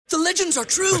The legends are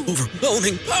true.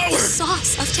 Overwhelming power!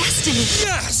 Sauce of destiny.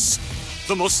 Yes!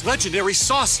 The most legendary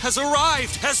sauce has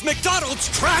arrived as McDonald's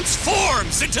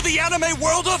transforms into the anime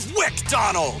world of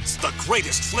WickDonald's. The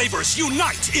greatest flavors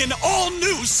unite in all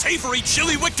new savory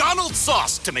chili McDonald's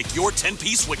sauce to make your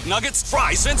 10-piece Wick Nuggets,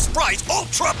 fries, and Sprite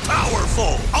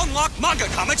ultra-powerful. Unlock manga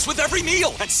comics with every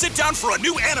meal and sit down for a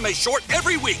new anime short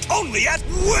every week only at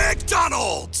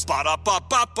WickDonald's.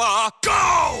 Ba-da-ba-ba-ba,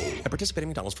 go! At participating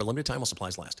McDonald's for a limited time while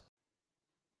supplies last.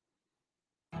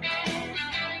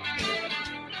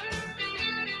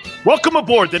 Welcome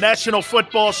aboard the National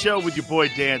Football Show with your boy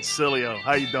Dan Sileo.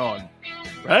 How you doing?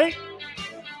 Right?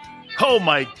 Oh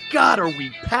my God, are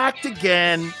we packed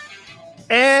again?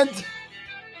 And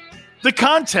the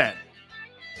content.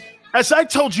 As I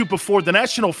told you before, the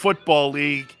National Football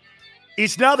League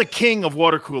is now the king of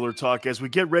water cooler talk as we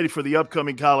get ready for the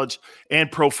upcoming college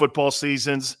and pro football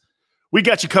seasons. We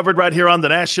got you covered right here on the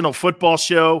National Football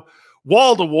Show.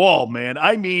 Wall to wall, man.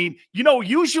 I mean,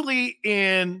 usually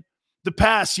in the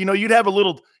past, you'd have a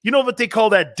little, what they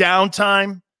call that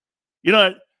downtime?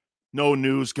 No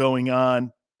news going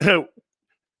on.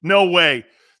 No way.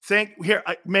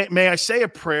 May I say a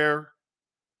prayer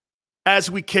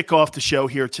as we kick off the show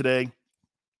here today?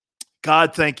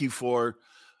 God, thank you for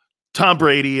Tom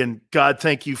Brady, and God,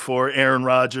 thank you for Aaron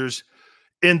Rodgers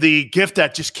and the gift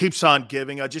that just keeps on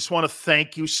giving. I just want to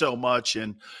thank you so much.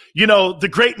 And, the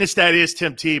greatness that is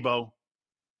Tim Tebow.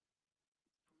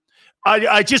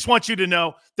 I just want you to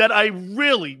know that I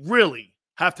really, really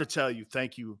have to tell you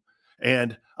thank you.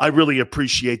 And I really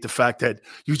appreciate the fact that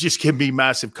you just give me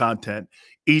massive content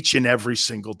each and every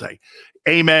single day.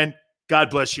 Amen.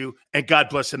 God bless you. And God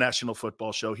bless the National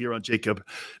Football Show here on Jacob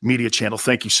Media Channel.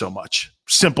 Thank you so much.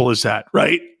 Simple as that,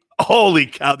 right? Holy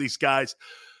cow, these guys.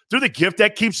 They're the gift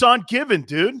that keeps on giving,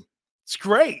 dude. It's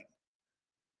great.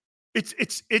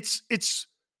 It's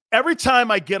every time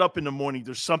I get up in the morning,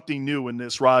 there's something new in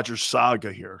this Rodgers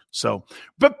saga here. So,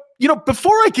 but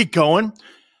before I get going,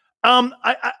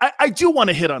 I do want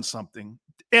to hit on something.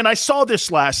 And I saw this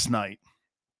last night.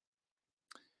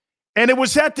 And it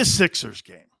was at the Sixers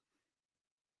game.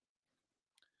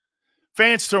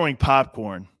 Fans throwing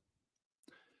popcorn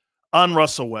on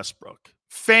Russell Westbrook.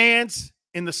 Fans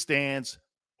in the stands.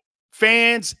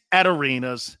 Fans at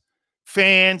arenas.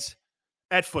 Fans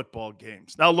at football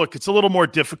games. Now, look, it's a little more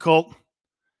difficult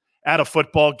at a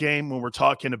football game when we're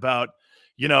talking about,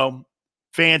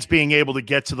 fans being able to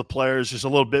get to the players. There's a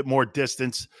little bit more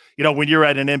distance. When you're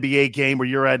at an NBA game or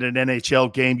you're at an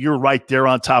NHL game, you're right there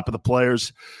on top of the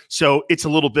players. So it's a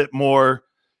little bit more,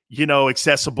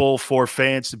 accessible for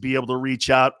fans to be able to reach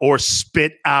out or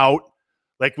spit out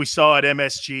like we saw at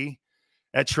MSG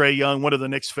at Trae Young. One of the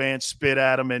Knicks fans spit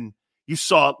at him, and you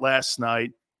saw it last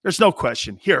night. There's no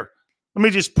question. Here, let me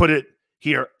just put it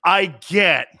here. I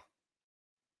get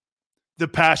the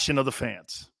passion of the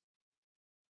fans.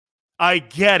 I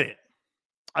get it.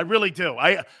 I really do.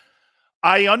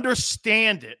 I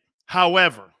understand it.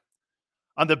 However,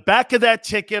 on the back of that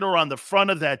ticket or on the front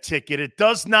of that ticket, it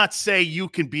does not say you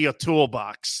can be a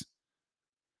toolbox.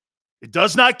 It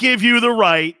does not give you the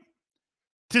right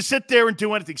to sit there and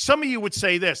do anything. Some of you would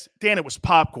say this, Dan, it was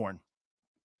popcorn.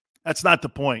 That's not the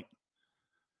point.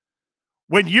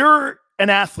 When you're an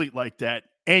athlete like that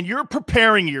and you're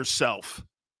preparing yourself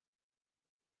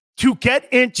to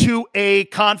get into a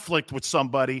conflict with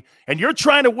somebody and you're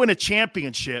trying to win a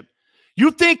championship,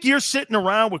 you think you're sitting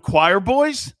around with choir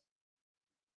boys?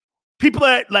 People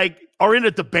that are in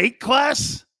a debate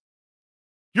class?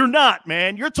 You're not,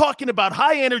 man. You're talking about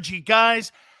high energy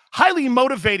guys, highly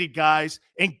motivated guys,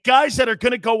 and guys that are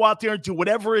going to go out there and do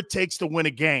whatever it takes to win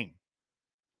a game.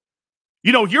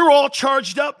 You're all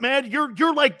charged up, man.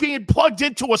 You're like being plugged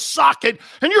into a socket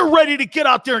and you're ready to get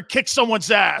out there and kick someone's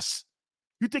ass.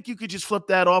 You think you could just flip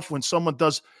that off when someone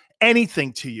does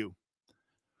anything to you?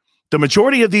 The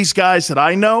majority of these guys that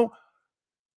I know,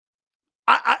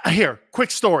 here, quick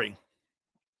story.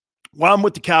 While I'm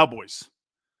with the Cowboys,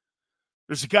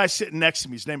 there's a guy sitting next to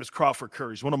me. His name is Crawford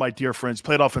Curry. He's one of my dear friends,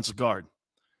 played offensive guard.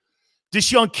 This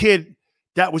young kid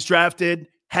that was drafted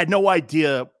had no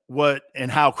idea what and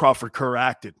how Crawford Kerr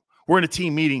acted. We're in a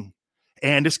team meeting,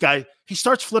 and this guy, he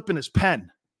starts flipping his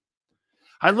pen.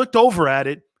 I looked over at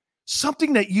it,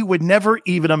 something that you would never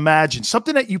even imagine,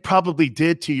 something that you probably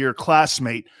did to your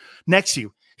classmate next to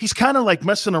you. He's kind of like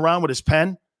messing around with his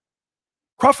pen.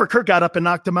 Crawford Kerr got up and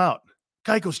knocked him out.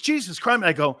 Guy goes, Jesus Christ.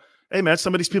 I go, hey, man,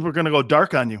 some of these people are going to go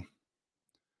dark on you.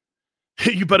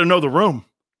 You better know the room.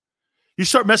 You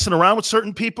start messing around with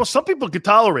certain people. Some people can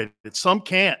tolerate it. Some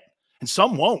can't. And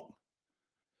some won't.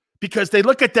 Because they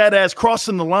look at that as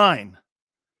crossing the line.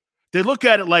 They look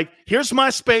at it like, here's my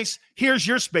space, here's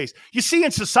your space. You see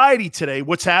in society today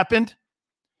what's happened?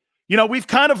 We've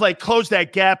kind of like closed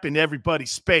that gap in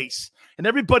everybody's space, and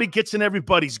everybody gets in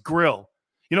everybody's grill.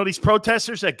 These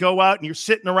protesters that go out and you're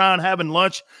sitting around having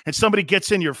lunch and somebody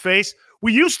gets in your face.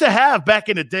 We used to have back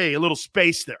in the day a little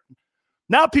space there.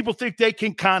 Now people think they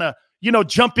can kind of,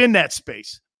 jump in that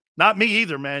space. Not me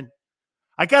either, man.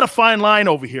 I got a fine line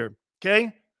over here,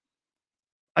 okay?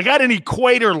 I got an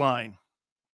equator line.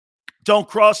 Don't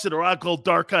cross it or I'll go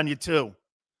dark on you too.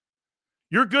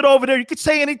 You're good over there. You can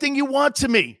say anything you want to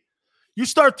me. You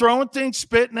start throwing things,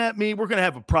 spitting at me, we're going to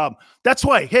have a problem. That's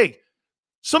why, hey,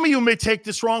 some of you may take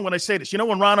this wrong when I say this.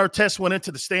 When Ron Artest went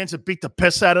into the stands and beat the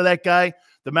piss out of that guy,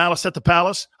 the Malice at the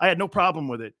Palace, I had no problem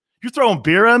with it. You're throwing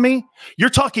beer at me? You're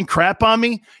talking crap on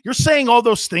me? You're saying all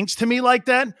those things to me like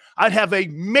that? I'd have a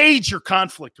major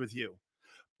conflict with you.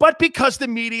 But because the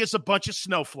media is a bunch of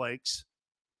snowflakes,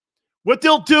 what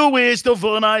they'll do is they'll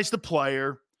villainize the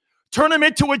player, turn him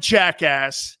into a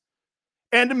jackass,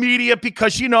 and the media,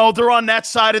 because, they're on that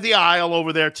side of the aisle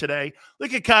over there today.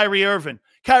 Look at Kyrie Irving.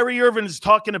 Kyrie Irving is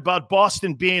talking about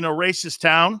Boston being a racist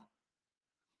town.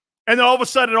 And then all of a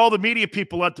sudden, all the media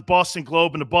people at the Boston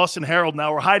Globe and the Boston Herald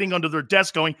now are hiding under their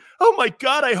desk going, oh, my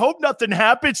God, I hope nothing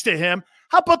happens to him.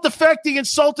 How about the fact he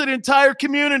insulted an entire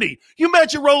community? You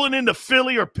imagine rolling into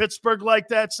Philly or Pittsburgh like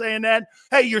that, saying that?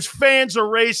 Hey, your fans are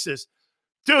racist.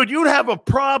 Dude, you'd have a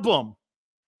problem.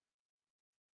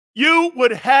 You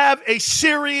would have a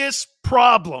serious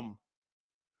problem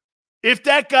if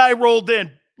that guy rolled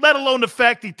in, let alone the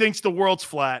fact he thinks the world's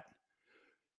flat.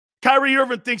 Kyrie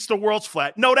Irving thinks the world's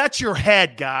flat. No, that's your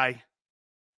head, guy.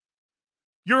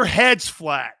 Your head's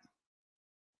flat.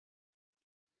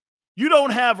 You don't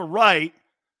have a right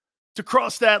to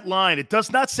cross that line. It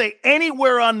does not say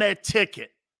anywhere on that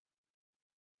ticket.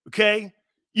 Okay?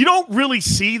 You don't really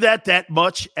see that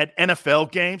much at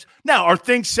NFL games. Now, are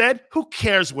things said? Who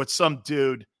cares what some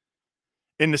dude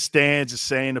in the stands is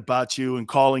saying about you and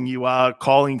calling you out,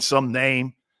 calling some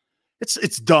name?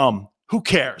 It's dumb. Who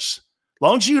cares? As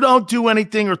long as you don't do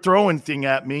anything or throw anything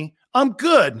at me, I'm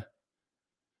good.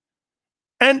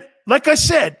 And like I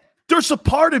said, there's a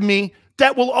part of me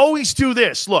that will always do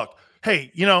this. Look,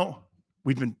 hey,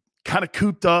 we've been kind of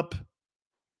cooped up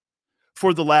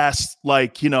for the last,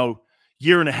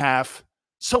 year and a half.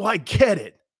 So I get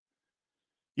it.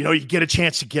 You get a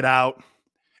chance to get out.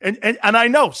 And I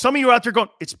know some of you are out there going,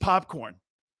 it's popcorn.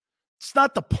 It's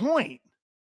not the point.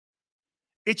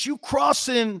 It's you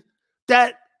crossing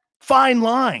that fine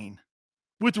line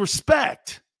with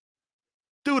respect.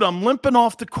 Dude, I'm limping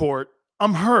off the court.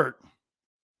 I'm hurt.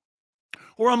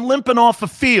 Or I'm limping off a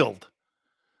field.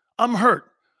 I'm hurt.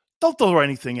 Don't throw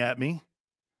anything at me.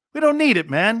 We don't need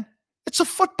it, man. It's a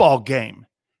football game.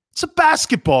 It's a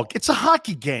basketball. It's a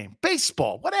hockey game.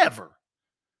 Baseball. Whatever.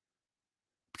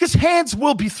 Because hands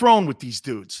will be thrown with these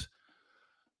dudes.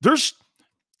 There's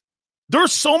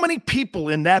so many people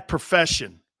in that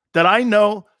profession that I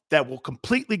know that will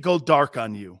completely go dark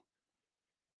on you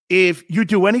if you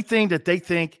do anything that they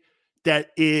think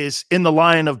that is in the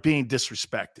line of being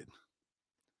disrespected.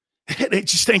 It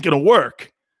just ain't going to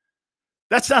work.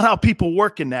 That's not how people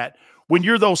work in that when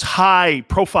you're those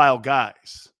high-profile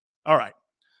guys. All right,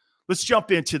 let's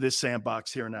jump into this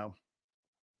sandbox here now.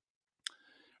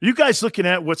 Are you guys looking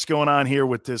at what's going on here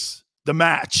with the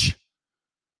match?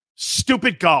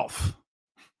 Stupid golf.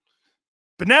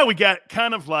 But now we got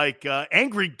kind of like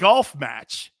angry golf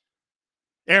match.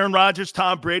 Aaron Rodgers,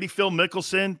 Tom Brady, Phil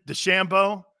Mickelson,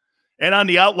 DeChambeau. And on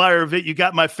the outlier of it, you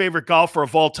got my favorite golfer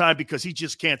of all time because he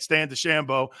just can't stand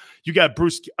DeChambeau. You got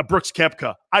Brooks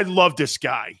Koepka. I love this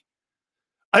guy.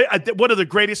 One of the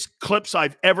greatest clips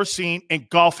I've ever seen in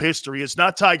golf history is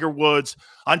not Tiger Woods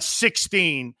on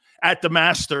 16 at the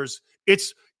Masters.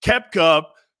 It's Koepka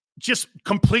just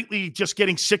completely just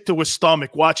getting sick to his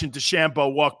stomach watching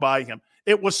DeChambeau walk by him.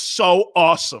 It was so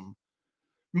awesome.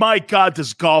 My God,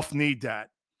 does golf need that?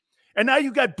 And now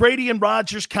you got Brady and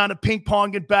Rodgers kind of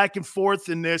ping-ponging back and forth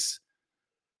in this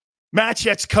match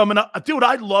that's coming up. Dude,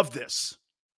 I love this.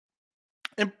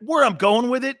 And where I'm going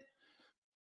with it,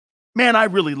 man, I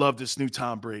really love this new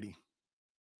Tom Brady.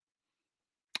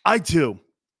 I do.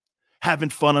 Having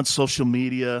fun on social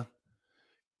media,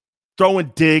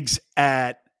 throwing digs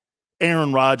at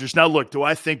Aaron Rodgers. Now, look, do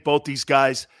I think both these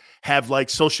guys have like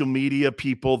social media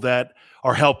people that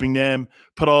are helping them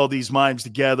put all these mimes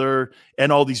together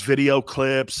and all these video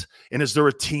clips? And is there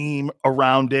a team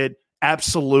around it?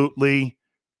 Absolutely.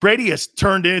 Brady has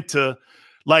turned into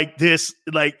like this,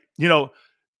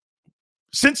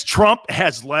 since Trump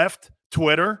has left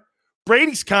Twitter,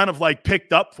 Brady's kind of like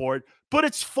picked up for it, but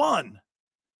it's fun.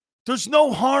 There's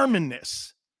no harm in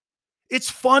this. It's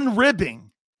fun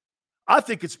ribbing. I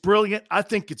think it's brilliant. I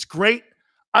think it's great.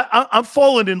 I'm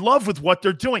falling in love with what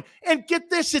they're doing. And get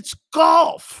this, it's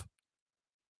golf.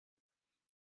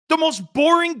 The most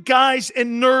boring guys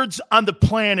and nerds on the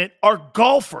planet are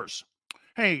golfers.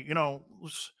 Hey, I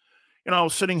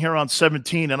was sitting here on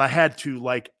 17 and I had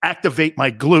to activate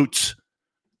my glutes.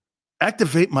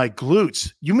 Activate my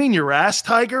glutes? You mean your ass,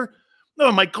 Tiger?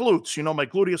 No, my glutes, my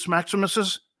gluteus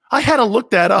maximuses. I had to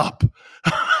look that up.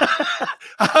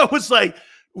 I was like,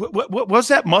 what was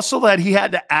that muscle that he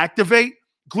had to activate?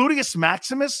 Gluteus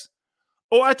maximus?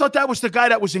 Oh, I thought that was the guy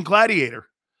that was in Gladiator.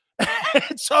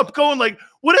 And so I'm going like,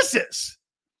 what is this?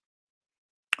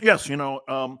 Yes, I'm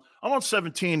on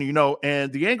 17,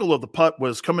 and the angle of the putt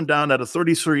was coming down at a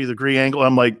 33-degree angle.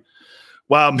 I'm like,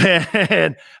 wow,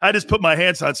 man, I just put my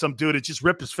hands on some dude and just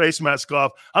ripped his face mask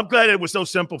off. I'm glad it was so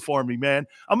simple for me, man.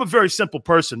 I'm a very simple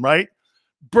person, right?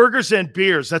 Burgers and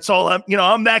beers. That's all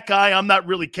I'm that guy. I'm not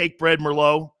really cake bread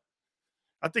Merlot.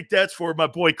 I think that's for my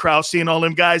boy Krause and all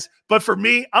them guys. But for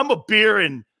me, I'm a beer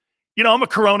and, I'm a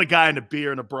Corona guy and a beer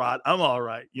and a brat. I'm all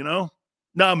right, No,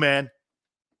 man.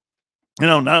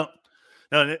 No.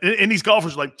 And these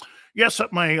golfers are like, yes,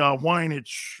 at my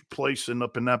wineage place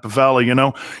up in Napa Valley,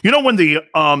 when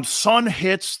the sun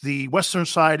hits the western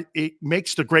side, it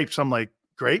makes the grapes. I'm like,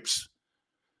 grapes?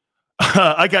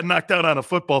 I got knocked out on a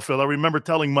football field. I remember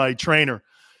telling my trainer,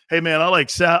 hey, man, I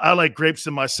like grapes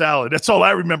in my salad. That's all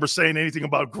I remember saying anything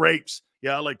about grapes.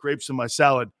 Yeah, I like grapes in my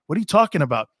salad. What are you talking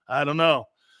about? I don't know.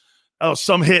 Oh,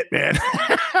 some hit, man.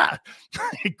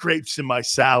 Grapes in my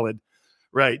salad.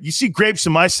 Right. You see grapes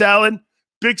in my salad?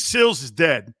 Big Sills is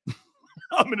dead.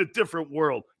 I'm in a different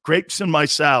world. Grapes in my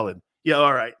salad. Yeah,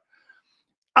 all right.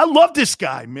 I love this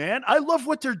guy, man. I love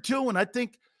what they're doing. I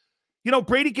think,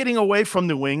 Brady getting away from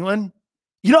New England.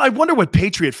 I wonder what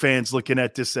Patriot fans looking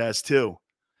at this as too.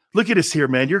 Look at us here,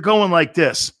 man. You're going like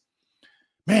this.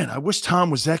 Man, I wish Tom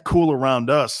was that cool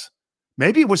around us.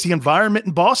 Maybe it was the environment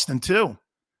in Boston too,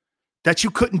 that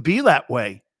you couldn't be that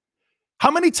way.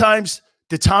 How many times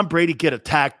did Tom Brady get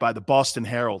attacked by the Boston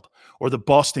Herald or the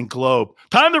Boston Globe?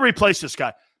 Time to replace this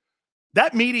guy.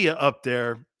 That media up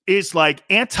there is like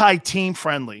anti-team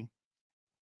friendly,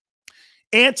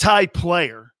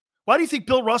 anti-player. Why do you think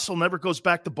Bill Russell never goes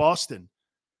back to Boston?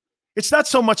 It's not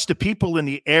so much the people in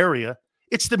the area.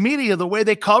 It's the media, the way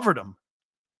they covered him.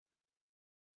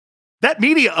 That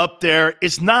media up there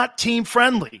is not team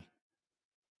friendly.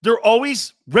 They're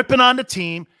always ripping on the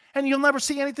team, and you'll never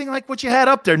see anything like what you had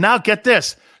up there. Now, get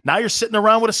this. Now you're sitting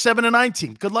around with a 7-9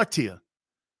 team. Good luck to you.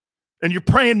 And you're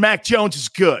praying Mac Jones is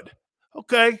good.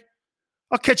 Okay.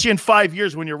 I'll catch you in 5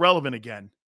 years when you're relevant again.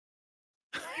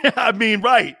 I mean,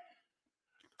 right.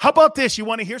 How about this? You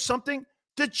want to hear something?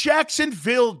 The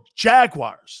Jacksonville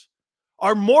Jaguars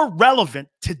are more relevant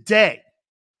today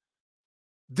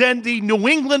than the New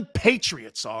England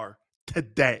Patriots are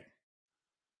today.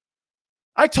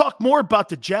 I talk more about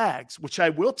the Jags, which I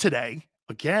will today,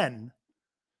 again.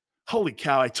 Holy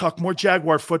cow, I talk more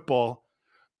Jaguar football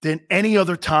than any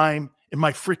other time in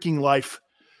my freaking life.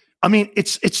 I mean,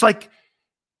 it's like,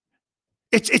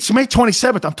 it's May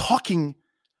 27th. I'm talking,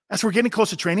 as we're getting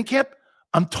close to training camp,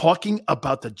 I'm talking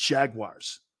about the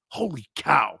Jaguars. Holy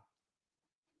cow.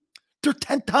 They're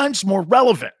 10 times more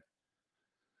relevant.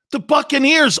 The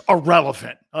Buccaneers are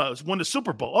relevant. Won the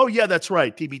Super Bowl. Oh, yeah, that's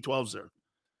right. TB12's there.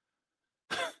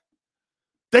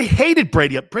 They hated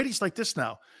Brady. Brady's like this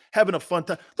now, having a fun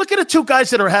time. Look at the two guys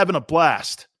that are having a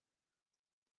blast.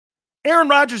 Aaron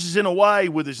Rodgers is in Hawaii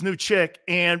with his new chick,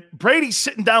 and Brady's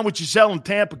sitting down with Giselle in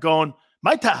Tampa going,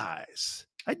 my ties.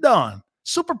 I done.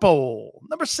 Super Bowl,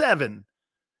 number 7.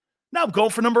 Now I'm going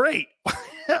for number 8.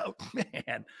 Oh,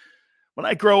 man. When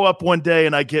I grow up one day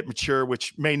and I get mature,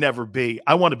 which may never be,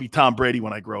 I want to be Tom Brady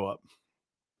when I grow up.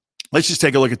 Let's just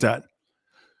take a look at that.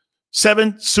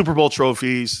 7 Super Bowl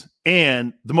trophies,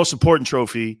 and the most important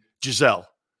trophy, Giselle.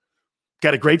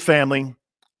 Got a great family.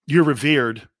 You're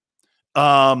revered.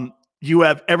 You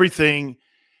have everything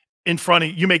in front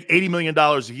of you. You make $80 million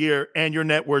a year, and your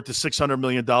net worth is $600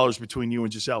 million between you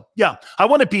and Giselle. Yeah, I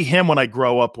want to be him when I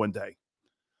grow up one day.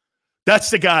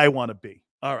 That's the guy I want to be.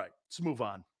 All right, let's move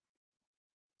on.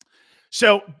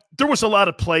 So there was a lot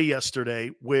of play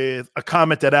yesterday with a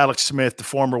comment that Alex Smith, the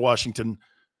former Washington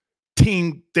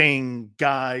team thing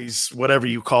guys, whatever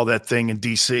you call that thing in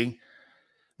D.C.,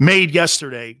 made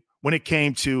yesterday when it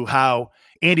came to how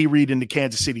Andy Reid and the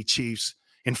Kansas City Chiefs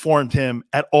informed him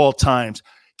at all times,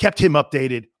 kept him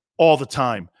updated all the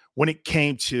time when it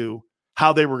came to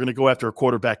how they were going to go after a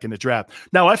quarterback in the draft.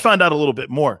 Now, I found out a little bit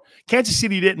more. Kansas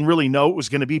City didn't really know it was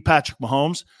going to be Patrick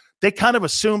Mahomes. They kind of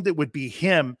assumed it would be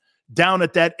him down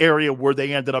at that area where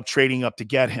they ended up trading up to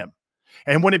get him.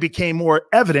 And when it became more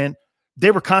evident,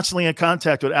 they were constantly in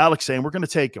contact with Alex saying, we're going to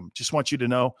take him. Just want you to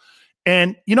know.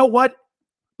 And you know what?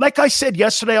 Like I said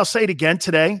yesterday, I'll say it again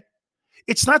today.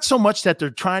 It's not so much that they're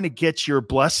trying to get your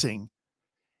blessing.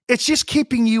 It's just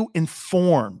keeping you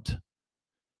informed.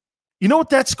 You know what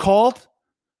that's called?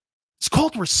 It's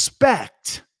called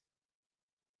respect.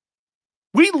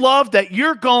 We love that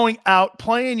you're going out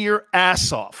playing your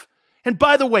ass off. And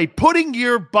by the way, putting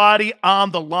your body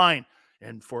on the line.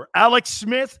 And for Alex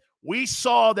Smith, we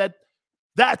saw that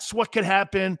that's what could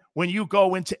happen when you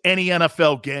go into any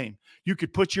NFL game. You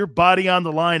could put your body on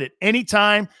the line at any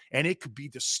time, and it could be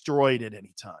destroyed at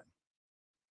any time.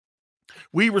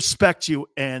 We respect you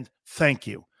and thank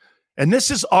you. And this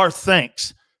is our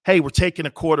thanks. Hey, we're taking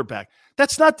a quarterback.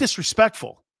 That's not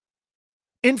disrespectful.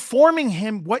 Informing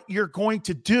him what you're going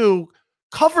to do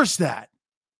covers that.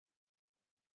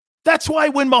 That's why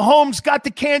when Mahomes got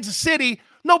to Kansas City,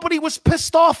 nobody was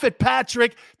pissed off at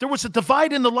Patrick. There was a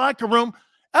divide in the locker room.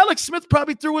 Alex Smith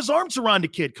probably threw his arms around the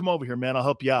kid. Come over here, man. I'll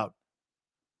help you out.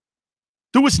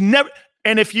 There was never,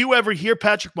 and if you ever hear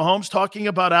Patrick Mahomes talking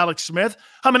about Alex Smith,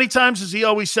 how many times does he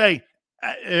always say,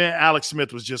 Alex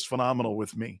Smith was just phenomenal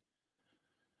with me.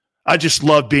 I just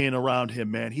love being around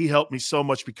him, man. He helped me so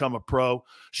much become a pro,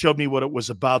 showed me what it was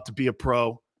about to be a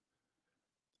pro.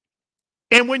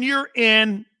 And when you're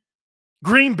in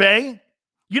Green Bay,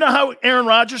 you know how Aaron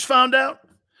Rodgers found out?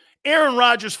 Aaron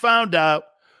Rodgers found out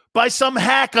by some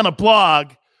hack on a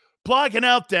blog, blogging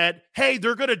out that, hey,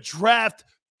 they're going to draft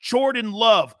Jordan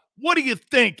Love. What do you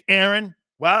think, Aaron?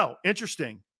 Wow,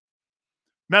 interesting.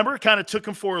 Remember, it kind of took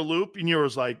him for a loop, and you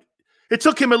was like, it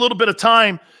took him a little bit of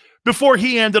time before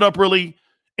he ended up really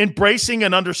embracing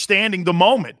and understanding the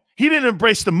moment. He didn't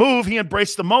embrace the move. He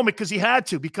embraced the moment because he had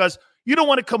to, because you don't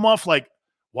want to come off like,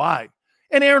 why?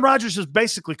 And Aaron Rodgers has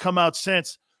basically come out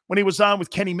since when he was on with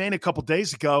Kenny Mayne a couple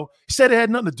days ago. He said it had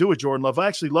nothing to do with Jordan Love. I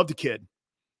actually love the kid.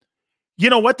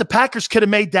 You know what? The Packers could have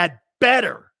made that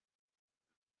better.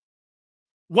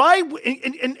 Why?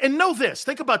 And know this.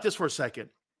 Think about this for a second.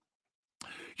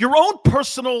 Your own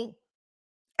personal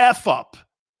F-up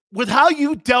with how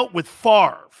you dealt with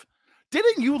Favre.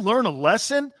 Didn't you learn a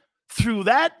lesson through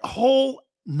that whole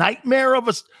nightmare of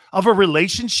a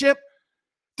relationship?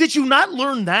 Did you not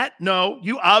learn that? No,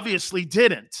 you obviously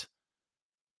didn't.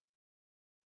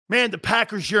 Man, the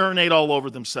Packers urinate all over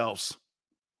themselves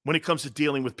when it comes to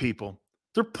dealing with people.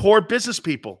 They're poor business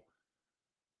people.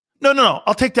 No.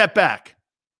 I'll take that back.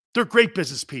 They're great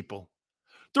business people.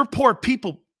 They're poor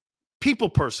people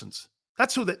persons.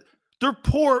 That's who they're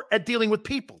poor at dealing with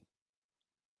people.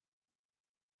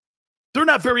 They're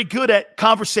not very good at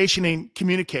conversation and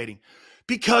communicating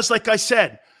because, like I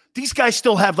said, these guys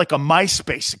still have like a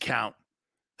MySpace account.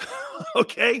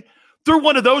 Okay? They're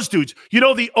one of those dudes. You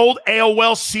know, the old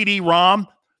AOL CD-ROM?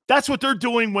 That's what they're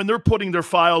doing when they're putting their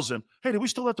files in. Hey, do we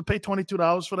still have to pay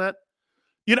 $22 for that?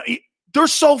 You know, they're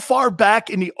so far back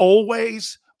in the old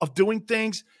ways of doing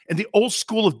things and the old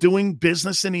school of doing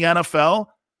business in the NFL.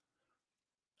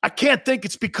 I can't think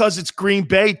it's because it's Green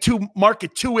Bay,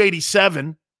 market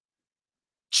 287.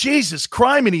 Jesus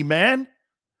criminy, man.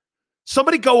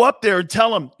 Somebody go up there and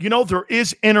tell them, you know, there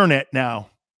is internet now.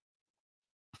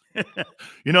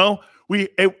 You know,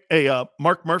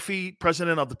 Mark Murphy,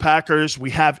 president of the Packers, we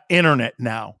have internet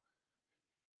now.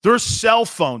 There's cell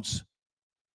phones.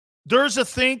 There's a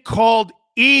thing called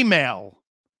email.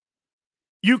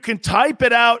 You can type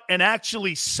it out and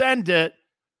actually send it.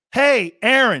 Hey,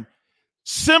 Aaron,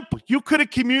 simple. You could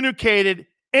have communicated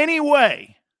any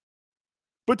way,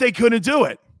 but they couldn't do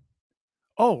it.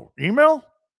 Oh, email?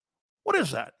 What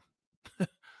is that?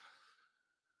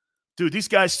 Dude, these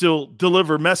guys still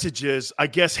deliver messages, I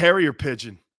guess, Harrier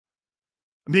pigeon.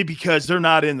 Maybe because they're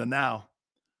not in the now.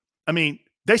 I mean,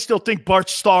 they still think Bart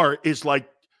Starr is like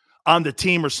on the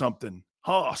team or something.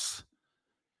 Hoss.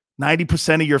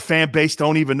 90% of your fan base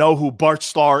don't even know who Bart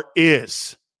Starr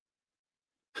is.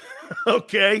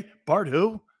 Okay. Bart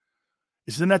who?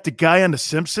 Isn't that the guy on The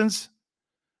Simpsons?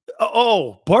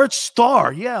 Oh, Bart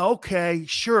Starr. Yeah, okay.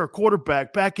 Sure.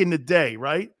 Quarterback back in the day,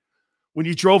 right? When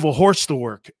you drove a horse to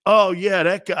work. Oh, yeah,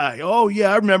 that guy. Oh,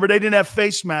 yeah, I remember they didn't have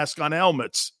face masks on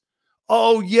helmets.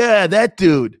 Oh, yeah, that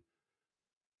dude.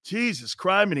 Jesus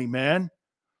criminy, man.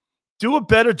 Do a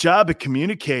better job at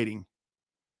communicating.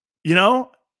 You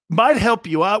know, might help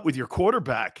you out with your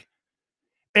quarterback.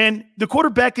 And the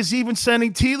quarterback is even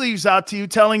sending tea leaves out to you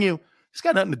telling you it's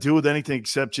got nothing to do with anything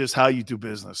except just how you do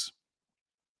business.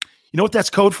 You know what that's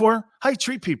code for? How you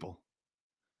treat people.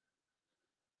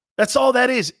 That's all that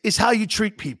is how you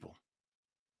treat people.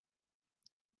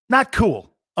 Not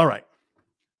cool. All right.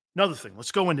 Another thing.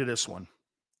 Let's go into this one.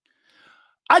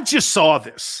 I just saw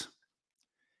this.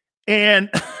 And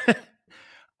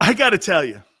I got to tell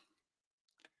you,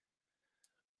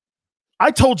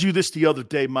 I told you this the other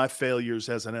day, my failures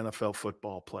as an NFL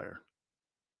football player.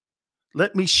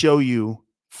 Let me show you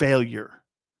failure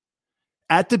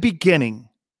at the beginning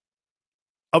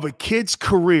of a kid's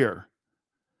career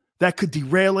that could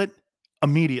derail it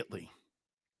immediately.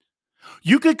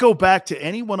 You could go back to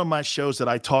any one of my shows that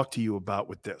I talked to you about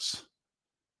with this.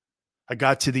 I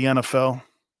got to the NFL.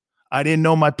 I didn't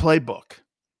know my playbook.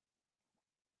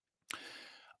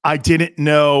 I didn't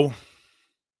know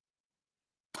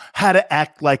how to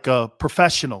act like a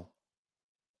professional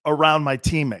around my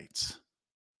teammates.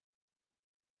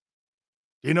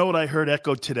 You know what I heard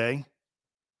echoed today?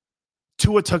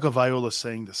 Tua Tagovailoa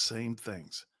saying the same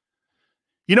things.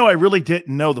 You know, I really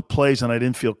didn't know the plays and I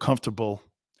didn't feel comfortable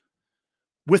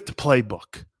with the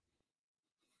playbook.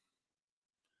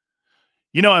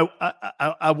 You know,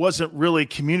 I wasn't really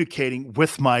communicating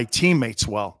with my teammates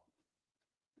well.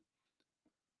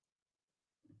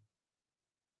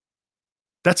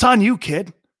 That's on you,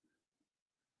 kid.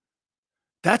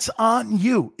 That's on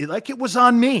you. Like it was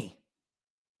on me.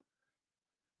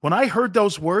 When I heard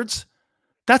those words,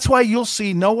 that's why you'll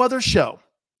see no other show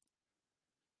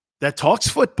that talks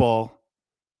football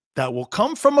that will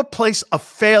come from a place of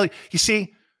failure. You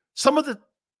see, some of the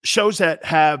shows that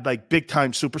have like big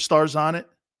time superstars on it,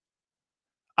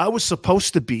 I was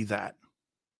supposed to be that.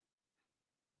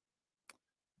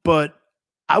 But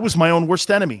I was my own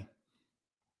worst enemy.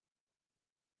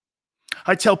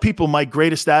 I tell people my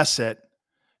greatest asset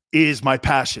is my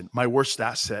passion. My worst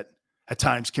asset at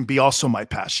times can be also my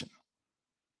passion.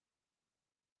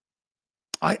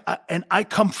 I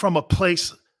come from a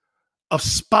place of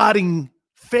spotting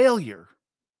failure.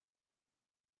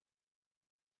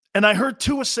 And I heard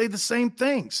Tua say the same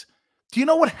things. Do you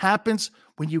know what happens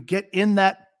when you get in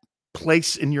that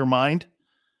place in your mind?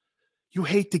 You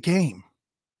hate the game.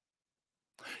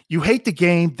 You hate the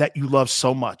game that you love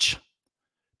so much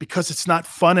because it's not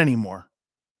fun anymore.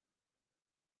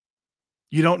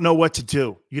 You don't know what to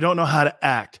do. You don't know how to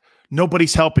act.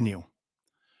 Nobody's helping you.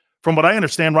 From what I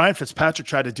understand, Ryan Fitzpatrick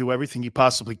tried to do everything he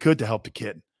possibly could to help the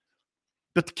kid.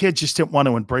 But the kid just didn't want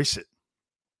to embrace it.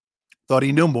 Thought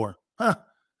he knew more. I'll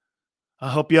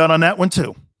help you out on that one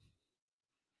too.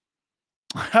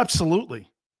 Absolutely.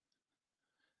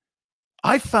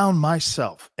 I found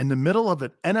myself in the middle of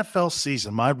an NFL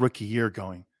season, my rookie year,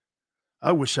 going,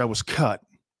 I wish I was cut.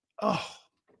 Oh,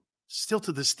 still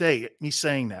to this day, me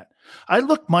saying that. I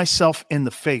look myself in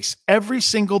the face every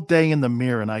single day in the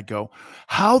mirror and I go,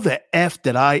 how the F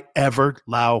did I ever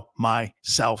allow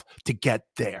myself to get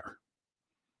there?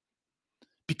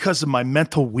 Because of my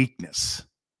mental weakness.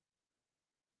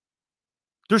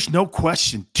 There's no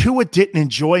question. Tua didn't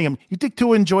enjoy him. You think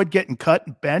Tua enjoyed getting cut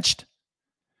and benched in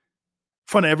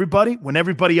front of everybody when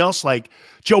everybody else like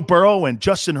Joe Burrow and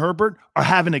Justin Herbert are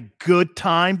having a good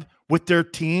time with their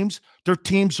teams? Their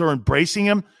teams are embracing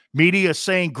him. Media is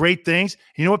saying great things.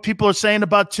 You know what people are saying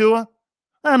about Tua?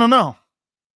 I don't know.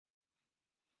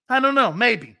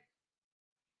 Maybe.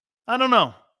 I don't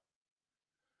know.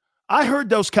 I heard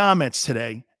those comments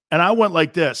today, and I went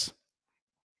like this.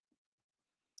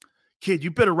 Kid,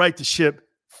 you better right the ship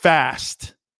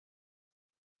fast.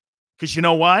 Because you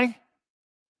know why?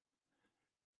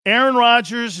 Aaron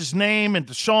Rodgers' name and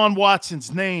Deshaun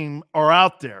Watson's name are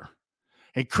out there.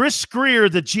 And Chris Greer,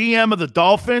 the GM of the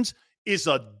Dolphins, is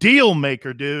a deal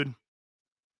maker, dude.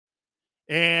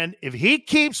 And if he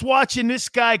keeps watching this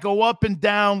guy go up and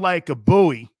down like a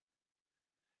buoy,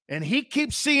 and he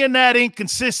keeps seeing that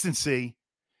inconsistency,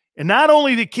 and not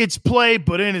only the kid's play,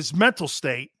 but in his mental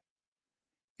state,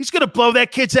 he's going to blow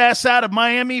that kid's ass out of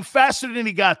Miami faster than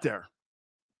he got there.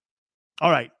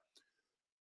 All right.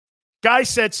 Guy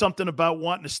said something about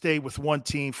wanting to stay with one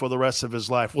team for the rest of his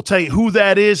life. We'll tell you who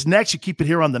that is next. You keep it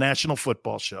here on the National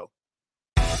Football Show.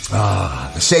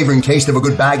 The savoring taste of a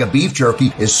good bag of beef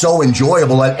jerky is so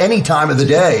enjoyable at any time of the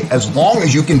day, as long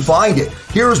as you can find it.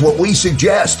 Here's what we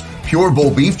suggest. Pure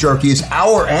Bull Beef Jerky is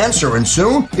our answer, and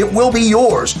soon it will be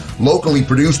yours. Locally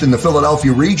produced in the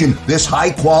Philadelphia region, this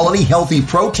high-quality, healthy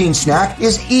protein snack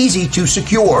is easy to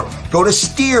secure. Go to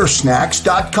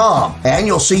steersnacks.com, and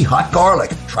you'll see hot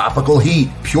garlic, tropical heat,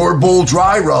 Pure Bull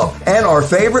dry rub, and our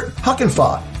favorite, Huck and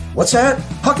Fod. What's that?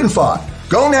 Huck and Fod.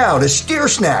 Go now to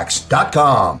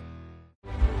steersnacks.com.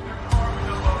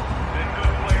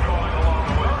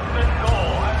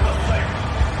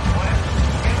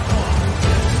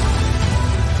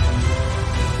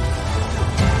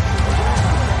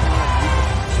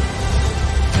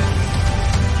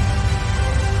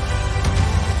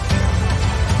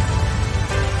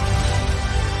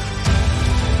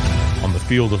 On the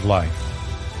field of life,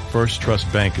 First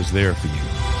Trust Bank is there for you.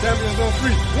 Champions on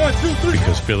three. 1, 2, 3.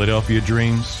 Because Philadelphia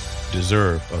dreams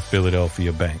deserve a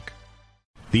Philadelphia bank.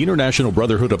 The International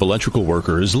Brotherhood of Electrical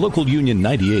Workers, Local Union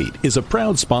 98, is a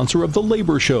proud sponsor of The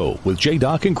Labor Show with J.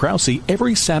 Doc and Krause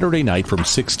every Saturday night from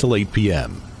 6 till 8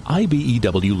 p.m.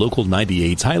 IBEW Local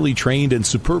 98's highly trained and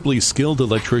superbly skilled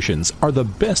electricians are the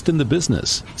best in the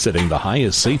business, setting the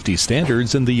highest safety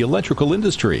standards in the electrical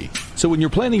industry. So when you're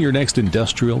planning your next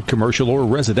industrial, commercial, or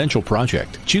residential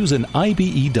project, choose an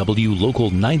IBEW Local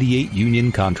 98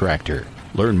 union contractor.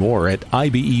 Learn more at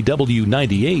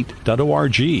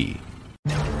ibew98.org.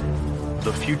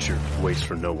 The future waits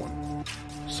for no one,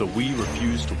 so we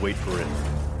refuse to wait for it.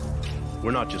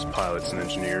 We're not just pilots and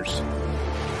engineers.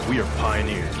 We are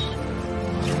pioneers.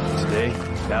 Today,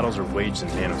 battles are waged in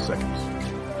nanoseconds,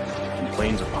 and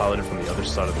planes are piloted from the other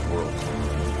side of the world.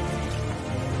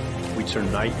 We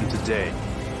turn night into day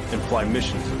and fly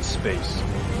missions in space.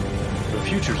 The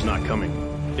future's not coming.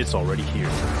 It's already here.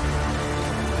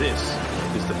 This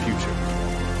is the future.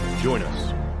 Join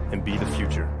us and be the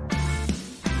future.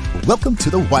 Welcome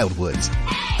to the Wildwoods,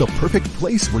 the perfect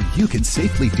place where you can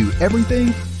safely do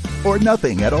everything or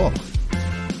nothing at all.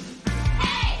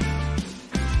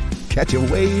 Catch a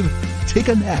wave, take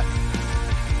a nap,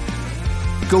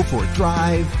 go for a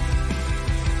drive,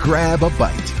 grab a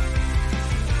bite.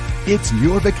 It's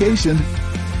your vacation,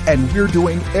 and we're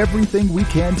doing everything we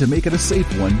can to make it a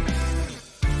safe one.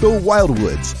 The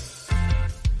Wildwoods.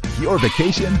 Your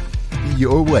vacation,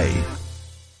 your way.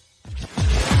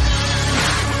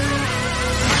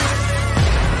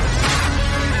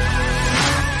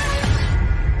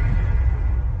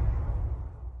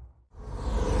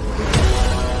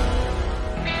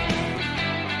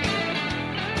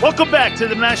 Welcome back to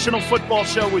the National Football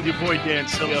Show with your boy Dan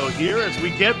Sileo here as we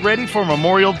get ready for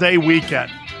Memorial Day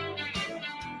weekend.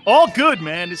 All good,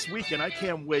 man, this weekend. I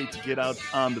can't wait to get out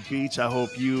on the beach. I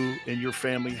hope you and your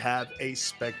family have a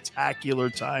spectacular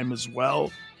time as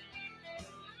well.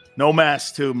 No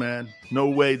mask too, man. No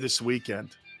way this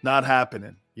weekend. Not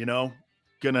happening, you know.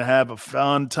 Gonna have a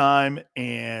fun time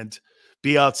and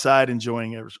be outside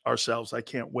enjoying ourselves. I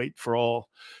can't wait for all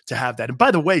to have that. And by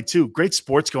the way, too, great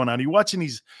sports going on. Are you watching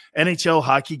these NHL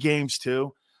hockey games,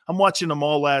 too? I'm watching them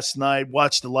all last night.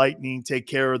 Watched the Lightning take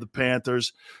care of the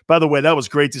Panthers. By the way, that was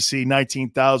great to see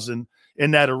 19,000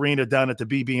 in that arena down at the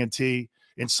BB&T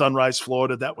in Sunrise,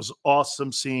 Florida. That was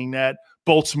awesome seeing that.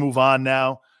 Bolts move on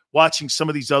now. Watching some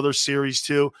of these other series,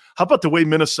 too. How about the way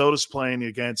Minnesota's playing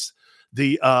against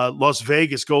the Las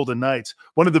Vegas Golden Knights?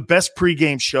 One of the best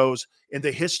pregame shows in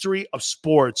the history of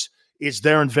sports is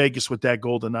there in Vegas with that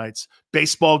Golden Knights.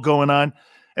 Baseball going on.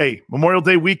 Hey, Memorial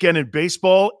Day weekend in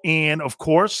baseball, and, of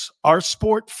course, our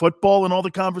sport, football, and all the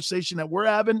conversation that we're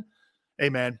having. Hey,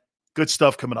 man, good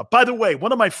stuff coming up. By the way,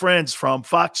 one of my friends from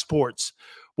Fox Sports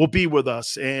will be with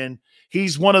us, and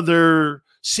he's one of their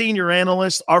senior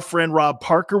analysts. Our friend Rob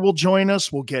Parker will join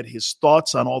us. We'll get his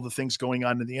thoughts on all the things going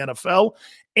on in the NFL.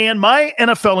 And my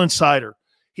NFL insider,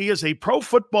 he is a Pro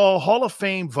Football Hall of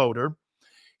Fame voter.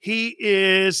 He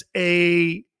is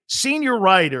a senior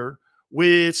writer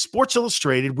with Sports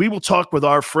Illustrated. We will talk with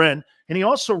our friend. And he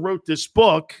also wrote this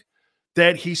book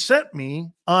that he sent me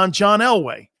on John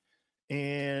Elway.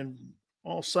 And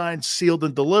all signed, sealed,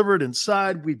 and delivered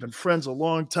inside. We've been friends a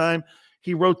long time.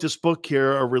 He wrote this book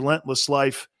here, A Relentless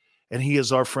Life, and he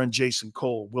is our friend Jason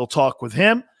Cole. We'll talk with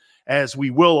him, as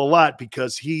we will a lot,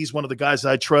 because he's one of the guys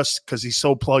I trust because he's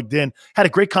so plugged in. Had a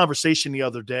great conversation the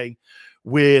other day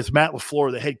with Matt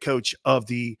LaFleur, the head coach of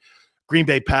the Green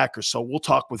Bay Packers. So we'll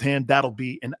talk with him. That'll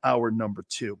be in hour number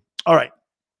 2. All right.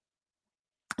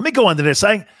 Let me go on to this.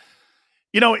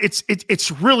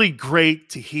 It's really great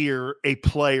to hear a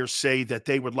player say that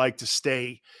they would like to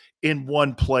stay in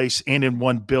one place and in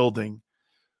one building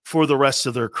for the rest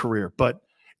of their career. But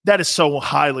that is so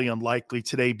highly unlikely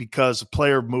today because of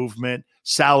player movement,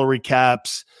 salary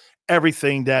caps,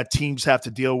 everything that teams have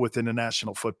to deal with in the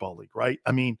National Football League, right?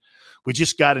 I mean, we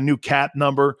just got a new cap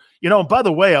number. And by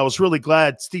the way, I was really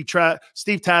glad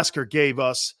Steve Tasker gave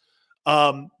us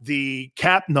the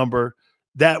cap number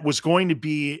that was going to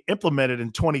be implemented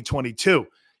in 2022.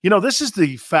 This is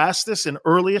the fastest and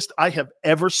earliest I have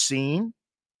ever seen.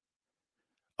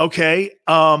 Okay.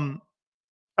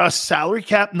 A salary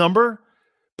cap number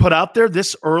put out there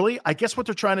this early. I guess what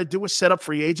they're trying to do is set up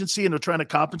free agency, and they're trying to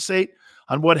compensate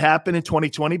on what happened in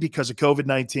 2020 because of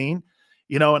COVID-19,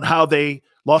 and how they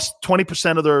lost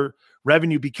 20% of their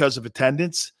revenue because of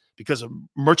attendance, because of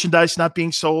merchandise not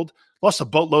being sold, lost a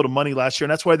boatload of money last year.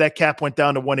 And that's why that cap went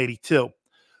down to 182.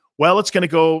 Well, it's going to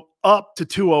go up to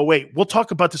 208. We'll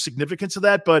talk about the significance of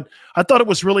that, but I thought it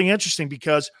was really interesting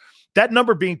because that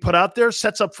number being put out there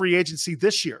sets up free agency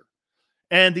this year.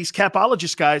 And these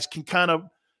capologist guys can kind of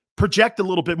project a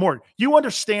little bit more. You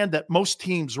understand that most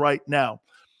teams right now,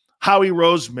 Howie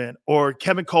Roseman or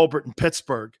Kevin Colbert in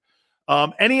Pittsburgh,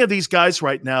 any of these guys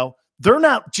right now, they're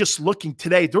not just looking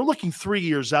today. They're looking 3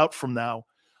 years out from now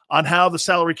on how the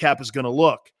salary cap is going to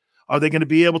look. Are they going to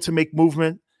be able to make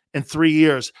movement in 3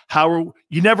 years?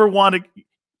 You never want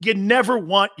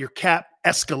your cap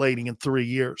escalating in 3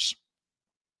 years.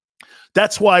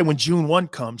 That's why when June 1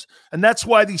 comes, and that's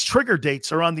why these trigger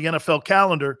dates are on the NFL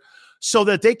calendar, so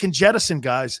that they can jettison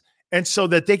guys and so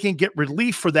that they can get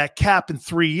relief for that cap in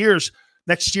 3 years.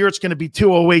 Next year, it's going to be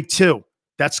 208.2.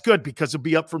 That's good because it'll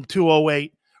be up from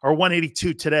 208 or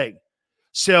 182 today.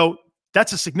 So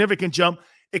that's a significant jump.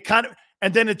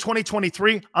 And then in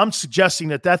 2023, I'm suggesting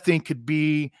that thing could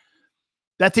be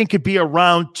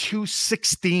around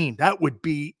 216. That would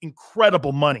be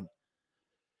incredible money.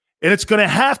 And it's going to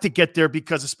have to get there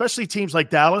because especially teams like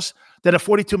Dallas that have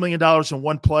 $42 million in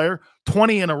one player,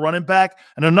 20 in a running back,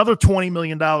 and another $20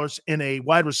 million in a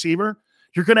wide receiver,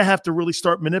 you're going to have to really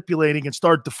start manipulating and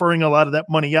start deferring a lot of that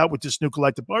money out with this new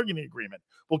collective bargaining agreement.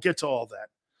 We'll get to all that.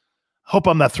 Hope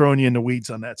I'm not throwing you in the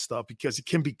weeds on that stuff because it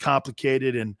can be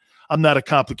complicated, and I'm not a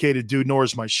complicated dude, nor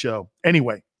is my show.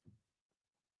 Anyway,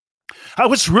 I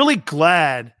was really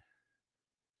glad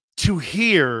to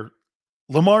hear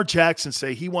Lamar Jackson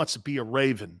say he wants to be a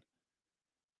Raven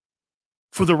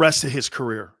for the rest of his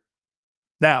career.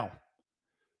 Now,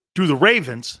 do the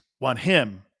Ravens want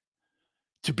him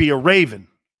to be a Raven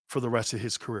for the rest of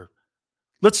his career?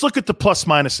 Let's look at the plus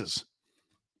minuses.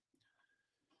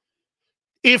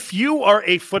 If you are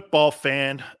a football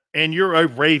fan and you're a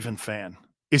Raven fan,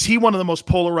 is he one of the most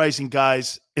polarizing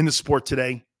guys in the sport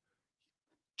today?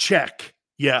 Check.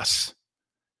 Yes.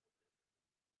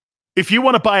 If you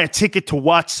want to buy a ticket to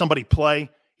watch somebody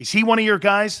play, is he one of your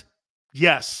guys?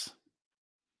 Yes.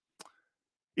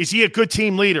 Is he a good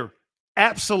team leader?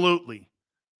 Absolutely.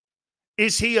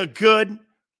 Is he a good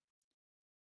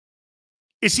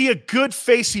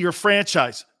face of your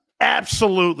franchise?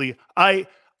 Absolutely.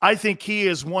 I think he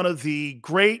is one of the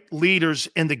great leaders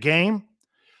in the game.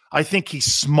 I think he's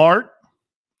smart.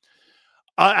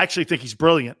 I actually think he's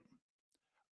brilliant.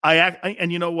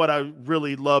 And you know what? I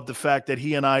really love the fact that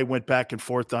he and I went back and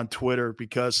forth on Twitter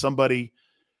because somebody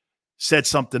said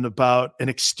something about an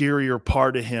exterior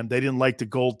part of him. They didn't like the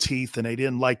gold teeth and they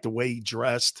didn't like the way he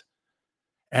dressed.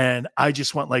 And I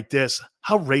just went like this.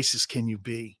 How racist can you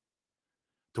be?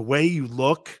 The way you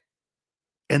look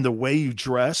and the way you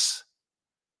dress,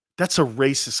 that's a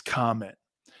racist comment.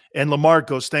 And Lamar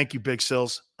goes, "Thank you, Big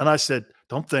Sills." And I said,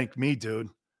 "Don't thank me, dude.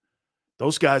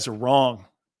 Those guys are wrong.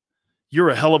 You're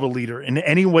a hell of a leader. And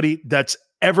anybody that's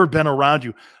ever been around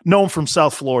you, know him from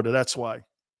South Florida, that's why.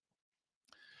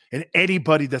 And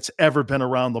anybody that's ever been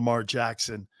around Lamar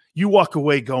Jackson, you walk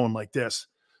away going like this.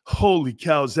 Holy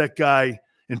cow, is that guy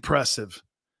impressive?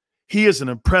 He is an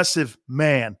impressive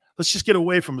man. Let's just get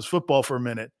away from his football for a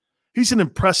minute. He's an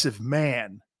impressive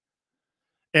man."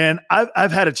 And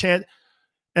I've had a chance,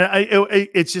 and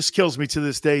it just kills me to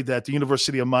this day that the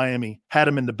University of Miami had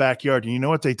him in the backyard. And you know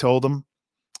what they told him?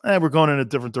 We're going in a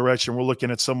different direction. We're looking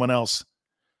at someone else.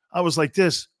 I was like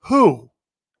this, who?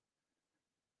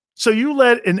 So you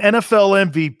let an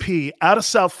NFL MVP out of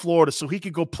South Florida so he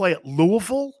could go play at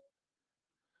Louisville?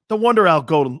 No wonder Al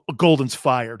Golden's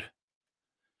fired.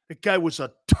 That guy was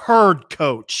a turd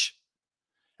coach.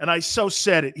 And I so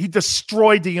said it. He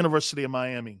destroyed the University of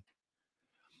Miami.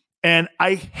 And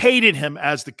I hated him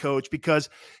as the coach because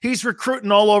he's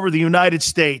recruiting all over the United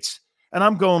States. And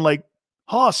I'm going like,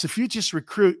 Hoss, if you just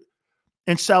recruit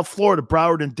in South Florida,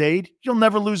 Broward and Dade, you'll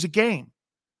never lose a game.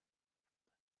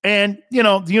 And, you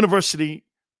know, the university,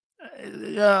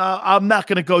 I'm not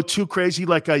going to go too crazy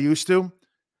like I used to,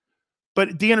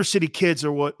 but the inner city kids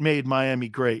are what made Miami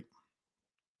great.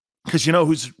 Because you know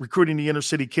who's recruiting the inner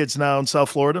city kids now in South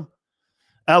Florida?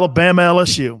 Alabama,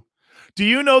 LSU. Do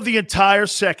you know the entire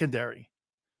secondary?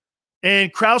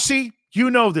 And Krause, you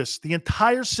know this, the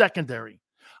entire secondary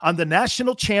on the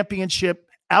national championship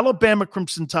Alabama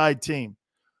Crimson Tide team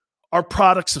are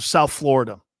products of South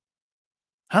Florida.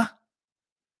 Huh?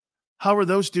 How are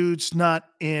those dudes not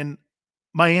in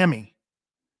Miami?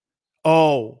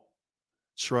 Oh,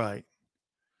 that's right.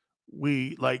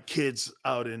 We like kids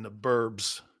out in the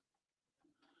burbs.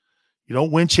 You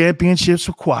don't win championships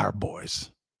with choir boys.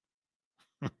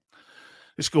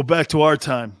 Let's go back to our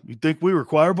time. You think we were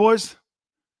choir boys?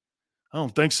 I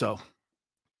don't think so.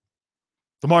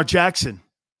 Lamar Jackson,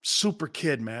 super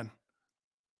kid, man.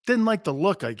 Didn't like the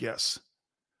look, I guess.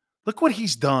 Look what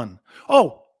he's done.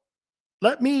 Oh,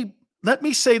 let me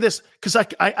say this, because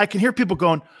I can hear people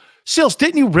going, Sills,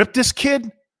 didn't you rip this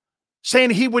kid saying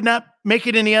he would not make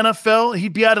it in the NFL?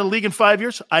 He'd be out of the league in 5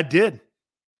 years? I did.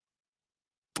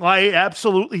 I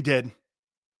absolutely did.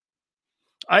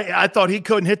 I thought he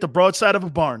couldn't hit the broadside of a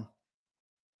barn.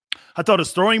 I thought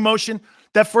his throwing motion,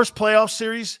 that first playoff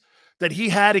series that he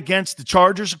had against the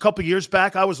Chargers a couple years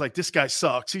back, I was like, this guy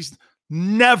sucks. He's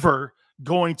never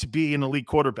going to be an elite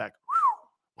quarterback.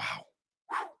 Whew. Wow.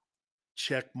 Whew.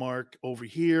 Check mark over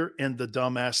here in the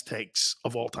dumbass takes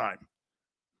of all time.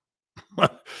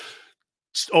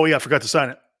 Oh, yeah, I forgot to sign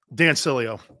it. Dan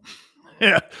Sileo.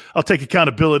 Yeah, I'll take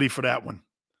accountability for that one.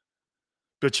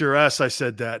 Bet your ass I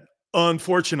said that.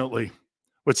 Unfortunately.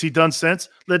 What's he done since?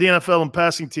 Led the NFL in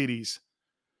passing TDs.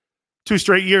 2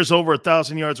 straight years over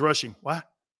 1,000 yards rushing. What?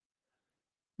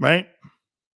 Right?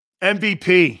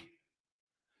 MVP.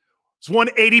 He's won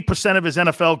 80% of his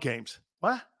NFL games.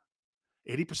 What?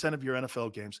 80% of your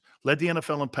NFL games. Led the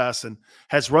NFL in passing.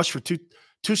 Has rushed for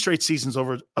two straight seasons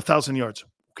over 1,000 yards.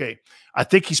 Okay. I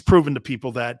think he's proven to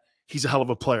people that he's a hell of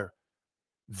a player.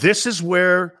 This is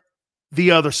where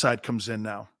the other side comes in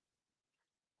now.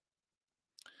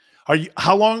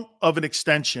 How long of an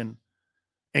extension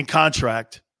and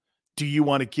contract do you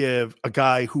want to give a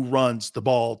guy who runs the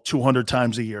ball 200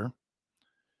 times a year,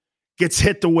 gets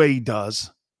hit the way he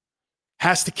does,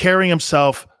 has to carry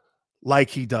himself like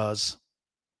he does?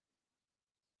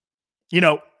 You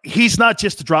know, he's not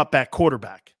just a drop back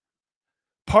quarterback.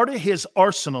 Part of his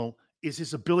arsenal is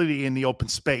his ability in the open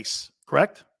space,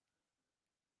 correct?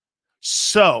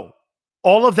 So,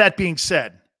 all of that being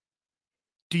said,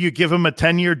 do you give him a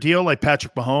 10-year deal like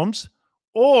Patrick Mahomes?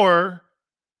 Or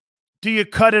do you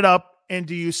cut it up and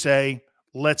do you say,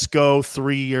 let's go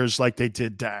 3 years like they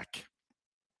did Dak?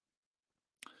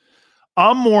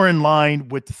 I'm more in line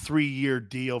with the 3-year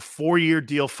deal, 4-year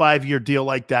deal, 5-year deal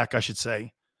like Dak, I should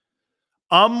say.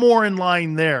 I'm more in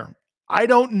line there. I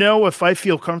don't know if I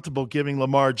feel comfortable giving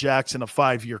Lamar Jackson a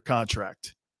 5-year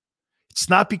contract. It's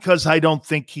not because I don't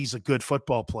think he's a good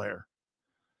football player.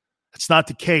 It's not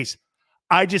the case.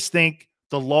 I just think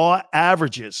the law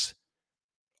averages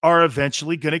are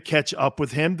eventually going to catch up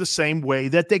with him the same way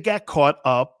that they got caught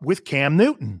up with Cam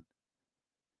Newton.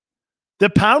 The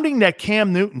pounding that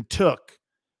Cam Newton took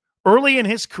early in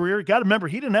his career, you got to remember,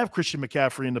 he didn't have Christian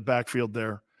McCaffrey in the backfield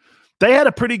there. They had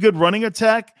a pretty good running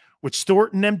attack with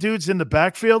Stewart and them dudes in the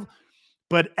backfield.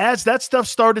 But as that stuff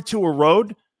started to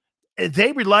erode,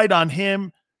 they relied on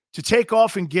him to take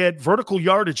off and get vertical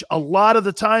yardage a lot of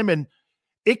the time. And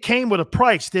it came with a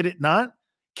price, did it not?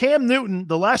 Cam Newton,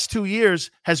 the last 2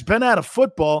 years, has been out of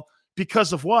football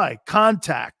because of why?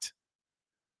 Contact.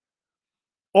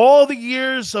 All the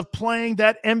years of playing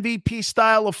that MVP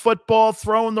style of football,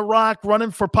 throwing the rock,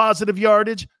 running for positive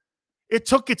yardage, it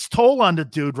took its toll on the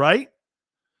dude, right?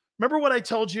 Remember what I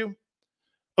told you?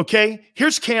 Okay,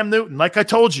 here's Cam Newton. Like I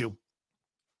told you,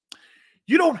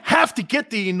 you don't have to get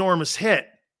the enormous hit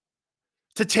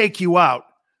to take you out.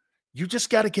 You just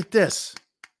got to get this.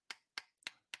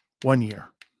 1 year,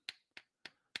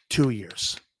 2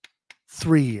 years,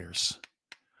 3 years,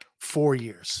 4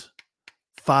 years,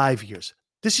 5 years.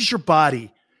 This is your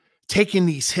body taking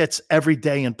these hits every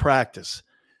day in practice,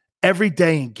 every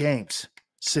day in games.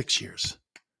 6 years,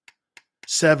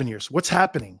 7 years. What's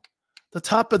happening? The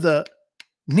top of the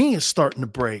knee is starting to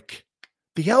break.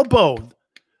 The elbow,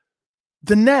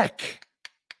 the neck,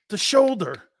 the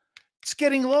shoulder. It's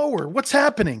getting lower. What's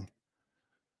happening?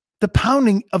 The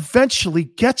pounding eventually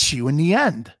gets you in the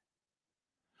end.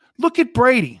 Look at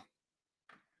Brady.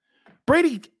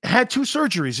 Brady had 2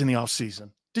 surgeries in the offseason.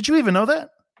 Did you even know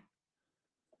that?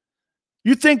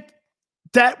 You think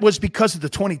that was because of the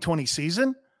 2020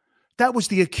 season? That was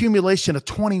the accumulation of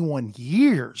 21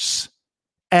 years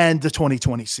and the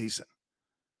 2020 season.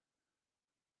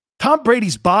 Tom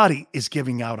Brady's body is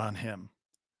giving out on him.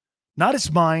 Not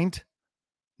his mind,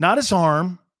 not his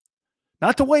arm,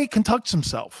 not the way he conducts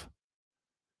himself.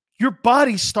 Your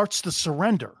body starts to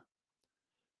surrender.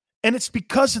 And it's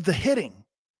because of the hitting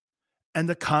and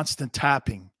the constant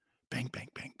tapping. Bang, bang,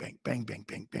 bang, bang, bang, bang,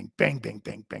 bang, bang, bang, bang,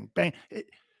 bang, bang, bang.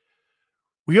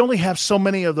 We only have so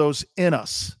many of those in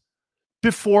us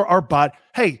before our body.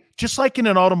 Hey, just like in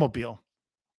an automobile,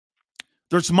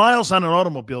 there's miles on an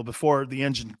automobile before the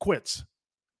engine quits.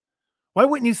 Why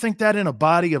wouldn't you think that in a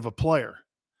body of a player?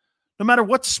 No matter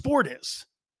what sport is.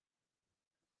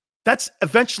 That's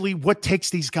eventually what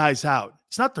takes these guys out.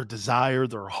 It's not their desire,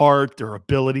 their heart, their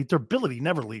ability. Their ability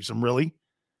never leaves them, really.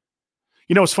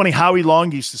 You know, it's funny, Howie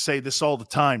Long used to say this all the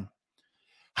time.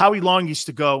 Howie Long used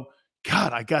to go,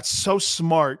 God, I got so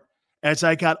smart as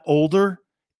I got older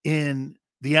in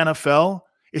the NFL.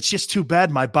 It's just too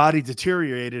bad my body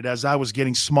deteriorated as I was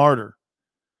getting smarter.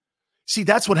 See,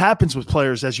 that's what happens with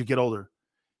players as you get older.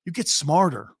 You get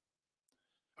smarter,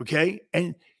 okay?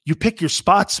 And you pick your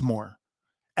spots more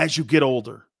as you get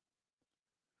older.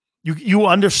 You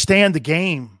understand the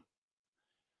game,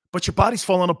 but your body's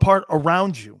falling apart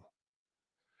around you.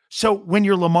 So when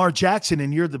you're Lamar Jackson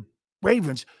and you're the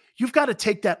Ravens, you've got to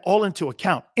take that all into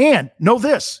account. And know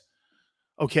this,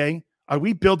 okay? Are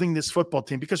we building this football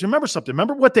team? Because remember something.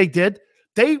 Remember what they did?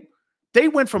 They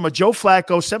went from a Joe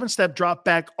Flacco 7-step drop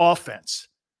back offense.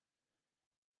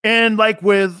 And like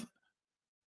with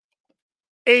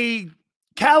a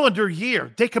calendar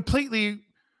year, they completely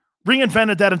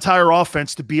reinvented that entire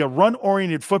offense to be a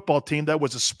run-oriented football team that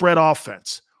was a spread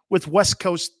offense with West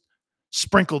Coast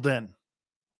sprinkled in,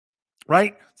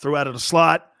 right? Threw out of the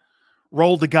slot,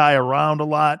 rolled the guy around a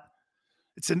lot.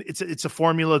 It's a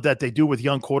formula that they do with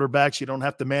young quarterbacks. You don't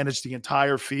have to manage the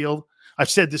entire field. I've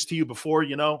said this to you before,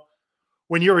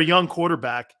 when you're a young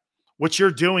quarterback, what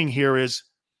you're doing here is,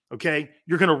 okay,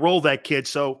 you're going to roll that kid.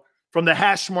 So from the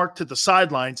hash mark to the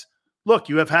sidelines, look,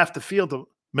 you have half the field to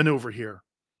maneuver here.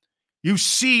 You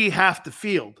see half the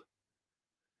field.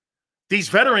 These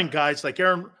veteran guys like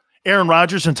Aaron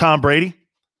Rodgers and Tom Brady,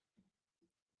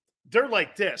 they're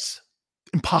like this.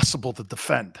 Impossible to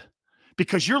defend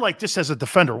because you're like this as a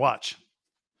defender. Watch.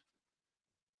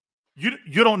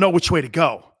 You don't know which way to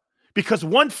go because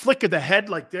one flick of the head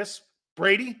like this,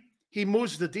 Brady, he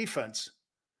moves the defense.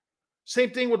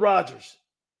 Same thing with Rodgers.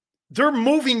 They're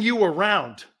moving you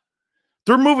around.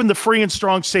 They're moving the free and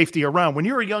strong safety around. When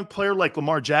you're a young player like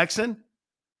Lamar Jackson,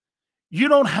 you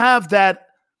don't have that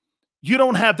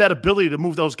ability to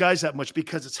move those guys that much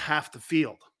because it's half the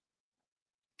field.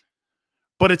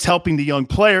 But it's helping the young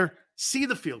player see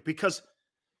the field because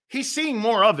he's seeing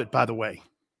more of it, by the way.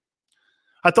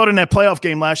 I thought in that playoff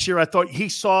game last year, I thought he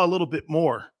saw a little bit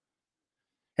more.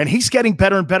 And he's getting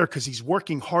better and better because he's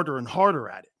working harder and harder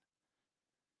at it.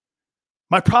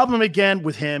 My problem again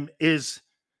with him is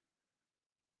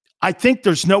I think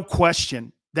there's no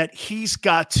question that he's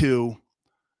got to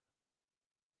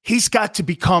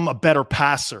become a better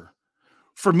passer.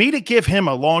 For me to give him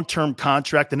a long-term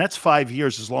contract, and that's 5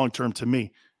 years is long-term to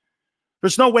me,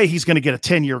 there's no way he's going to get a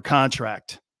 10-year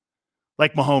contract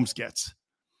like Mahomes gets.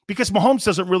 Because Mahomes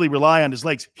doesn't really rely on his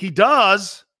legs. He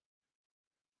does,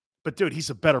 but dude, he's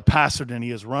a better passer than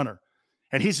he is runner.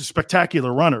 And he's a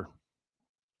spectacular runner.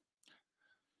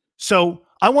 So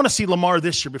I want to see Lamar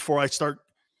this year before I start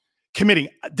committing.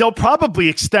 They'll probably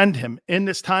extend him in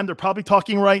this time. They're probably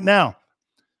talking right now.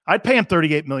 I'd pay him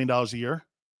 $38 million a year.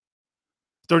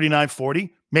 39,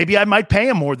 40. Maybe I might pay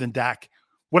him more than Dak.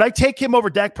 Would I take him over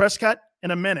Dak Prescott?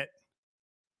 In a minute.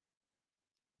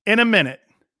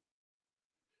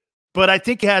 But I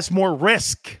think he has more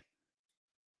risk.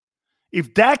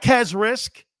 If Dak has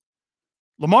risk,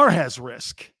 Lamar has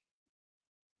risk.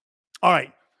 All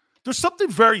right. There's something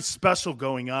very special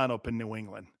going on up in New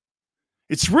England.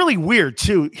 It's really weird,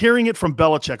 too, hearing it from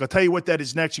Belichick. I'll tell you what that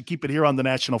is next. You keep it here on the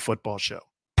National Football Show.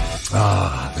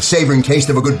 The savoring taste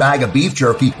of a good bag of beef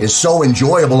jerky is so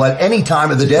enjoyable at any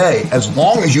time of the day, as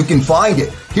long as you can find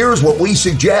it. Here's what we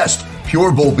suggest.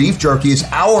 Pure Bull Beef Jerky is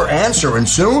our answer, and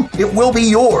soon it will be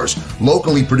yours.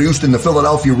 Locally produced in the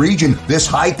Philadelphia region, this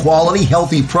high-quality,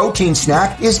 healthy protein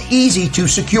snack is easy to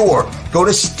secure. Go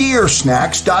to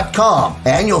steersnacks.com,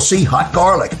 and you'll see hot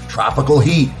garlic, tropical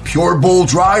heat, Pure Bull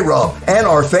dry rub, and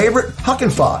our favorite, Huck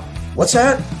and Fod. What's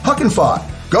that? Huck and Fod.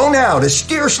 Go now to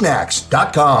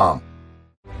steersnacks.com.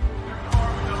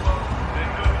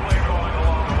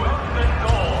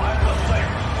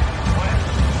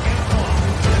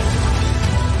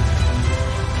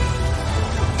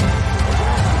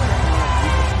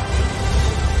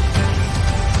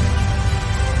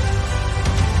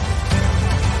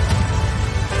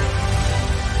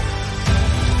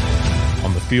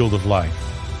 On the field of life,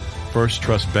 First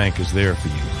Trust Bank is there for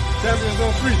you. Champions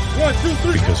on 3. 1, 2,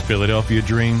 3. Because Philadelphia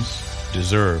dreams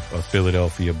deserve a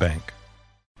Philadelphia bank.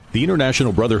 The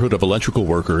International Brotherhood of Electrical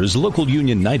Workers, Local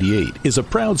Union 98, is a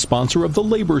proud sponsor of The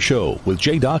Labor Show with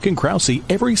J. Doc and Krause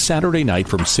every Saturday night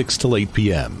from 6 till 8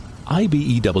 p.m.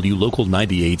 IBEW Local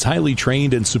 98's highly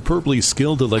trained and superbly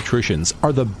skilled electricians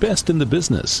are the best in the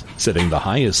business, setting the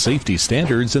highest safety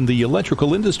standards in the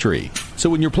electrical industry. So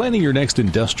when you're planning your next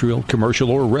industrial, commercial,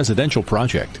 or residential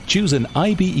project, choose an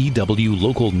IBEW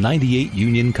Local 98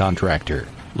 union contractor.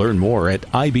 Learn more at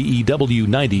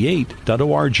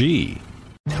IBEW98.org.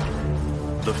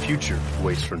 The future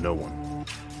waits for no one,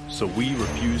 so we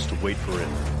refuse to wait for it.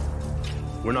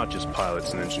 We're not just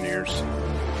pilots and engineers.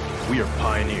 We are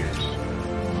pioneers.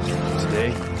 Today,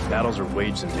 battles are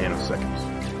waged in nanoseconds,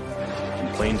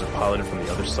 and planes are piloted from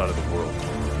the other side of the world.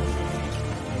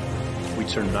 We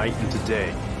turn night into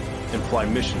day, and fly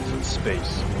missions in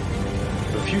space.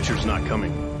 The future's not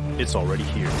coming. It's already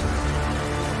here.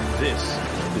 This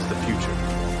is the future.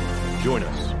 Join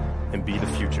us and be the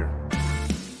future.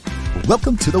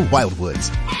 Welcome to the Wildwoods,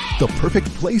 the perfect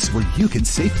place where you can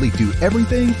safely do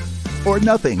everything or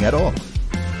nothing at all.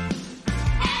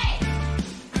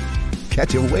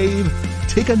 Catch a wave,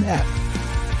 take a nap,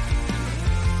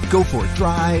 go for a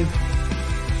drive,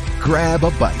 grab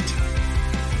a bite.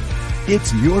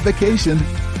 It's your vacation,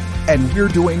 and we're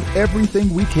doing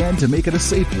everything we can to make it a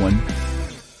safe one.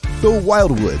 The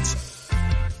Wildwoods.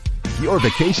 Your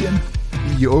vacation,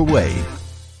 your way.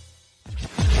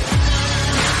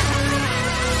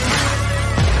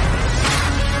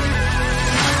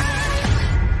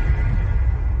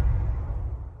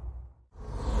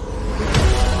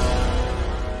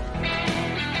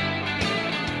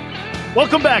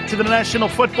 Welcome back to the National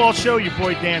Football Show. Your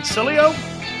boy Dan Sileo.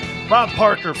 Rob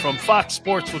Parker from Fox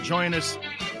Sports will join us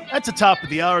at the top of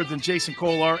the hour. Then Jason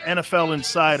Cole, our NFL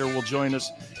insider, will join us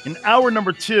in hour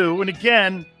number 2. And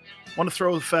again, I want to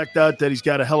throw the fact out that he's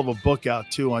got a hell of a book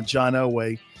out, too, on John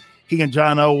Elway. He and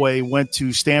John Elway went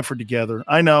to Stanford together.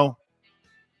 I know,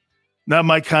 not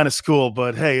my kind of school,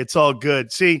 but hey, it's all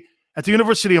good. See, at the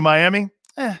University of Miami,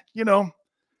 I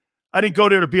didn't go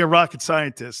there to be a rocket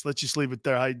scientist. Let's just leave it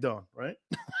there. How you doing, right?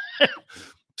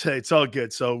 Hey, it's all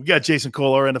good. So we got Jason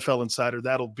Cole, our NFL insider.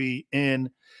 That'll be in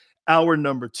hour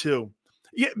number 2.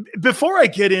 Yeah, before I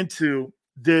get into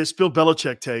this Bill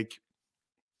Belichick take,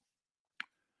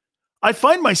 I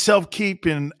find myself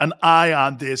keeping an eye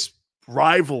on this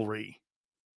rivalry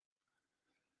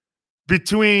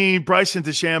between Bryson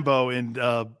DeChambeau and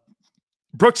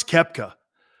Brooks Koepka.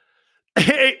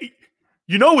 Hey,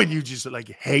 you know when you just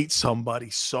hate somebody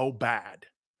so bad.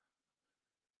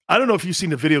 I don't know if you've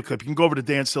seen the video clip. You can go over to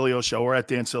Dan Sileo Show or at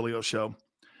Dan Sileo Show.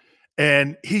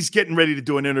 And he's getting ready to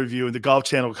do an interview, and the Golf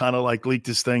Channel kind of leaked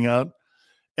this thing out.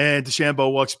 And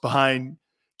DeChambeau walks behind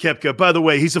Koepka. By the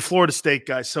way, he's a Florida State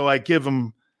guy, so I give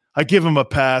him a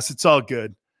pass. It's all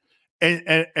good.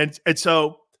 And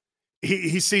so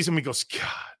he sees him. He goes, God,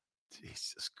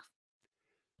 Jesus.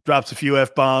 Drops a few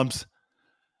F-bombs.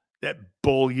 That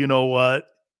bull, you know what?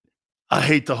 I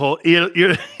hate the whole.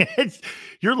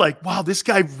 You're like, wow, this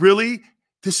guy really.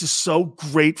 This is so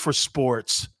great for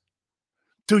sports,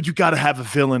 dude. You got to have a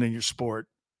villain in your sport.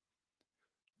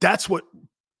 That's what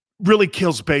really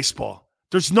kills baseball.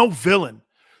 There's no villain.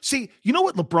 See, you know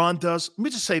what LeBron does? Let me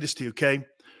just say this to you, okay?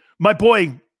 My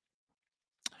boy,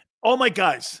 all my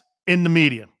guys in the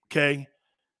media, okay,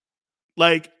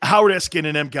 like Howard Eskin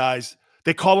and them guys,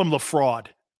 they call him LaFraud.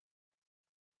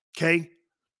 Okay?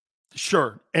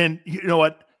 Sure. And you know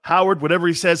what? Howard, whatever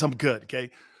he says, I'm good. Okay?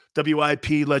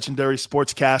 WIP, legendary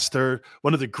sportscaster,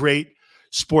 one of the great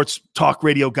sports talk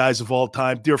radio guys of all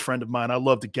time, dear friend of mine. I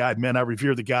love the guy, man. I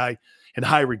revere the guy in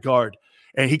high regard.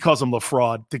 And he calls him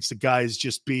LaFraud, thinks the guy is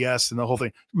just BS and the whole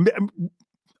thing.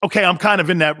 Okay, I'm kind of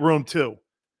in that room too.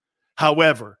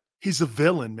 However, he's a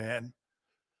villain, man.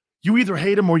 You either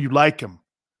hate him or you like him.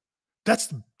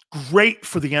 That's great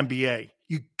for the NBA.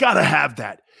 You got to have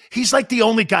that. He's like the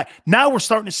only guy. Now we're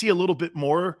starting to see a little bit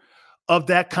more of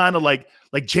that kind of like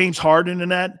James Harden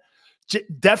and that.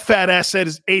 That fat ass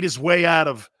ate his way out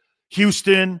of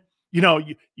Houston. You know,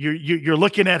 you're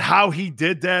looking at how he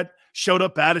did that, showed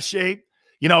up out of shape,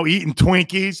 eating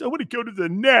Twinkies. I want to go to the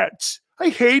Nets. I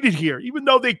hate it here, even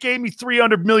though they gave me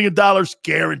 $300 million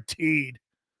guaranteed.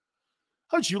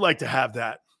 How'd you like to have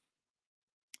that?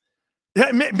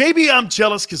 Maybe I'm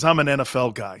jealous because I'm an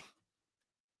NFL guy.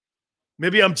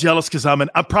 Maybe I'm jealous because I'm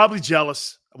probably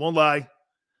jealous. I won't lie.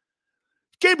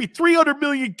 Gave me $300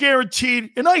 million guaranteed,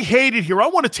 and I hate it here. I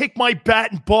want to take my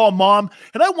bat and ball, Mom,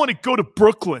 and I want to go to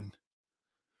Brooklyn.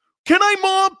 Can I,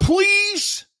 Mom,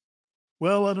 please?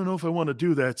 Well, I don't know if I want to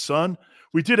do that, son.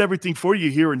 We did everything for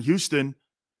you here in Houston.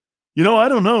 I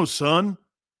don't know, son.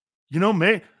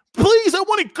 Man, please, I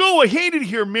want to go. I hate it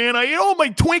here, man. I ate all my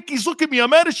Twinkies. Look at me.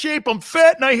 I'm out of shape. I'm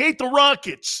fat, and I hate the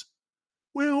Rockets.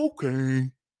 Well,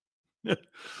 okay.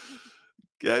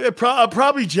 I'm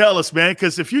probably jealous, man,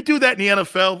 because if you do that in the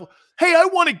NFL, hey, I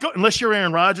want to go, unless you're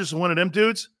Aaron Rodgers or one of them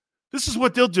dudes, this is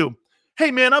what they'll do. Hey,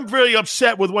 man, I'm very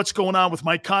upset with what's going on with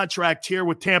my contract here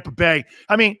with Tampa Bay.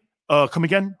 I mean, come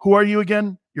again? Who are you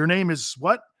again? Your name is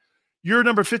what? You're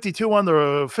number 52 on the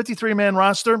 53-man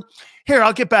roster. Here,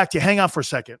 I'll get back to you. Hang on for a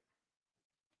second.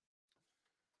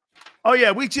 Oh,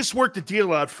 yeah, we just worked the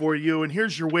deal out for you, and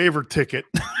here's your waiver ticket.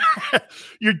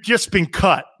 You've just been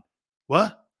cut.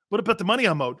 What? What about the money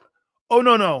I'm owed? Oh,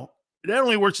 no. That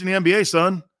only works in the NBA,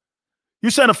 son. You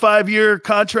signed a 5-year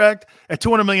contract at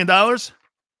 $200 million?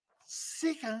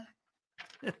 Sick, huh?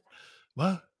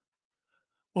 What?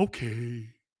 Okay.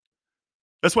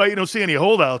 That's why you don't see any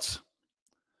holdouts.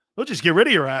 They'll just get rid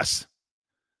of your ass.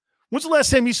 When's the last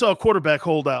time you saw a quarterback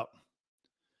hold out?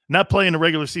 Not playing a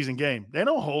regular season game. They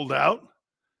don't hold out.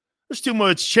 There's too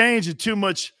much change and too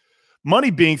much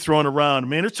money being thrown around.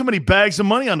 Man, there's too many bags of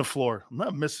money on the floor. I'm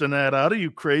not missing that out. Are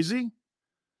you crazy?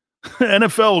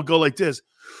 NFL will go like this.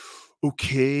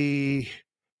 Okay.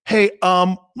 Hey,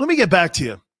 let me get back to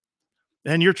you.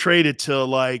 And you're traded to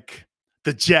like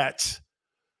the Jets.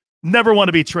 Never want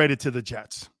to be traded to the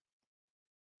Jets.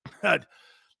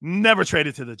 Never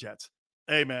traded to the Jets.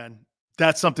 Hey, man,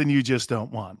 that's something you just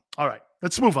don't want. All right,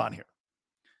 let's move on here.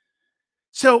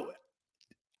 So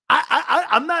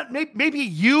I'm not, maybe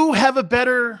you have a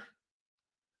better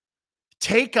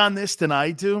take on this than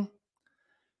I do.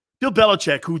 Bill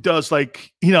Belichick, who does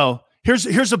like, here's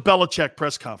a Belichick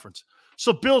press conference.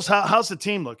 So Bill's, how's the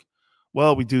team look?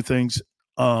 Well, we do things,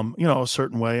 a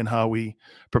certain way in how we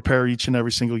prepare each and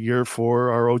every single year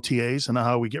for our OTAs and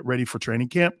how we get ready for training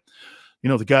camp.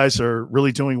 The guys are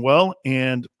really doing well,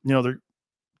 and they're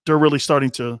really starting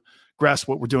to grasp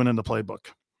what we're doing in the playbook.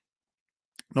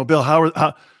 No, Bill,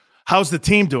 how's the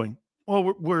team doing?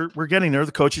 Well, we're getting there.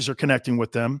 The coaches are connecting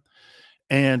with them,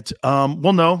 and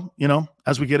we'll know,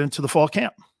 as we get into the fall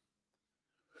camp.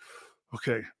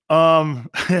 Okay,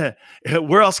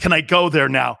 where else can I go there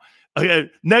now? Okay,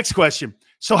 next question.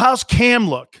 So, how's Cam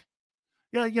look?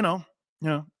 Yeah,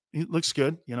 he looks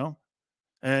good,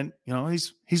 And,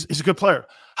 he's a good player.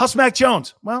 How's Mac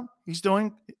Jones? Well, he's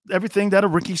doing everything that a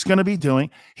rookie's going to be doing.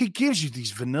 He gives you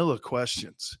these vanilla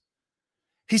questions.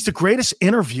 He's the greatest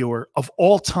interviewer of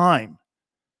all time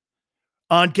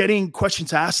on getting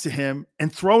questions asked to him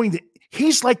and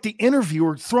he's like the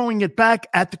interviewer throwing it back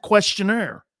at the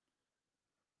questionnaire.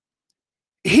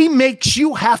 He makes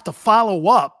you have to follow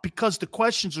up because the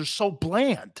questions are so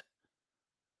bland.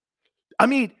 I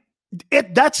mean,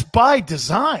 that's by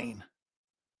design.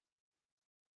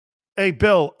 Hey,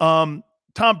 Bill,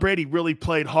 Tom Brady really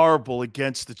played horrible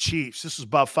against the Chiefs. This was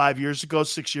about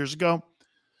 6 years ago.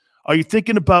 Are you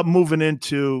thinking about moving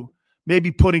into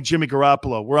maybe putting Jimmy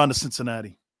Garoppolo? We're on to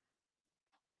Cincinnati.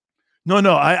 No,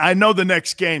 I know the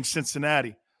next game,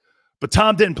 Cincinnati. But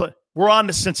Tom didn't play. We're on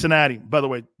to Cincinnati. By the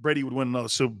way, Brady would win another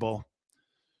Super Bowl.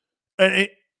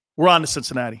 We're on to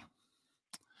Cincinnati.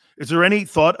 Is there any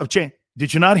thought of change?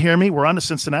 Did you not hear me? We're on to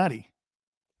Cincinnati.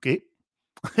 Okay.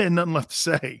 I had nothing left to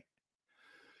say.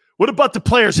 What about the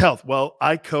players' health? Well,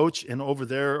 I coach, and over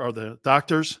there are the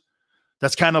doctors.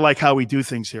 That's kind of like how we do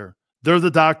things here. They're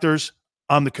the doctors.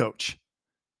 I'm the coach.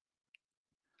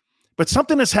 But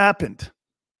something has happened.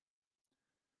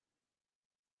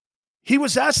 He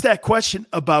was asked that question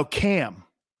about Cam.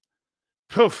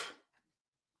 Poof.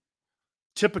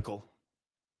 Typical.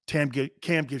 Cam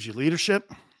gives you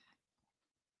leadership,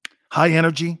 high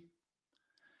energy.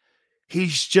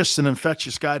 He's just an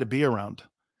infectious guy to be around.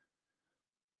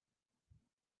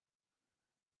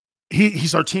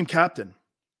 He's our team captain.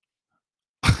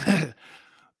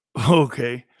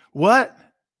 Okay. What?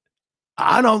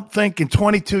 I don't think in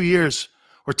 22 years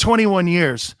or 21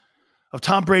 years of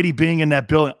Tom Brady being in that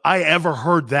building, I ever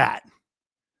heard that.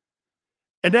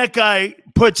 And that guy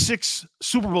put 6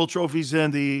 Super Bowl trophies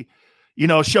in the,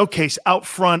 showcase out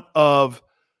front of,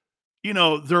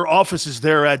 their offices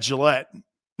there at Gillette.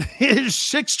 His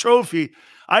 6 trophy.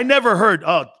 I never heard.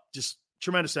 Oh, just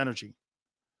tremendous energy.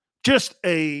 Just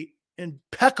a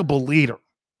impeccable leader.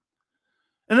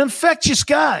 An infectious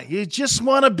guy. You just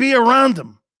want to be around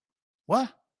him.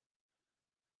 What?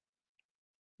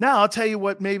 Now, I'll tell you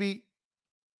what maybe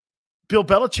Bill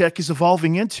Belichick is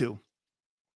evolving into.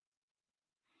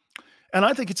 And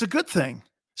I think it's a good thing,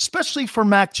 especially for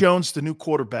Mac Jones, the new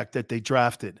quarterback that they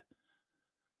drafted.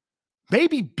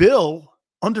 Maybe Bill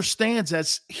understands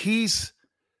as he's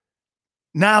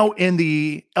now in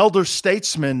the elder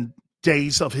statesman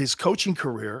days of his coaching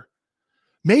career,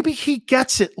 maybe he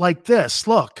gets it like this.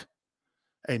 Look,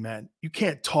 hey, man, you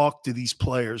can't talk to these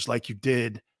players like you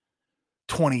did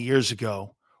 20 years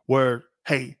ago where,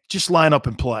 hey, just line up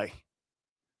and play.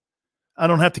 I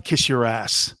don't have to kiss your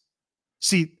ass.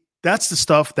 See, that's the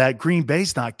stuff that Green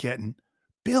Bay's not getting.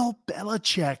 Bill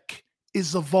Belichick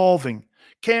is evolving.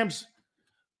 Cam's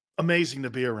amazing to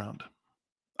be around.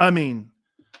 I mean,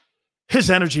 his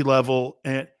energy level.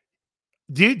 And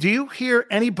do you hear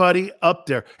anybody up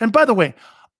there? And by the way,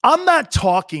 I'm not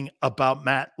talking about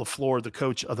Matt LaFleur, the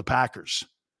coach of the Packers.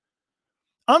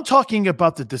 I'm talking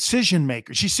about the decision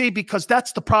makers. You see, because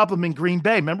that's the problem in Green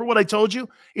Bay. Remember what I told you?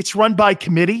 It's run by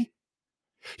committee.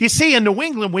 You see, in New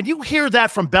England, when you hear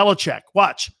that from Belichick,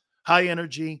 watch, high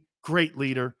energy, great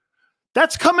leader,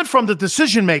 that's coming from the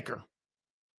decision maker.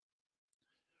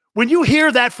 When you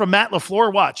hear that from Matt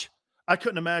LaFleur, watch, I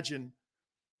couldn't imagine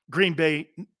Green Bay,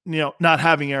 not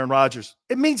having Aaron Rodgers.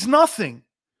 It means nothing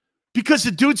because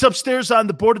the dudes upstairs on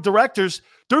the board of directors,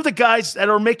 they're the guys that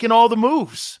are making all the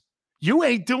moves. You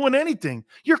ain't doing anything.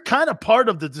 You're kind of part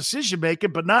of the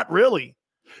decision-making, but not really.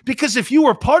 Because if you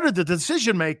were part of the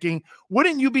decision-making,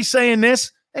 wouldn't you be saying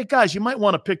this? Hey, guys, you might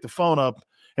want to pick the phone up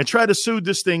and try to soothe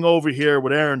this thing over here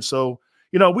with Aaron so,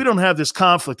 we don't have this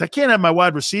conflict. I can't have my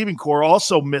wide receiving core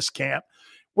also miss camp.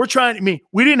 We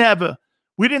didn't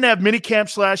have mini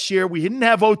camps last year. We didn't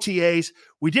have OTAs.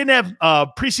 We didn't have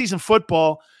preseason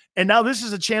football. And now this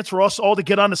is a chance for us all to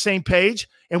get on the same page.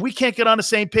 And we can't get on the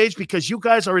same page because you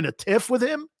guys are in a tiff with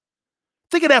him.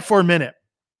 Think of that for a minute.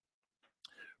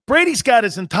 Brady's got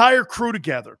his entire crew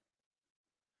together.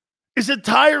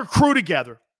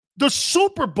 The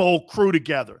Super Bowl crew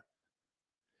together.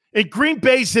 And Green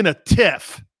Bay's in a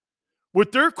tiff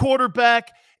with their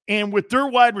quarterback and with their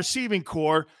wide receiving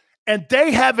core, and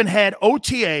they haven't had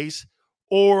OTAs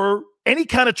or any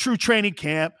kind of true training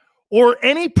camp or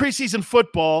any preseason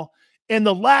football in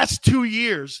the last 2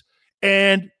 years.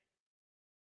 And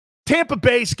Tampa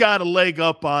Bay's got a leg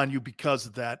up on you because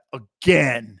of that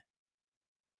again.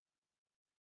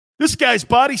 This guy's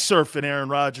body surfing Aaron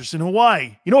Rodgers in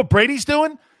Hawaii. You know what Brady's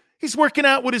doing? He's working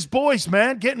out with his boys,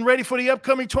 man, getting ready for the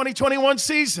upcoming 2021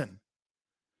 season.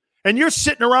 And you're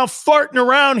sitting around farting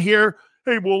around here.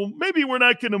 Hey, well, maybe we're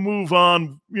not going to move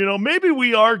on. Maybe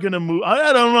we are going to move.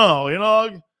 I don't know.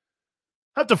 I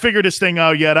have to figure this thing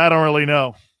out yet. I don't really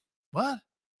know. What?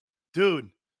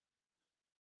 Dude,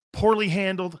 poorly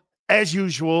handled as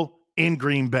usual in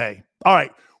Green Bay. All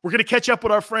right. We're going to catch up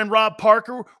with our friend Rob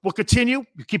Parker. We'll continue.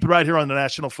 You keep it right here on the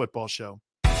National Football Show.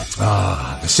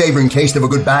 The savoring taste of a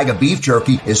good bag of beef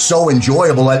jerky is so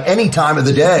enjoyable at any time of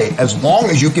the day, as long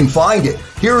as you can find it.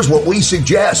 Here's what we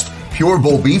suggest. Pure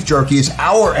Bull beef jerky is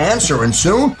our answer, and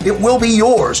soon it will be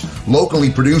yours. Locally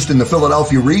produced in the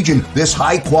Philadelphia region, this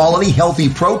high-quality, healthy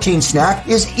protein snack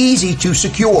is easy to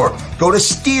secure. Go to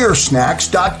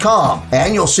steersnacks.com,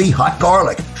 and you'll see hot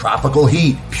garlic, tropical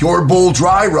heat, Pure Bull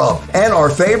dry rub, and our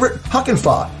favorite, Huck and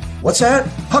Fod. What's that?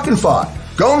 Huck and Fod.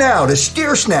 Go now to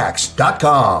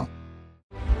steersnacks.com.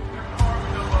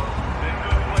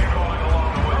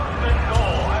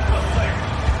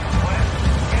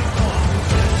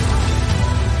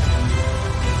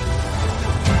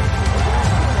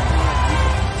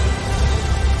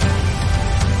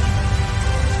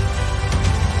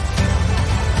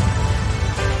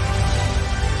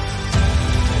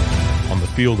 On the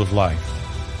field of life,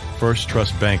 First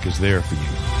Trust Bank is there for you.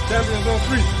 Champions on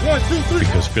three. 1, 2, 3.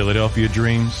 Because Philadelphia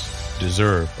dreams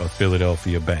deserve a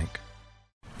Philadelphia bank.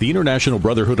 The International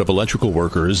Brotherhood of Electrical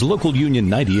Workers, Local Union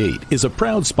 98, is a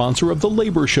proud sponsor of The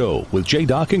Labor Show with J.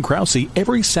 Doc and Krause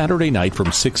every Saturday night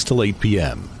from 6 till 8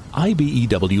 p.m.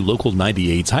 IBEW Local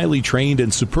 98's highly trained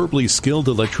and superbly skilled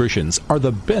electricians are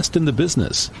the best in the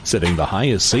business, setting the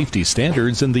highest safety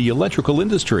standards in the electrical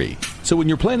industry. So when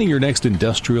you're planning your next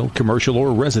industrial, commercial,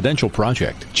 or residential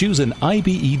project, choose an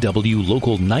IBEW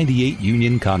Local 98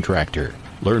 union contractor.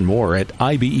 Learn more at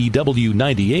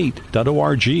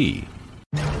ibew98.org.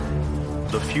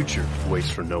 The future waits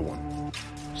for no one,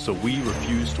 so we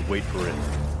refuse to wait for it.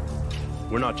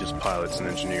 We're not just pilots and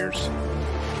engineers.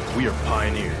 We are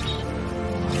pioneers.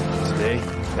 Today,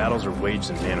 battles are waged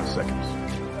in nanoseconds,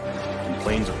 and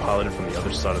planes are piloted from the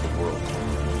other side of the world.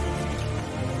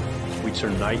 We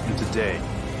turn night into day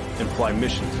and fly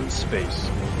missions in space.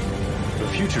 The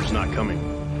future's not coming.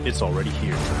 It's already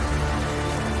here.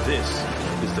 This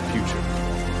is the future.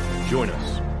 Join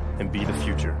us and be the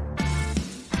future.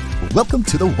 Welcome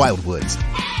to the Wildwoods,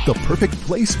 the perfect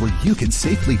place where you can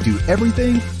safely do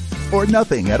everything or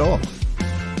nothing at all.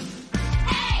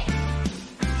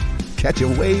 Catch a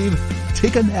wave,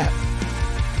 take a nap,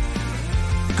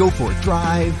 go for a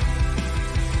drive,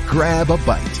 grab a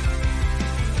bite.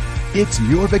 It's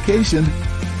your vacation,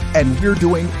 and we're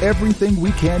doing everything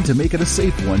we can to make it a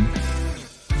safe one.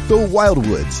 The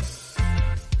Wildwoods.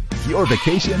 Your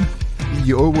vacation,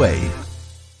 your way.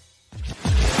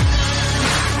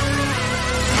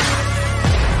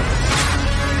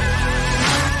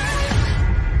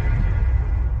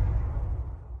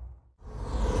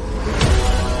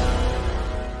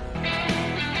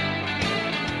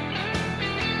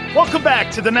 Welcome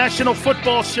back to the National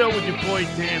Football Show with your boy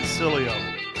Dan Sileo.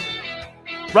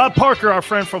 Rob Parker, our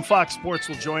friend from Fox Sports,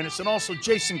 will join us, and also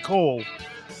Jason Cole,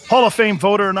 Hall of Fame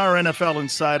voter and our NFL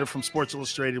insider from Sports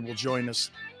Illustrated, will join us.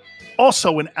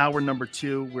 Also in hour number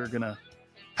 2, we're going to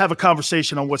have a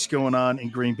conversation on what's going on in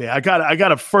Green Bay. I got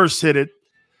to first hit it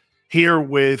here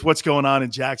with what's going on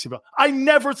in Jacksonville. I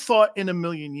never thought in a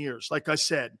million years, like I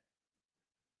said,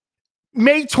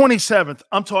 May 27th,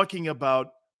 I'm talking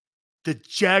about The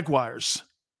Jaguars.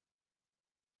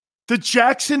 The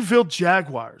Jacksonville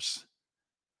Jaguars.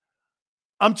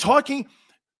 I'm talking,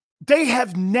 they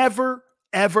have never,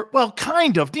 ever, well,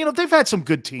 kind of, they've had some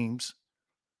good teams,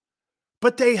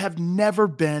 but they have never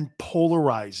been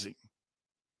polarizing.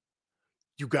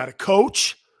 You got a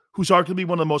coach who's arguably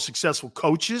one of the most successful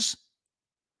coaches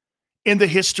in the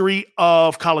history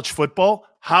of college football.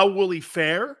 How will he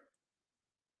fare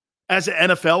as an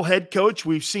NFL head coach?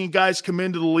 We've seen guys come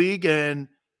into the league and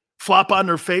flop on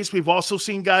their face. We've also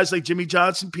seen guys like Jimmy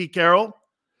Johnson, Pete Carroll,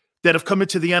 that have come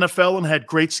into the NFL and had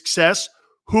great success.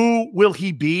 Who will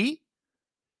he be?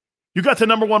 You got the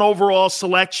number 1 overall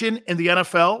selection in the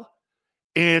NFL,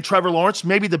 and Trevor Lawrence,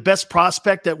 maybe the best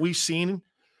prospect that we've seen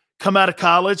come out of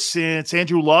college since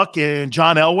Andrew Luck and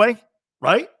John Elway,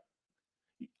 right?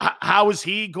 How is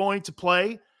he going to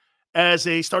play as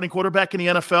a starting quarterback in the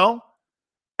NFL?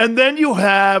 And then you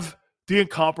have the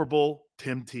incomparable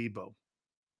Tim Tebow.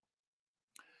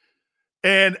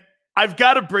 And I've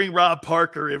got to bring Rob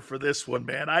Parker in for this one,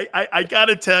 man. I got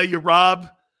to tell you, Rob,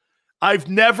 I've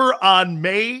never on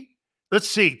May,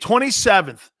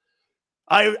 27th,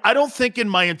 I don't think in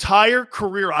my entire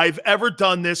career I've ever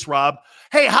done this, Rob.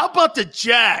 Hey, how about the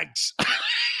Jags?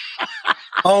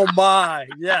 Oh, my.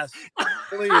 Yes.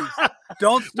 Please.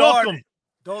 Don't start Welcome. it.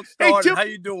 Don't start Hey, it. How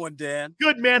you doing, Dan?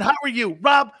 Good, man. How are you?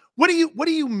 Rob, what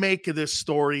do you make of this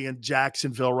story in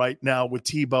Jacksonville right now with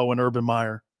Tebow and Urban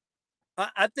Meyer?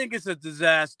 I think it's a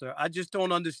disaster. I just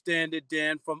don't understand it,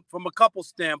 Dan, from a couple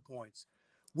standpoints.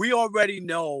 We already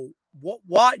know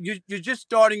why you're just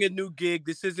starting a new gig.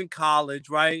 This isn't college,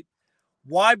 right?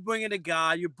 Why bring in a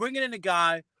guy? You're bringing in a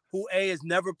guy who, A, has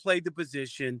never played the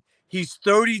position. He's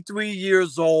 33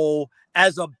 years old.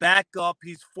 As a backup,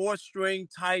 he's 4th-string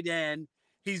tight end.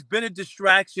 He's been a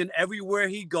distraction everywhere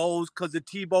he goes because the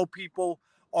Tebow people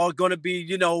are going to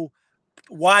be,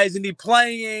 why isn't he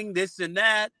playing, this and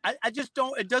that. I just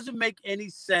don't – it doesn't make any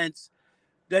sense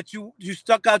that you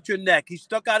stuck out your neck. He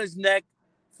stuck out his neck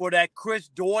for that Chris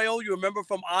Doyle, you remember,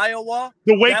 from Iowa?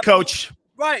 The weight coach.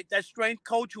 Right, that strength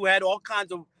coach who had all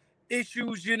kinds of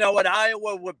issues, at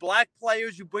Iowa with black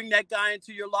players. You bring that guy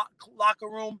into your locker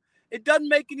room. It doesn't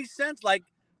make any sense. Like,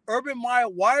 Urban Meyer,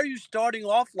 why are you starting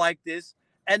off like this?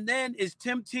 And then is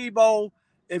Tim Tebow,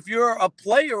 if you're a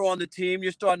player on the team,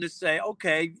 you're starting to say,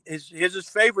 okay, here's his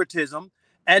favoritism.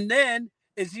 And then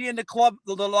is he in the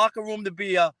locker room to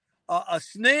be a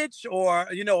snitch or,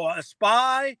 a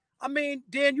spy? I mean,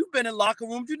 Dan, you've been in locker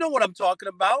rooms. You know what I'm talking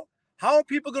about. How are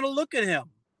people going to look at him?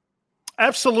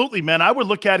 Absolutely, man. I would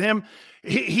look at him.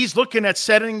 He's looking at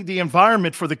setting the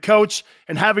environment for the coach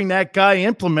and having that guy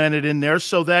implemented in there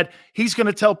so that he's going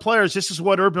to tell players this is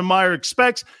what Urban Meyer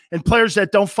expects, and players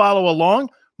that don't follow along,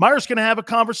 Meyer's going to have a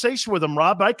conversation with him,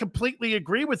 Rob. I completely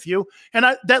agree with you. And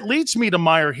that leads me to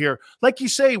Meyer here. Like you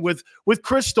say, with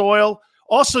Chris Doyle,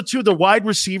 also to the wide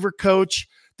receiver coach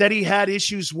that he had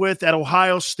issues with at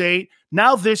Ohio State.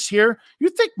 Now this year, you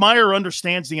think Meyer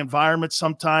understands the environment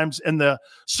sometimes and the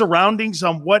surroundings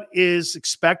on what is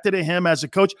expected of him as a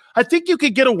coach? I think you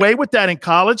could get away with that in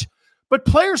college, but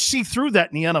players see through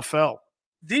that in the NFL.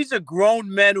 These are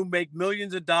grown men who make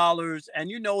millions of dollars, and,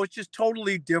 it's just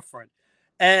totally different.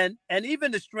 And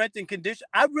even the strength and condition,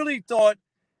 I really thought,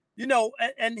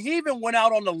 and he even went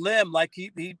out on the limb, like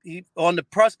he on the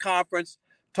press conference,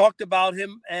 talked about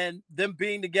him and them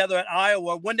being together at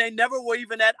Iowa when they never were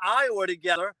even at Iowa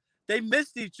together. They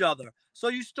missed each other. So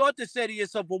you start to say to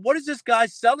yourself, well, what is this guy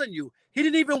selling you? He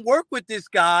didn't even work with this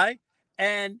guy,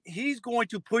 and he's going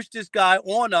to push this guy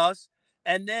on us.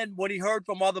 And then when he heard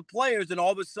from other players, and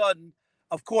all of a sudden,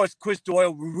 of course, Chris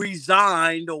Doyle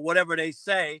resigned or whatever they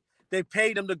say. They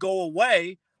paid him to go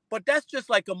away. But that's just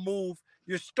like a move.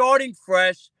 You're starting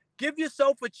fresh. Give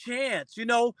yourself a chance,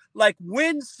 like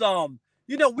win some.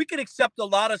 We can accept a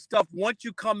lot of stuff once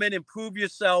you come in and prove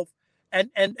yourself and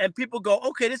people go,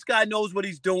 okay, this guy knows what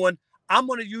he's doing. I'm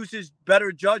going to use his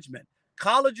better judgment.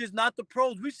 College is not the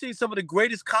pros. We've seen some of the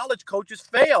greatest college coaches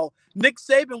fail. Nick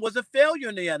Saban was a failure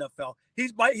in the NFL.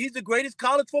 He's the greatest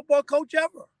college football coach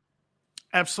ever.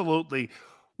 Absolutely.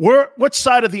 What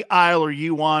side of the aisle are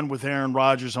you on with Aaron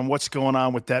Rodgers on what's going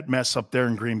on with that mess up there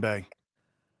in Green Bay?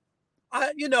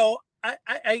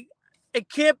 It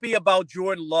can't be about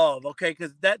Jordan Love, okay?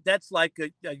 Because that's like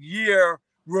a year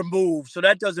removed, so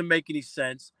that doesn't make any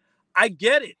sense. I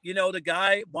get it. The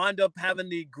guy wound up had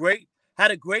a great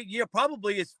year,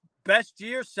 probably his best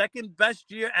year, second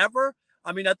best year ever.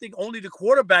 I mean, I think only the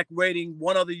quarterback rating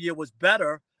one other year was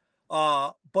better.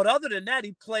 But other than that,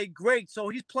 he played great. So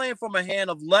he's playing from a hand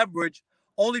of leverage,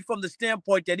 only from the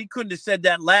standpoint that he couldn't have said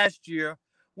that last year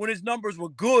when his numbers were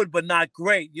good but not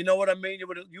great. You know what I mean? You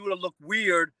would have looked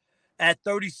weird. at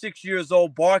 36 years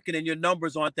old barking and your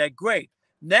numbers aren't that great.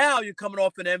 Now you're coming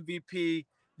off an MVP.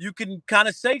 You can kind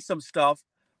of say some stuff,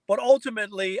 but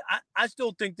ultimately, I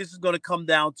still think this is going to come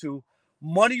down to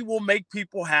money will make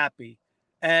people happy.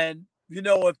 And,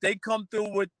 if they come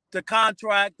through with the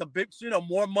contract, the big,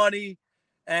 more money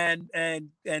and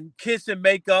kiss and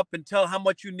make up and tell how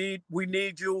much we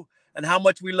need you and how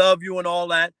much we love you and all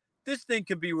that, this thing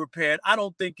can be repaired. I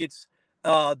don't think it's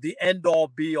the end all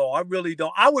be all. I really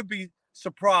don't. I would be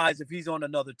surprised if he's on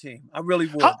another team. I really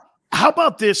would. How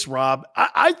about this, Rob?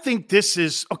 I think this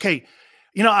is okay.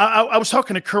 I was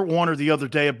talking to Kurt Warner the other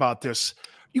day about this.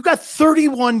 You got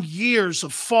 31 years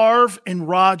of Favre and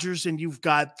Rodgers, and you've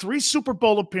got 3 Super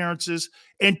Bowl appearances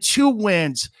and 2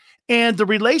 wins. And the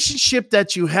relationship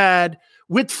that you had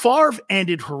with Favre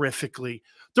ended horrifically.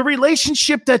 The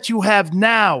relationship that you have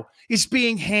now is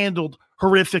being handled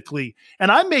horrifically.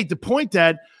 And I made the point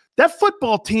that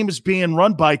football team is being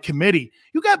run by committee.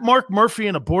 You got Mark Murphy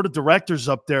and a board of directors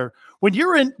up there. When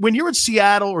you're in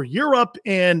Seattle or you're up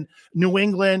in New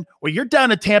England or you're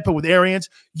down in Tampa with Arians,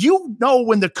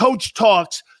 when the coach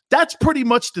talks, that's pretty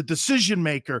much the decision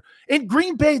maker. In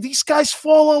Green Bay, these guys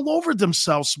fall all over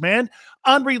themselves, man,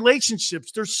 on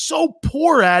relationships. They're so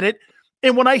poor at it.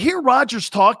 And when I hear Rodgers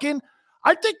talking,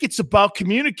 I think it's about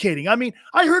communicating. I mean,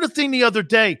 I heard a thing the other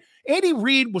day. Andy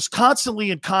Reid was constantly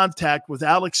in contact with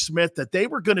Alex Smith that they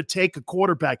were going to take a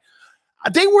quarterback.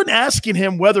 They weren't asking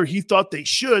him whether he thought they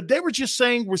should. They were just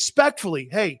saying respectfully,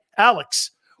 hey,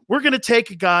 Alex, we're going to take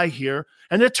a guy here.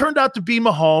 And it turned out to be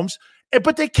Mahomes,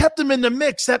 but they kept him in the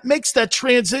mix. That makes that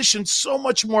transition so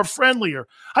much more friendlier.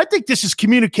 I think this is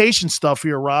communication stuff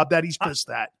here, Rob, that he's pissed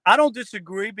at. I don't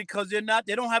disagree because they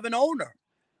don't have an owner.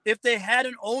 If they had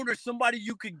an owner, somebody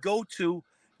you could go to,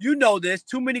 this,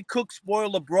 too many cooks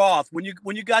spoil the broth. When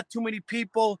you got too many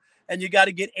people and you got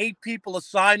to get 8 people to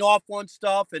sign off on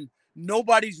stuff and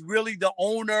nobody's really the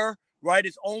owner, right?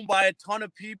 It's owned by a ton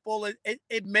of people.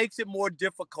 It makes it more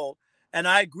difficult. And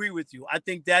I agree with you. I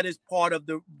think that is part of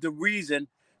the reason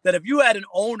that if you had an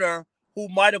owner who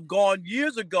might have gone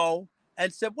years ago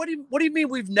and said, what do you mean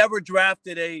we've never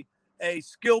drafted a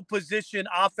skill position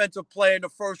offensive player in the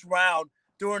first round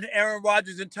during Aaron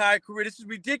Rodgers' entire career? This is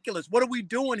ridiculous. What are we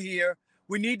doing here?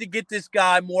 We need to get this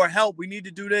guy more help. We need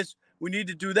to do this. We need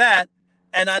to do that.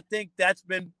 And I think that's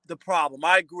been the problem.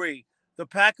 I agree. The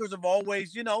Packers have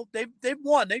always, they've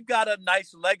won. They've got a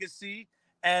nice legacy.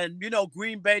 And,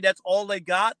 Green Bay, that's all they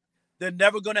got. They're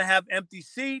never going to have empty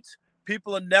seats.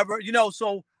 People are never,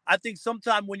 so I think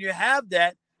sometime when you have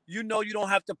that, you don't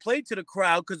have to play to the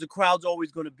crowd because the crowd's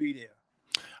always going to be there.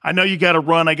 I know you got to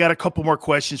run. I got a couple more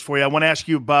questions for you. I want to ask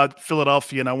you about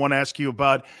Philadelphia, and I want to ask you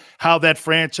about how that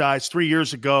franchise 3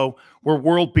 years ago were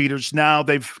world beaters. Now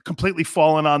they've completely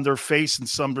fallen on their face in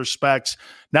some respects.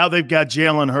 Now they've got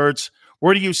Jalen Hurts.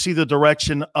 Where do you see the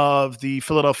direction of the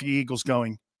Philadelphia Eagles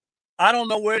going? I don't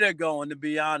know where they're going, to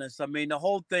be honest. I mean, the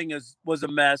whole thing was a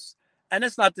mess. And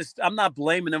it's not this. I'm not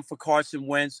blaming them for Carson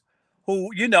Wentz, who,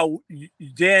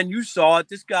 Dan, you saw it.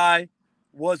 This guy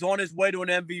was on his way to an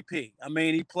MVP. I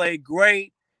mean, he played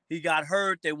great. He got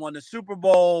hurt. They won the Super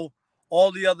Bowl,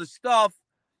 all the other stuff.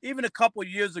 Even a couple of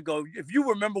years ago, if you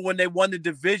remember when they won the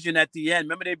division at the end,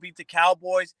 remember they beat the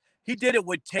Cowboys? He did it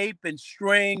with tape and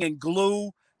string and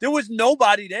glue. There was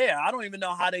nobody there. I don't even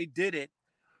know how they did it.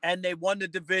 And they won the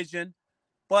division.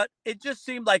 But it just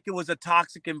seemed like it was a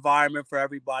toxic environment for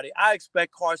everybody. I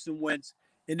expect Carson Wentz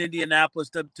in Indianapolis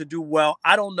to do well.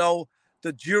 I don't know.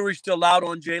 The jury's still out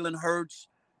on Jalen Hurts.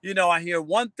 I hear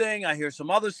one thing. I hear some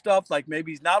other stuff, like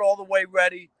maybe he's not all the way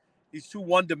ready. He's too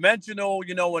one-dimensional.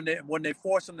 When they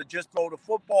force him to just throw the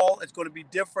football, it's going to be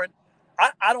different.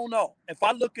 I don't know. If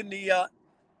I look in the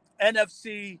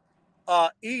NFC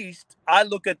East, I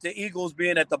look at the Eagles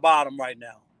being at the bottom right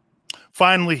now.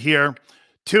 Finally here,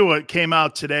 Tua came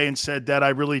out today and said that I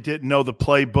really didn't know the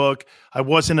playbook. I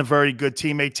wasn't a very good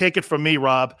teammate. Take it from me,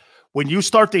 Rob. When you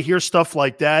start to hear stuff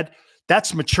like that,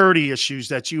 that's maturity issues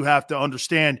that you have to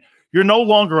understand. You're no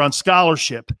longer on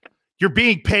scholarship. You're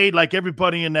being paid like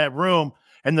everybody in that room.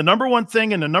 And the number one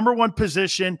thing and the number one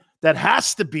position that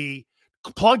has to be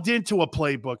plugged into a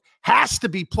playbook, has to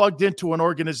be plugged into an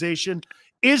organization,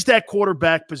 is that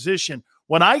quarterback position.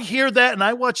 When I hear that and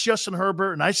I watch Justin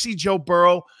Herbert and I see Joe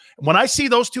Burrow, when I see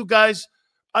those two guys,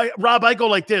 Rob, I go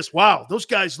like this. Wow, those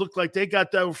guys look like they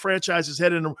got their franchises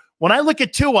headed in. When I look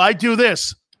at Tua, I do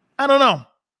this. I don't know.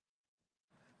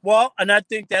 Well, and I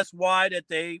think that's why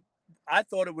I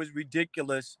thought it was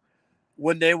ridiculous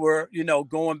when they were,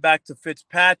 going back to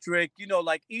Fitzpatrick.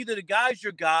 Like either the guy's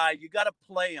your guy, you got to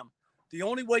play him. The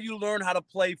only way you learn how to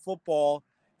play football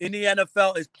in the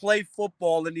NFL is play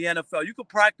football in the NFL. You can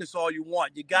practice all you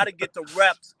want. You got to get the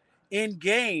reps in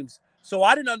games. So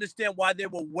I didn't understand why they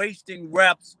were wasting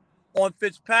reps on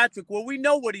Fitzpatrick. Well, we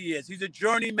know what he is. He's a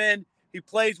journeyman. He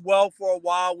plays well for a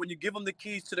while. When you give him the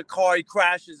keys to the car, he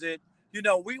crashes it. You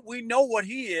know, we know what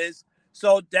he is.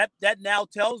 So that now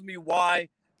tells me why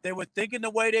they were thinking the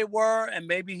way they were, and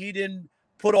maybe he didn't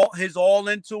put his all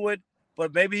into it,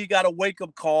 but maybe he got a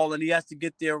wake-up call and he has to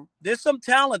get there. There's some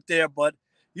talent there, but,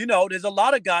 you know, there's a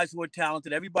lot of guys who are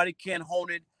talented. Everybody can't hone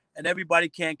it, and everybody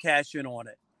can't cash in on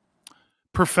it.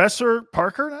 Professor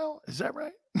Parker now? Is that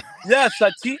right? Yes,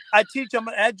 I teach. I'm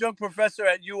an adjunct professor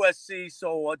at USC,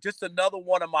 so just another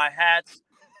one of my hats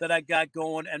that I got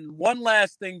going. And one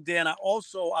last thing, Dan, I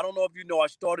don't know if you know, I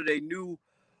started a new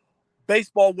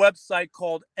baseball website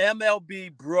called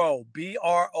MLBBro,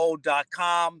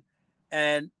 BRO.com.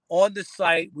 And on the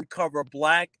site, we cover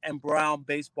black and brown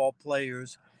baseball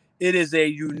players. It is a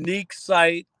unique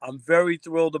site. I'm very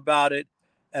thrilled about it.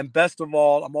 And best of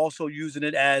all, I'm also using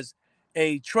it as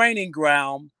a training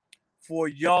ground for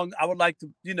I would like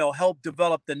to, help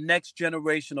develop the next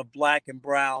generation of black and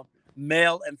brown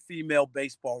male and female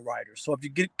baseball writers. So if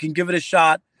you can give it a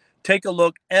shot, take a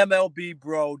look,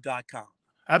 MLBBro.com.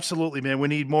 Absolutely, man. We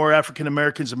need more African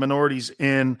Americans and minorities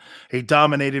in a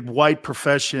dominated white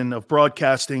profession of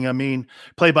broadcasting. I mean,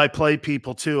 play-by-play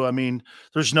people too. I mean,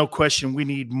 there's no question we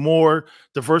need more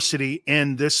diversity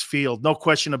in this field. No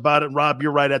question about it. Rob,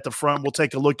 you're right at the front. We'll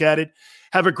take a look at it.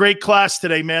 Have a great class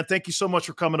today, man. Thank you so much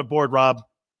for coming aboard, Rob.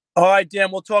 All right,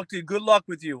 Dan, we'll talk to you. Good luck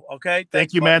with you, okay?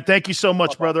 Thank you, man. Thank you so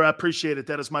much, brother. I appreciate it.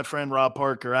 That is my friend, Rob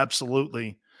Parker.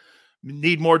 Absolutely. We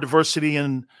need more diversity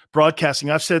in broadcasting.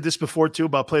 I've said this before, too,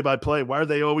 about play-by-play. Why are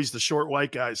they always the short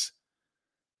white guys?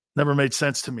 Never made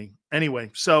sense to me.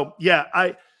 Anyway, so, yeah,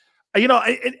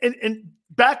 and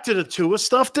back to the Tua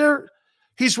stuff there,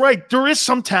 he's right. There is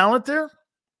some talent there.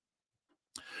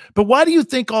 But why do you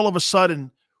think all of a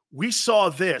sudden we saw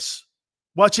this?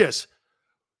 Watch this.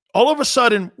 All of a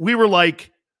sudden, we were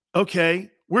like, okay,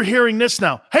 we're hearing this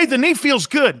now. Hey, the knee feels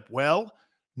good. Well,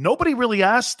 nobody really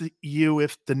asked you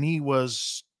if the knee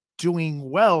was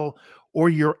doing well or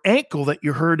your ankle that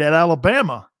you heard at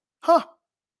Alabama. Huh.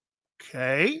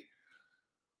 Okay.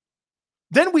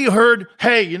 Then we heard,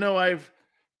 hey, I've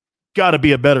got to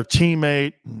be a better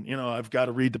teammate. I've got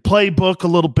to read the playbook a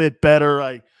little bit better.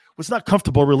 I was not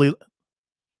comfortable really.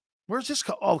 Where's this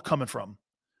all coming from?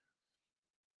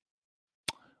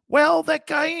 Well, that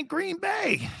guy in Green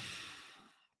Bay.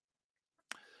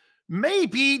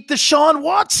 Maybe Deshaun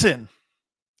Watson.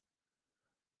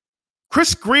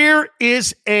 Chris Greer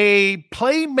is a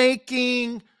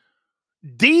playmaking,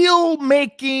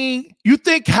 deal-making. You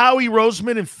think Howie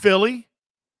Roseman in Philly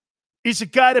is a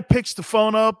guy that picks the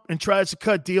phone up and tries to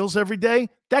cut deals every day?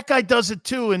 That guy does it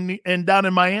too and down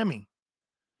in Miami.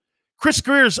 Chris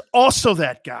Greer is also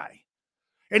that guy.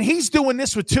 And he's doing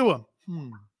this with Tua.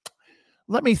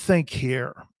 Let me think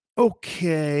here.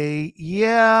 Okay.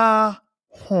 Yeah.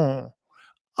 All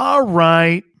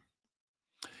right.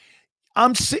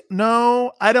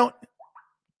 No, I don't.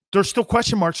 There's still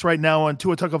question marks right now on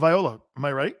Tua Tagovailoa. Am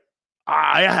I right?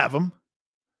 I have him.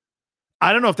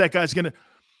 I don't know if that guy's going to.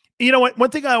 You know what? One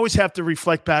thing I always have to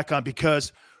reflect back on,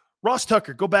 because Ross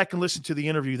Tucker, go back and listen to the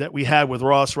interview that we had with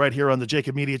Ross right here on the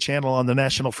Jacob Media channel on the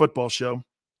National Football Show.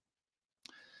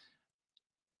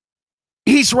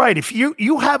 He's right. If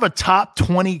you have a top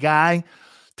 20 guy,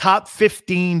 top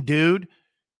 15 dude,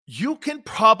 you can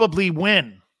probably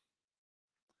win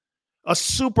a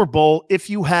Super Bowl if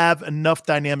you have enough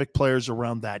dynamic players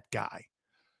around that guy.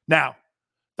 Now,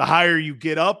 the higher you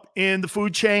get up in the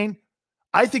food chain,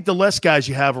 I think the less guys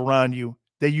you have around you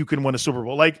that you can win a Super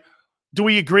Bowl. Like, do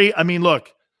we agree? I mean,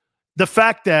 look, the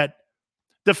fact that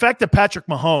Patrick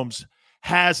Mahomes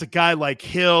has a guy like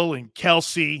Hill and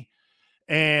Kelsey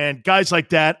and guys like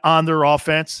that on their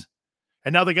offense,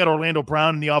 and now they got Orlando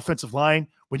Brown in the offensive line.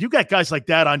 When you got guys like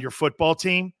that on your football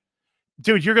team,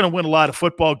 dude, you're going to win a lot of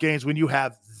football games when you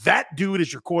have that dude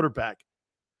as your quarterback.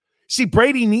 See,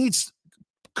 Brady needs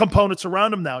components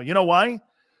around him now. You know why?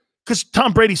 Because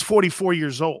Tom Brady's 44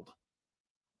 years old.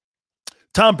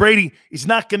 Tom Brady is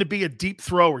not going to be a deep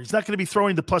thrower. He's not going to be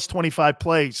throwing the plus 25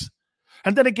 plays.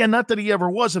 And then again, not that he ever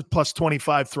was a plus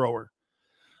 25 thrower.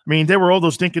 I mean, there were all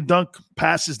those dink and dunk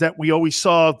passes that we always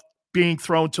saw being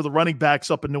thrown to the running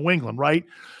backs up in New England, right?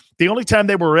 The only time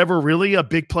they were ever really a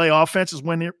big play offense is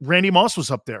when Randy Moss was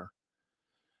up there.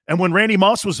 And when Randy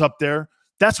Moss was up there,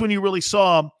 that's when you really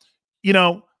saw,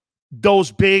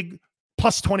 those big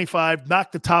plus 25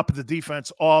 knock the top of the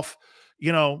defense off,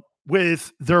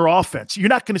 with their offense. You're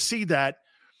not going to see that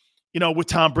with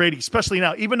Tom Brady, especially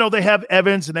now, even though they have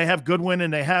Evans and they have Goodwin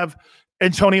and they have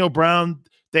Antonio Brown,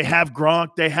 they have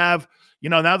Gronk, they have,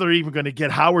 now they're even going to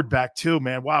get Howard back too,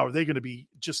 man. Wow, are they going to be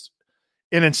just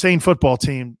an insane football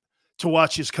team to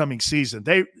watch this coming season?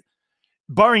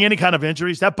 Barring any kind of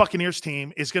injuries, that Buccaneers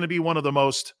team is going to be one of the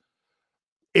most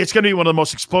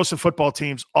explosive football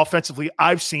teams offensively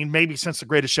I've seen maybe since the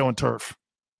Greatest Show on Turf.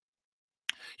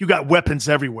 You got weapons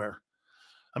everywhere.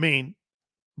 I mean,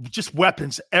 just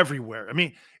weapons everywhere. I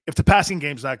mean, if the passing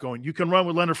game's not going, you can run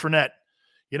with Leonard Fournette.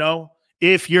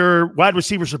 If your wide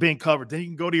receivers are being covered, then you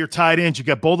can go to your tight ends. You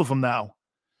got both of them now.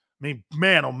 I mean,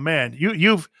 man, oh man,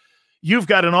 you've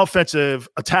got an offensive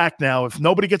attack now. If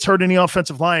nobody gets hurt in the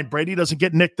offensive line, Brady doesn't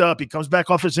get nicked up, he comes back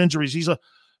off his injuries.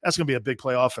 That's going to be a big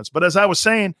play offense. But as I was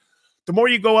saying, the more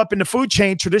you go up in the food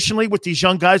chain, traditionally with these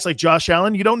young guys like Josh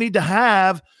Allen, you don't need to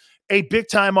have a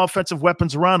big-time offensive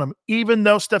weapons around them. Even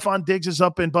though Stephon Diggs is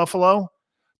up in Buffalo,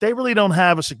 they really don't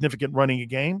have a significant running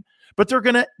game. But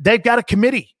they've got a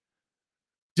committee.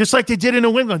 Just like they did in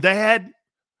New England. They had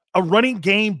a running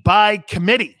game by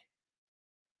committee.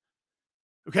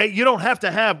 Okay, you don't have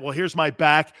to have, well, here's my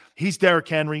back, he's Derrick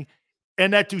Henry,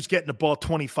 and that dude's getting the ball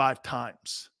 25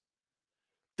 times.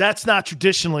 That's not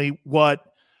traditionally what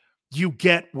you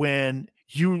get when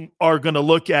you are going to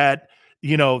look at,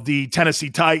 the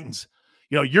Tennessee Titans.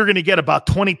 You're going to get about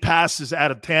 20 passes out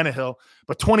of Tannehill,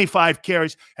 but 25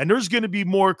 carries, and there's going to be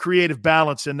more creative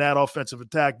balance in that offensive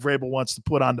attack Vrabel wants to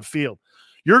put on the field.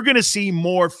 You're going to see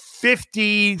more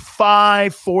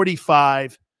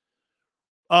 55-45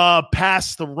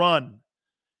 pass the run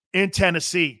in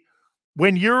Tennessee.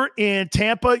 When you're in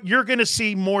Tampa, you're going to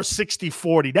see more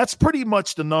 60-40. That's pretty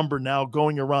much the number now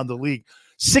going around the league.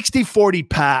 60-40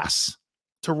 pass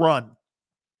to run.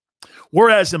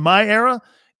 Whereas in my era,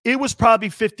 it was probably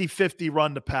 50-50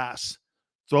 run to pass.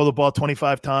 Throw the ball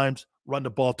 25 times, run the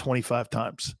ball 25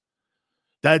 times.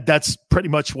 That's pretty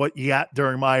much what you got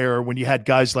during my era when you had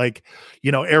guys like,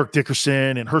 Eric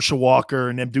Dickerson and Herschel Walker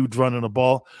and them dudes running the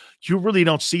ball. You really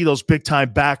don't see those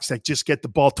big-time backs that just get the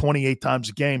ball 28 times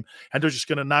a game, and they're just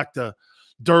going to knock the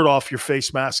dirt off your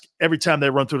face mask every time they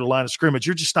run through the line of scrimmage.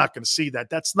 You're just not going to see that.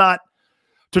 That's not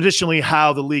traditionally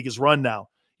how the league is run now.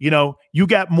 You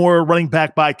got more running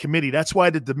back by committee. That's why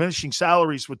the diminishing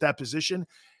salaries with that position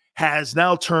has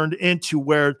now turned into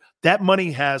where that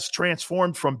money has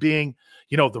transformed from being,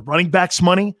 the running backs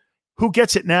money. Who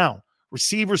gets it now?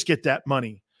 Receivers get that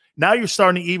money. Now you're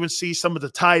starting to even see some of the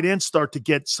tight ends start to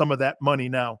get some of that money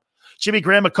now. Jimmy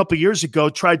Graham a couple of years ago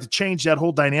tried to change that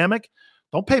whole dynamic.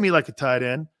 Don't pay me like a tight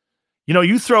end.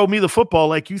 You throw me the football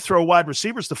like you throw wide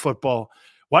receivers the football.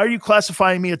 Why are you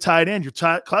classifying me a tight end?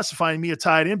 You're classifying me a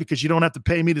tight end because you don't have to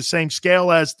pay me the same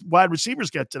scale as wide receivers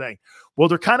get today. Well,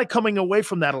 they're kind of coming away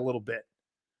from that a little bit.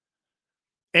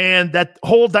 And that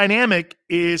whole dynamic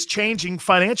is changing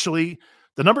financially.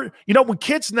 The number, when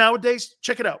kids nowadays,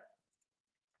 check it out.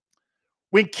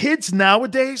 When kids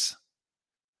nowadays,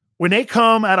 when they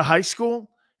come out of high school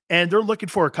and they're looking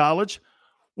for a college,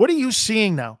 what are you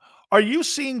seeing now? Are you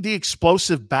seeing the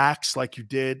explosive backs like you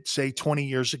did, say, 20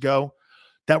 years ago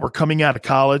that were coming out of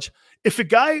college? If a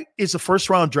guy is a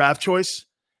first-round draft choice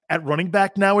at running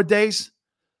back nowadays,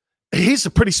 he's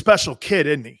a pretty special kid,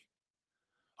 isn't he?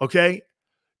 Okay?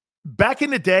 Back in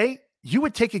the day, you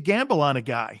would take a gamble on a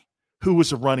guy who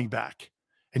was a running back,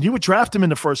 and you would draft him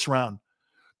in the first round.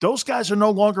 Those guys are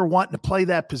no longer wanting to play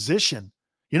that position.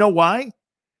 You know why?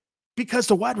 Because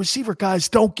the wide receiver guys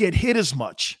don't get hit as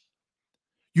much.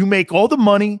 You make all the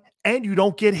money, and you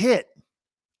don't get hit.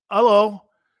 Hello?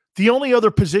 The only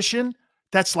other position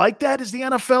that's like that is the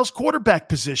NFL's quarterback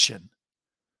position.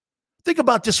 Think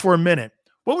about this for a minute.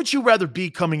 What would you rather be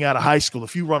coming out of high school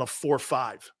if you run a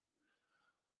 4.5?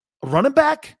 A running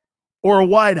back or a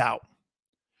wideout?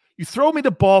 You throw me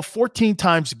the ball 14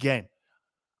 times a game.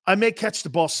 I may catch the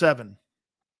ball 7.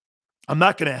 I'm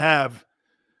not going to have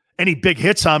any big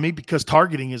hits on me because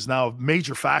targeting is now a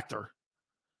major factor.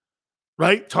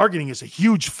 Right? Targeting is a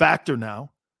huge factor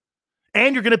now.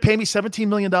 And you're going to pay me $17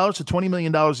 million to $20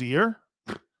 million a year?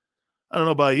 I don't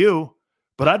know about you,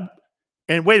 but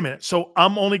and wait a minute. So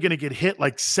I'm only going to get hit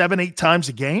like 7-8 times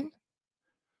a game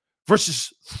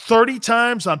versus 30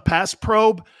 times on pass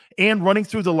probe and running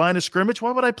through the line of scrimmage?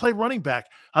 Why would I play running back?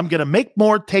 I'm going to make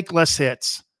more, take less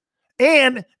hits.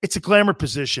 And it's a glamour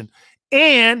position.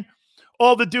 And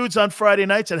all the dudes on Friday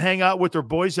nights that hang out with their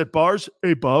boys at bars,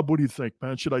 hey, Bob, what do you think,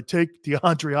 man? Should I take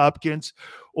DeAndre Hopkins?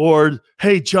 Or,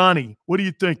 hey, Johnny, what do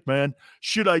you think, man?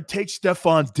 Should I take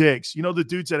Stephon Diggs? You know the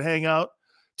dudes that hang out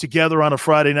together on a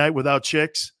Friday night without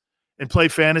chicks and play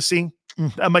fantasy?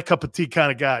 That's my cup of tea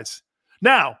kind of guys.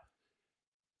 Now,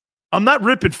 I'm not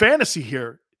ripping fantasy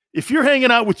here. If you're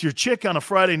hanging out with your chick on a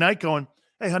Friday night going,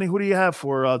 hey, honey, who do you have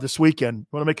for this weekend?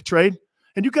 Want to make a trade?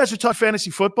 And you guys are talking fantasy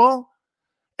football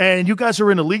and you guys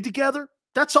are in a league together,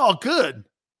 that's all good.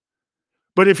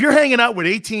 But if you're hanging out with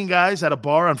 18 guys at a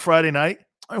bar on Friday night,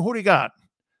 hey, who do you got?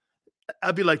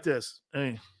 I'd be like this. Hey,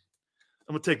 I'm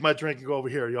going to take my drink and go over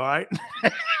here. You all right?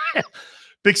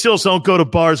 Big Sills don't go to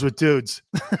bars with dudes.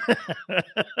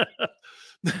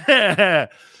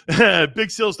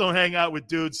 Big Sills don't hang out with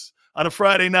dudes on a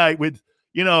Friday night with,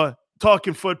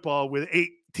 talking football with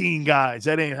 18 guys.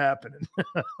 That ain't happening.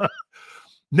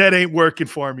 That ain't working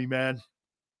for me, man.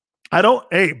 By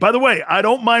the way, I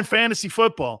don't mind fantasy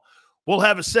football. We'll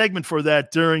have a segment for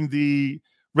that during the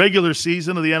regular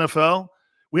season of the NFL.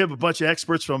 We have a bunch of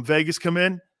experts from Vegas come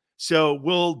in. So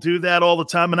we'll do that all the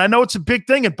time. And I know it's a big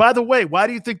thing. And by the way, why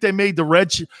do you think they made the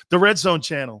Red Zone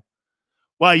channel?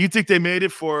 Why? You think they made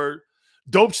it for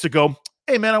dopes to go,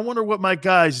 hey, man, I wonder what my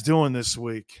guy's doing this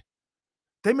week.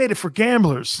 They made it for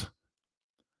gamblers.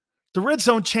 The Red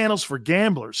Zone channel's for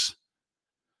gamblers.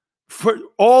 For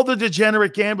all the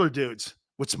degenerate gambler dudes.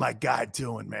 What's my guy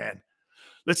doing, man?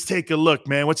 Let's take a look,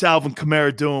 man. What's Alvin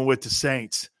Kamara doing with the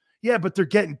Saints? Yeah, but they're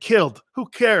getting killed. Who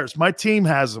cares? My team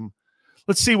has them.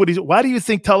 Let's see what he's – why do you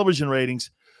think television ratings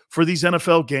for these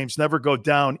NFL games never go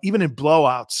down, even in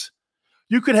blowouts?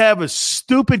 You could have a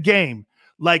stupid game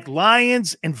like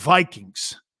Lions and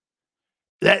Vikings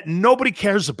that nobody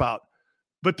cares about,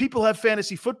 but people have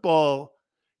fantasy football,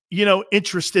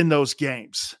 interest in those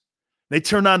games. They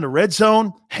turn on the Red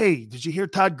Zone. Hey, did you hear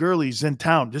Todd Gurley's in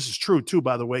town? This is true, too,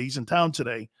 by the way. He's in town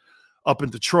today up in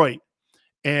Detroit.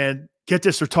 And get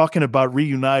this, they're talking about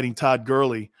reuniting Todd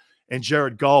Gurley and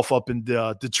Jared Goff up in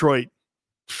Detroit.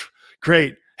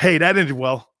 Great. Hey, that ended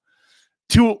well.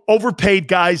 Two overpaid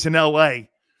guys in L.A.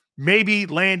 maybe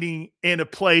landing in a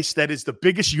place that is the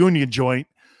biggest union joint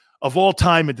of all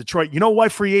time in Detroit. You know why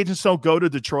free agents don't go to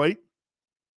Detroit?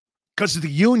 Because of the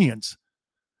unions.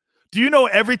 Do you know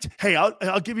hey,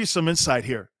 I'll give you some insight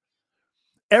here.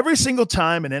 Every single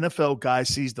time an NFL guy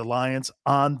sees the Lions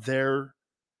on their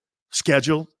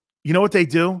schedule, you know what they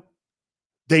do?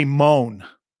 They moan.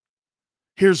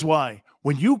 Here's why.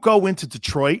 When you go into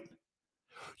Detroit,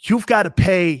 you've got to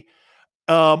pay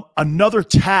another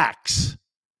tax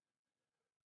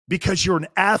because you're an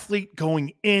athlete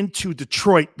going into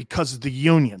Detroit because of the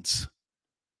unions.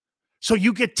 So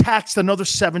you get taxed another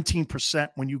 17%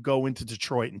 when you go into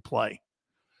Detroit and play.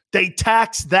 They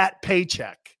tax that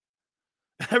paycheck.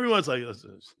 Everyone's like, this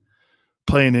is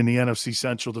playing in the NFC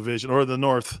Central Division or the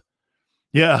North.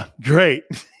 Yeah, great.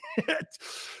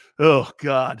 Oh,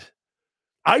 God.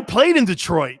 I played in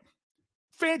Detroit.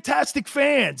 Fantastic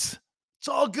fans. It's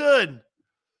all good.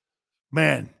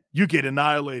 Man, you get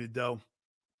annihilated, though,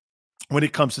 when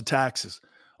it comes to taxes.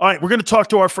 All right, we're going to talk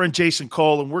to our friend Jason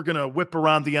Cole, and we're going to whip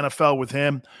around the NFL with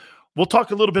him. We'll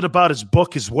talk a little bit about his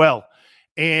book as well.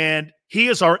 And he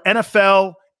is our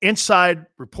NFL inside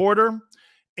reporter,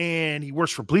 and he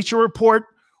works for Bleacher Report.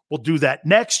 We'll do that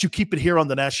next. You keep it here on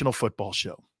the National Football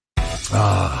Show.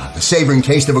 The savoring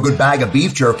taste of a good bag of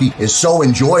beef jerky is so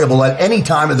enjoyable at any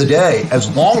time of the day, as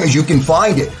long as you can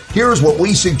find it. Here's what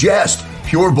we suggest.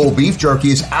 Pure Bull Beef Jerky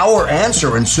is our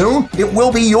answer, and soon it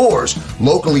will be yours.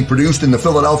 Locally produced in the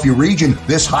Philadelphia region,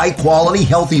 this high-quality,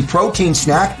 healthy protein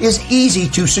snack is easy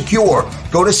to secure.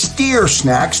 Go to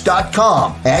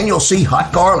steersnacks.com, and you'll see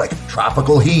hot garlic,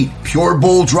 tropical heat, Pure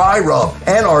Bull dry rub,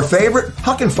 and our favorite,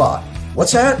 Huck and Fod.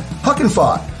 What's that? Huck and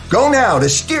Fod. Go now to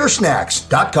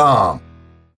steersnacks.com.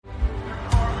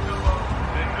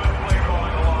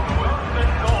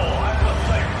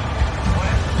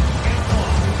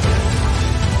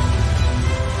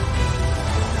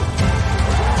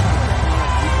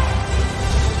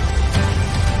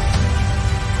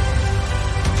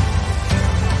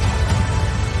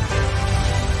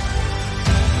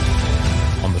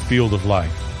 Field of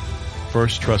life,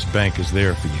 First Trust Bank is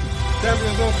there for you.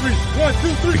 Champions on three. 1, 2,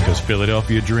 3. Because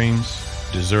Philadelphia dreams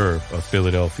deserve a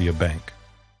Philadelphia bank.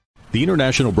 The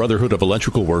International Brotherhood of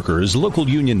Electrical Workers, Local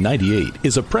Union 98,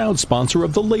 is a proud sponsor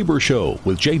of The Labor Show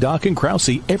with J. Doc and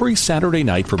Krause every Saturday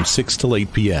night from 6 till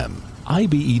 8 p.m.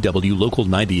 IBEW Local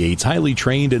 98's highly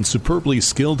trained and superbly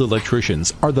skilled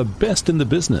electricians are the best in the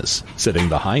business, setting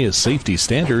the highest safety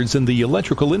standards in the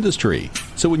electrical industry.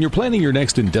 So when you're planning your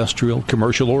next industrial,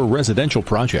 commercial, or residential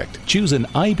project, choose an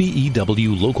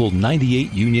IBEW Local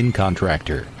 98 union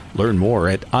contractor. Learn more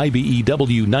at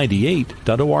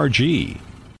IBEW98.org.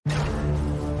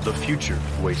 The future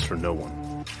waits for no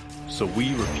one, so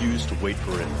we refuse to wait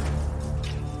for it.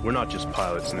 We're not just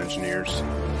pilots and engineers.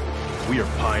 We are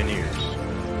pioneers.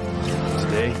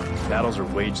 Today, battles are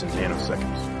waged in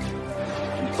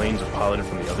nanoseconds. planes are piloted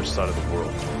from the other side of the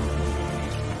world.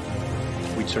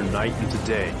 We turn night into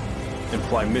day and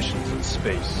fly missions in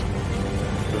space.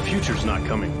 The future's not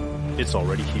coming. It's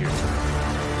already here.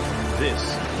 This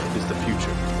is the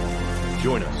future.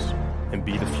 Join us and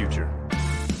be the future.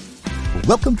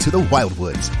 Welcome to the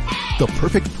Wildwoods, the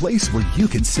perfect place where you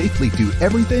can safely do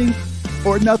everything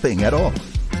or nothing at all.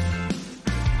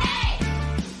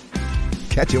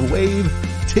 Catch a wave,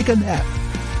 take a nap,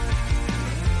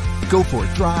 go for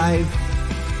a drive,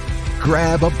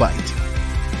 grab a bite.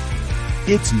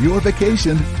 It's your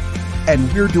vacation,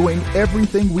 and we're doing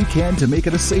everything we can to make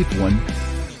it a safe one.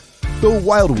 The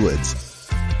Wildwoods.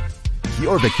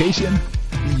 Your vacation,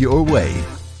 your way.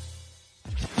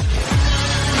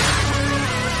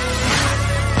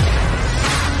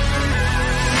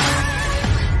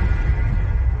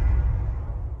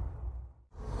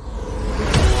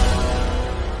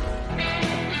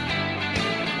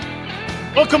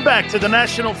 Welcome back to the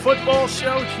National Football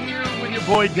Show here with your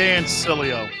boy Dan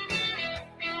Sileo.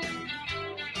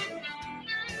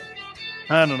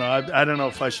 I don't know. I don't know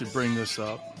if I should bring this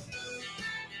up.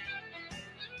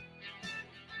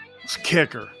 It's a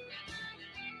kicker.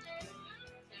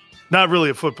 Not really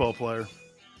a football player.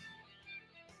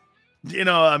 You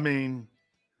know, I mean,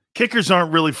 kickers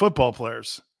aren't really football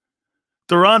players.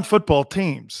 They're on football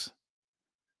teams.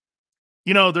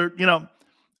 A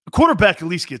quarterback at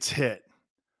least gets hit.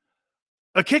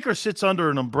 A kicker sits under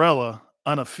an umbrella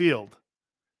on a field.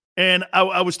 And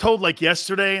I was told like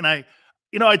yesterday, and I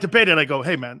debated. I go,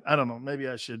 hey, man, I don't know. Maybe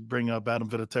I should bring up Adam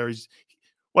Vinatieri's.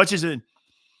 Watches it.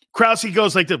 Krause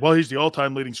goes like this. Well, he's the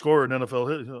all-time leading scorer in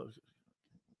NFL.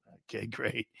 Okay,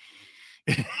 great.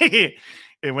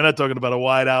 And we're not talking about a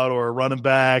wideout or a running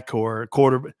back or a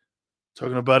quarterback.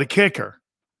 Talking about a kicker.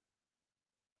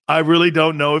 I really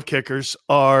don't know if kickers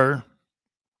are –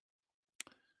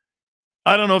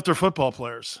 I don't know if they're football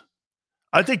players.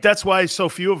 I think that's why so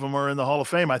few of them are in the Hall of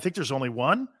Fame. I think there's only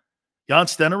one, Jan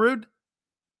Stenerud.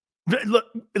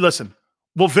 Listen,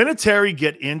 will Vinatieri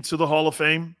get into the Hall of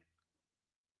Fame?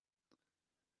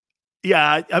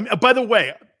 Yeah. By the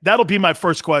way, that'll be my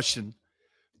first question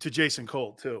to Jason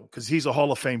Cole too, because he's a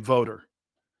Hall of Fame voter.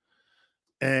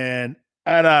 And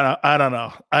I don't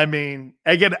know. I mean,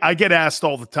 I get asked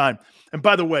all the time. And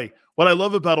by the way, what I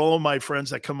love about all of my friends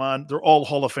that come on, they're all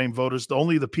Hall of Fame voters.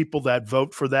 Only the people that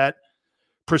vote for that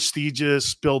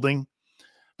prestigious building,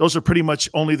 those are pretty much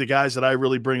only the guys that I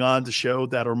really bring on the show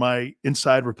that are my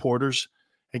inside reporters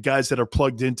and guys that are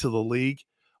plugged into the league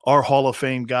are Hall of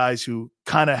Fame guys who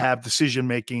kind of have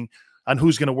decision-making on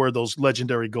who's going to wear those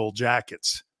legendary gold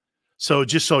jackets. So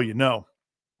just so you know.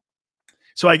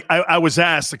 So I was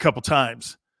asked a couple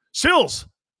times, Sills,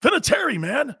 Vinatieri,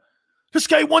 man, this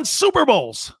guy won Super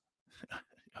Bowls.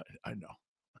 I know.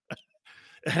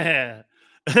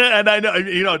 And I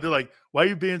know, they're like, why are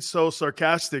you being so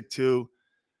sarcastic to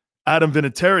Adam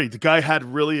Vinatieri? The guy had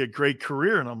really a great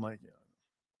career. And I'm like,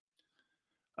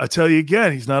 I tell you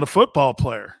again, he's not a football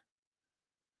player.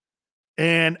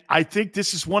 And I think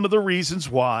this is one of the reasons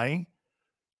why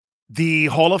the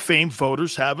Hall of Fame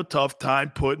voters have a tough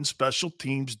time putting special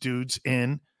teams dudes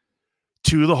in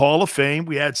to the Hall of Fame.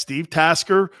 We had Steve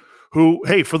Tasker, who,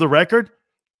 hey, for the record,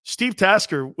 Steve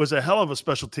Tasker was a hell of a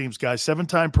special teams guy,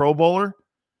 7-time Pro Bowler.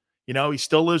 You know, he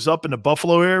still lives up in the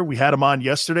Buffalo area. We had him on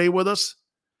yesterday with us.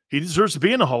 He deserves to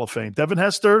be in the Hall of Fame. Devin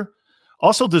Hester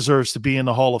also deserves to be in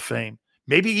the Hall of Fame.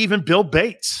 Maybe even Bill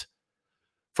Bates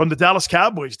from the Dallas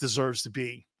Cowboys deserves to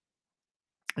be,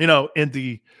 in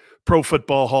the Pro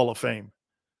Football Hall of Fame.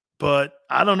 But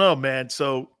I don't know, man.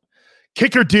 So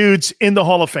kicker dudes in the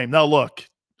Hall of Fame. Now, look,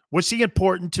 was he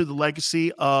important to the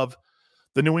legacy of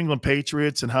the New England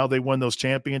Patriots and how they won those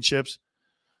championships?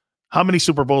 How many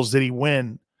Super Bowls did he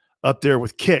win up there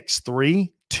with kicks?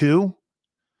 3, 2?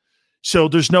 So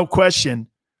there's no question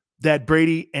that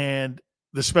Brady and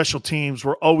the special teams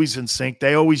were always in sync.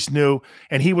 They always knew,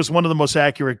 and he was one of the most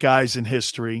accurate guys in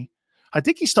history. I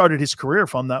think he started his career,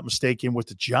 if I'm not mistaken, with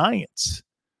the Giants.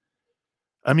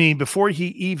 I mean, before he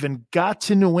even got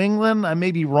to New England, I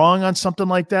may be wrong on something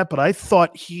like that, but I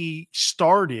thought he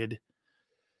started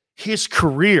his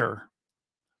career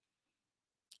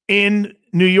in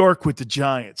New York with the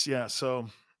Giants. Yeah, so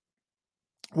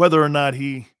whether or not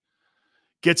he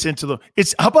gets into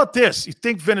how about this? You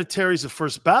think Vinatieri's a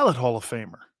first ballot Hall of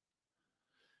Famer?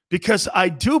 Because I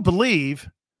do believe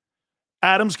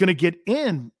Adam's going to get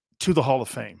in to the Hall of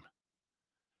Fame.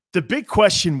 The big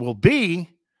question will be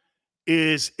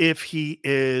is if he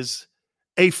is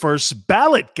a first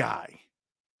ballot guy.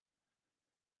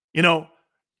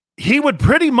 He would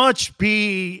pretty much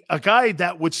be a guy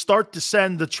that would start to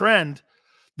send the trend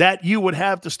that you would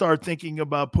have to start thinking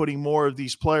about putting more of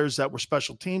these players that were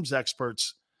special teams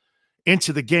experts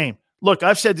into the game. Look,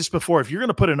 I've said this before. If you're going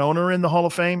to put an owner in the Hall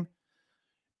of Fame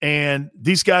and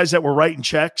these guys that were writing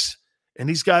checks and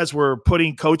these guys were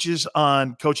putting coaches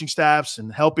on coaching staffs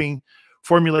and helping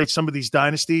formulate some of these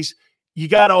dynasties, you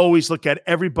got to always look at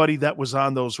everybody that was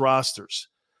on those rosters.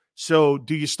 So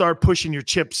do you start pushing your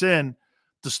chips in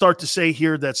to start to say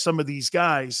here that some of these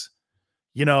guys,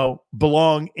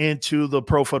 belong into the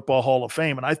Pro Football Hall of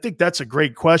Fame? And I think that's a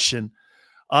great question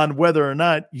on whether or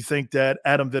not you think that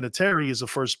Adam Vinatieri is a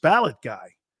first ballot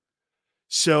guy.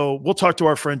 So we'll talk to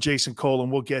our friend Jason Cole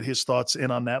and we'll get his thoughts in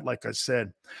on that. Like I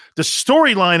said, the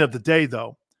storyline of the day,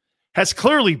 though, has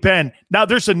clearly been, now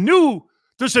there's a new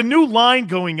line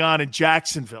going on in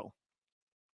Jacksonville.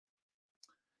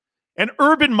 And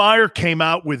Urban Meyer came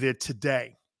out with it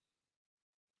today.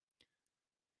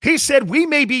 He said, we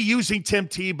may be using Tim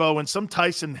Tebow in some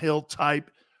Tyson Hill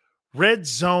type red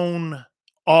zone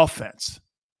offense.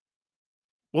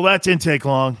 Well, that didn't take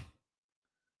long.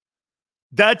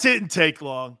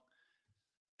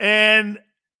 And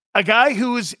a guy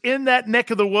who is in that neck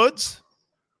of the woods,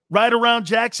 right around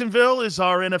Jacksonville, is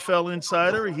our NFL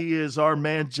insider. He is our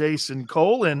man, Jason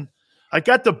Cole. And I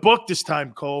got the book this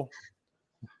time, Cole.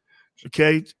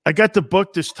 Okay, I got the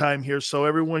book this time here so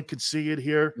everyone could see it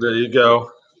here. There you go.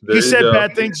 He said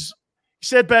bad things. He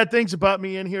said bad things about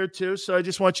me in here too. So I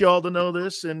just want you all to know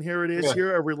this. And here it is.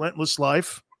 Here, A Relentless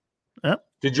Life. Yeah.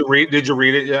 Did you read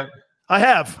it yet? I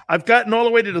have. I've gotten all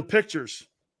the way to the pictures.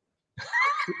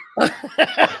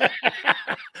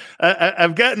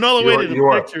 I've gotten all the way to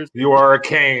the pictures. You are a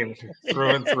Kane through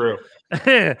and through.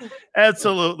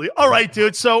 Absolutely. All right,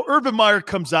 dude. So Urban Meyer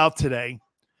comes out today,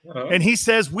 and he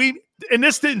says and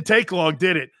this didn't take long,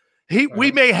 did it?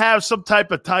 We may have some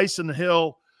type of Tyson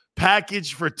Hill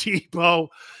package for Tebow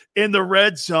in the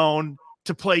red zone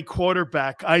to play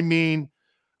quarterback. I mean,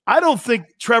 I don't think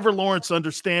Trevor Lawrence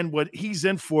understands what he's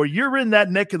in for. You're in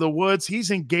that neck of the woods. He's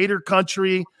in Gator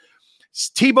country.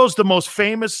 Tebow's the most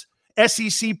famous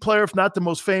SEC player, if not the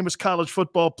most famous college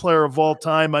football player of all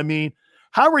time. I mean,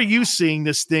 how are you seeing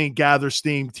this thing gather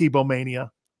steam, Tebow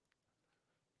mania?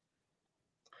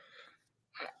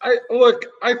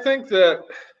 I think that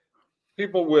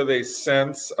people with a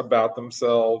sense about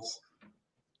themselves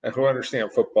and who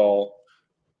understand football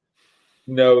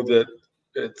know that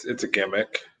it's a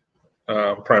gimmick,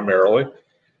 primarily.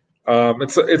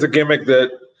 It's a gimmick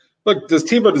that, look, does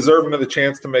Tebow deserve another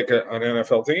chance to make an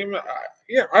NFL team?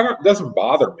 It doesn't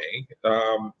bother me.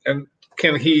 And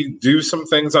can he do some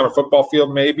things on a football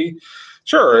field? Maybe.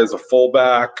 Sure, as a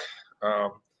fullback,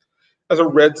 as a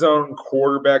red zone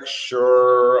quarterback,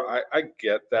 sure, I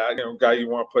get that. Guy you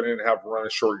want to put in and have run a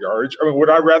short yardage. I mean, would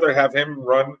I rather have him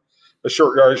run a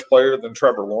short yardage player than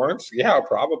Trevor Lawrence? Yeah,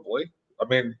 probably. I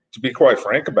mean, to be quite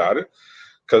frank about it,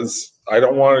 because I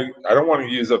don't want to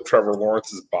use up Trevor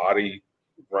Lawrence's body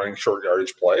running short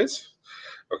yardage plays.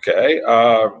 Okay,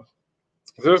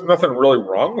 there's nothing really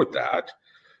wrong with that,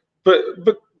 but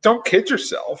don't kid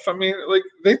yourself. I mean, like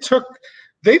they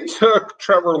took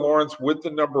Trevor Lawrence with the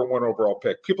number 1 overall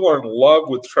pick. People are in love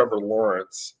with Trevor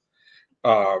Lawrence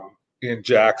in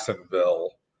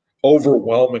Jacksonville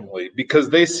overwhelmingly because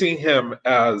they see him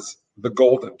as the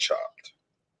golden child.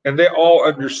 And they all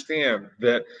understand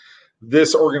that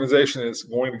this organization is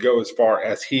going to go as far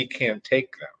as he can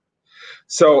take them.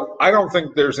 So I don't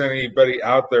think there's anybody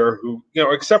out there who,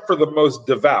 except for the most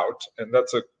devout, and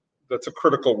that's a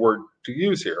critical word to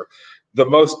use here, the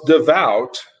most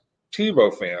devout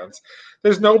Tebow fans,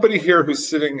 there's nobody here who's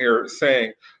sitting here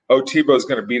saying, oh, Tebow's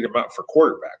going to beat him out for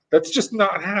quarterback. That's just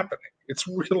not happening. It's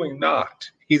really not.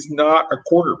 He's not a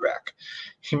quarterback.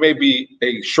 He may be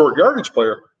a short yardage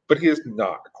player, but he is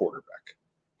not a quarterback.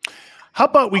 How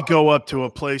about we go up to a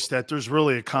place that there's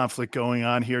really a conflict going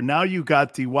on here? Now you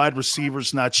got the wide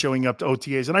receivers not showing up to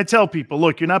OTAs. And I tell people,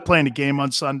 look, you're not playing the game on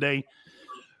Sunday.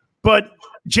 But,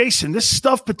 Jason, this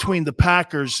stuff between the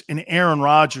Packers and Aaron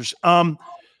Rodgers, are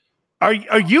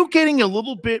you getting a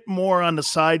little bit more on the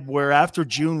side where after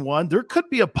June 1, there could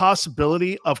be a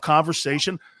possibility of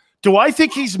conversation? Do I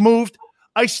think he's moved?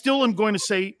 I still am going to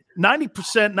say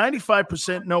 90%,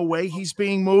 95% no way he's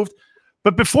being moved.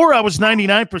 But before I was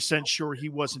 99% sure he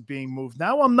wasn't being moved.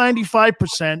 Now I'm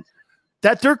 95%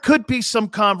 that there could be some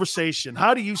conversation.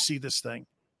 How do you see this thing?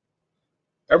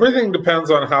 Everything depends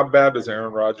on how bad does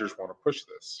Aaron Rodgers want to push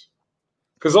this.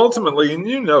 Because ultimately, and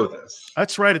you know this.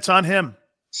 That's right. It's on him.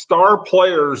 Star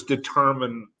players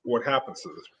determine what happens to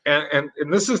this.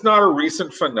 And this is not a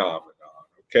recent phenomenon,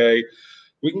 okay?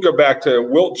 We can go back to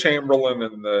Wilt Chamberlain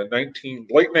in the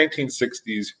late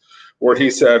 1960s, where he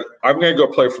said, I'm going to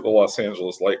go play for the Los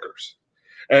Angeles Lakers.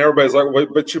 And everybody's like, "Wait,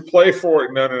 but you play for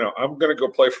it?" No. I'm going to go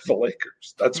play for the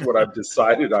Lakers. That's what I've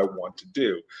decided I want to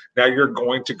do. Now you're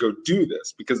going to go do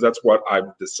this because that's what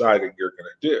I'm deciding you're going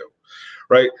to do,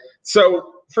 right?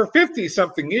 So for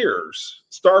 50-something years,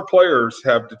 star players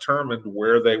have determined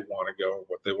where they want to go and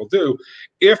what they will do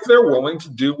if they're willing to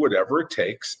do whatever it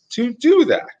takes to do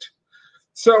that.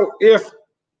 So if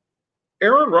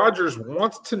Aaron Rodgers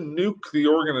wants to nuke the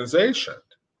organization,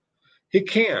 he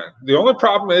can. The only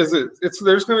problem is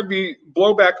there's going to be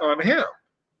blowback on him,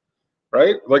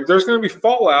 right? Like there's going to be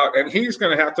fallout, and he's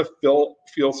going to have to feel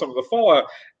some of the fallout,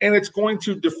 and it's going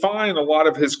to define a lot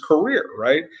of his career,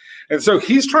 right? And so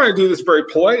he's trying to do this very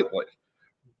politely,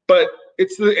 but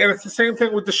it's the same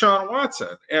thing with Deshaun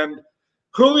Watson and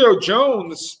Julio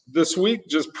Jones. This week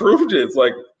just proved it. It's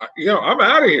like, I'm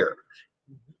out of here.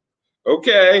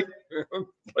 Okay,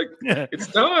 It's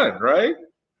done, right?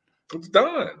 It's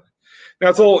done. Now,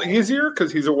 it's a little easier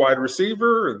because he's a wide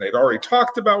receiver, and they'd already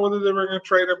talked about whether they were going to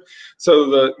trade him. So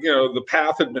the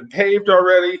path had been paved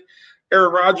already.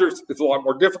 Aaron Rodgers, it's a lot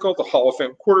more difficult, the Hall of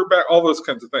Fame quarterback, all those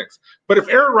kinds of things. But if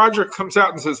Aaron Rodgers comes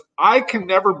out and says, I can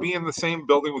never be in the same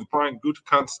building with Brian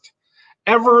Gutekunst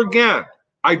ever again.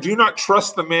 I do not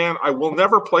trust the man. I will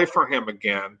never play for him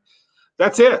again.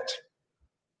 That's it.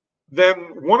 Then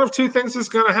one of two things is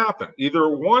going to happen. Either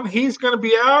one, he's going to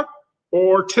be out,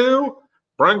 or two,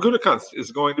 Brian Gutekunst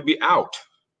is going to be out.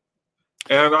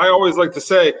 And I always like to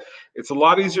say it's a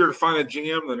lot easier to find a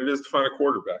GM than it is to find a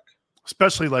quarterback.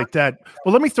 Especially like that.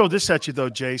 Well, let me throw this at you,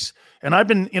 though, Jace. And I've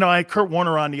been, I had Kurt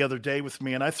Warner on the other day with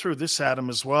me, and I threw this at him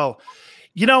as well.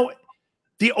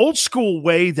 The old school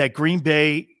way that Green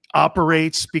Bay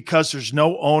operates, because there's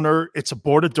no owner, it's a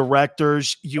board of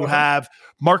directors. You have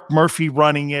Mark Murphy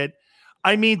running it.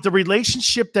 I mean, the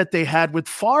relationship that they had with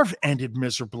Favre ended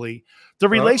miserably. The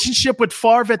relationship with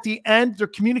Favre at the end, their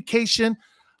communication,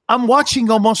 I'm watching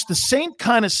almost the same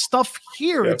kind of stuff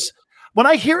here. Yep. It's when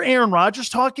I hear Aaron Rodgers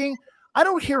talking, I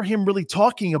don't hear him really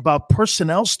talking about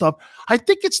personnel stuff. I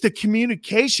think it's the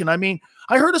communication. I mean,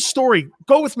 I heard a story.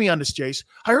 Go with me on this, Jace.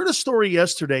 I heard a story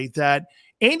yesterday that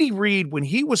Andy Reid, when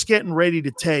he was getting ready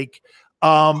to take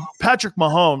Patrick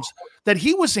Mahomes, that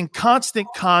he was in constant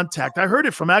contact. I heard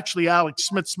it from actually Alex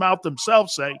Smith's mouth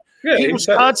himself say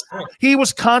he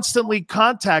was constantly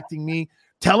contacting me,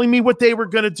 telling me what they were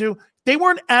going to do. They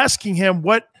weren't asking him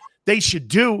what they should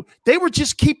do. They were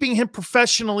just keeping him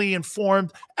professionally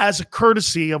informed as a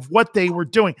courtesy of what they were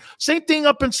doing. Same thing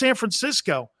up in San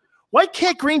Francisco. Why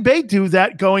can't Green Bay do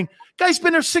that going, guy's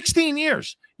been there 16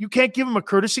 years. You can't give him a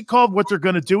courtesy call of what they're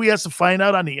going to do. He has to find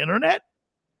out on the internet.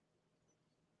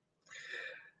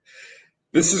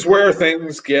 This is where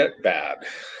things get bad.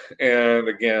 And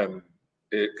again,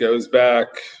 it goes back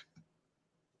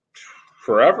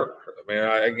forever.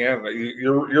 I mean,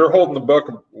 you're holding the book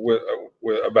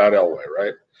about Elway,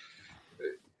 right?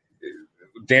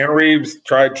 Dan Reeves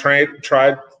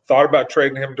thought about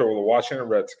trading him to the Washington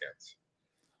Redskins.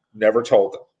 Never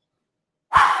told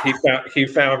him. He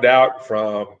found out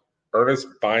from Ernest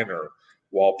Biner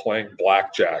while playing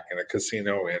blackjack in a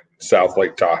casino in South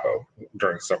Lake Tahoe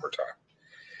during summertime.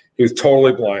 He was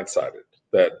totally blindsided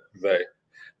that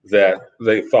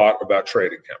they thought about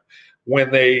trading him.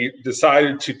 When they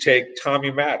decided to take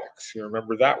Tommy Maddox, you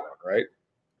remember that one, right?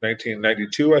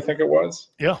 1992, I think it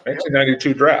was. Yeah.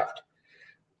 1992 draft.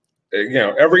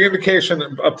 Every indication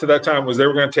up to that time was they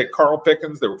were going to take Carl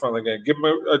Pickens. They were finally going to give him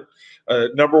a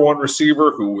number one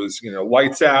receiver who was,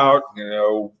 lights out,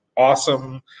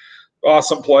 awesome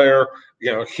player.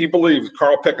 He believed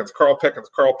Carl Pickens,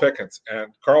 and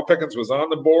Carl Pickens was on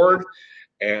the board,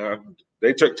 and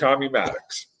they took Tommy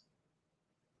Maddox.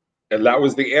 And that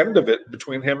was the end of it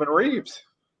between him and Reeves.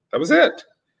 That was it.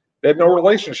 They had no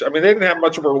relationship. I mean, they didn't have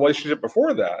much of a relationship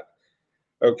before that.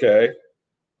 Okay.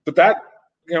 But that,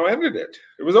 ended it.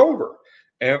 It was over.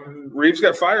 And Reeves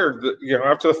got fired,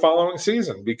 after the following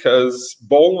season because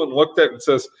Bolin looked at it and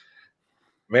says,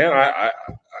 man,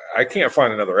 I can't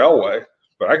find another Elway,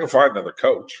 but I can find another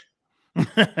coach.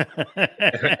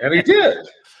 And he did.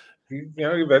 He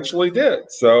eventually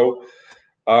did. So,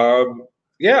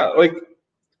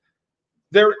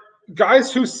 they're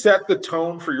guys who set the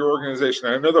tone for your organization.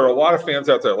 I know there are a lot of fans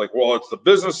out there like, well, it's the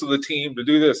business of the team to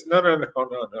do this. No.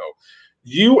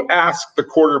 You ask the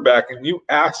quarterback and you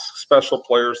ask special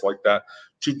players like that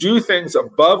to do things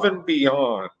above and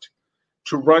beyond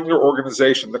to run your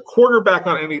organization. The quarterback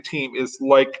on any team is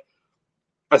like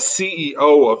a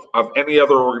CEO of any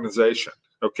other organization,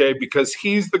 okay? Because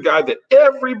he's the guy that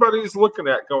everybody's looking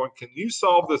at going, can you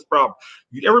solve this problem?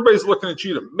 Everybody's looking at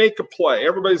you to make a play.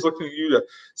 Everybody's looking at you to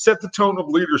set the tone of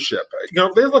leadership.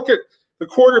 They look at the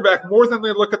quarterback more than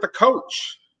they look at the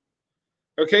coach.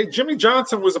 Okay, Jimmy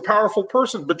Johnson was a powerful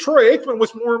person, but Troy Aikman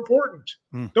was more important.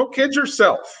 Don't kid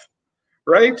yourself,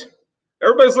 right?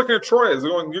 Everybody's looking at Troy as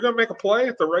going, you're going to make a play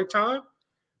at the right time?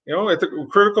 At the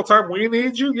critical time we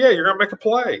need you? Yeah, you're going to make a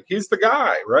play. He's the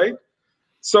guy, right?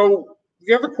 So,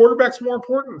 the quarterback's more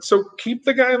important. So keep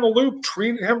the guy in the loop.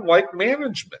 Treat him like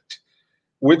management,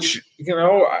 which,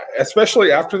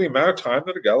 especially after the amount of time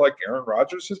that a guy like Aaron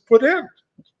Rodgers has put in.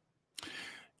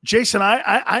 Jason,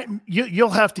 you'll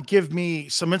have to give me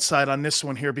some insight on this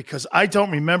one here because I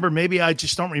don't remember. Maybe I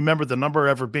just don't remember the number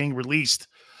ever being released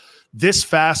this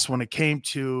fast when it came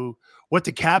to what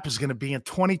the cap is going to be in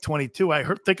 2022. I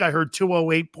think I heard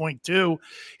 208.2.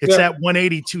 It's at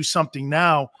 182 something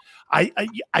now.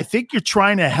 I think you're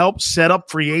trying to help set up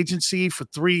free agency for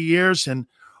 3 years. And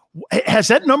has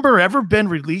that number ever been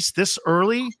released this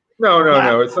early?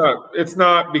 No. It's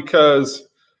not because.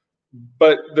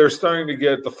 But they're starting to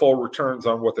get the full returns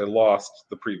on what they lost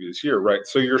the previous year, right?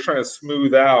 So you're trying to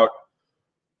smooth out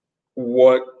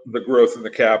what the growth in the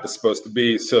cap is supposed to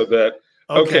be so that,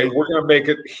 okay we're going to make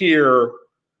it here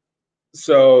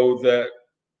so that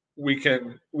we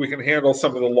can handle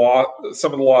some of the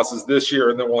losses this year,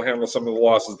 and then we'll handle some of the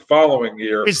losses the following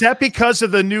year. Is that because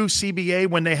of the new CBA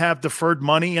when they have deferred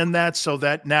money in that, so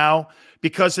that now,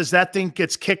 because as that thing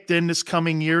gets kicked in this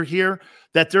coming year here,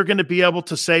 that they're going to be able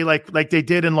to say like they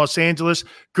did in Los Angeles,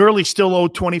 Gurley still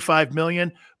owed $25 million,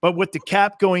 but with the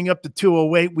cap going up to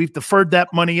 208, we've deferred that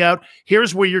money out.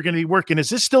 Here's where you're going to be working. Is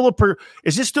this still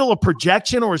a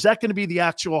projection, or is that going to be the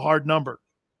actual hard number?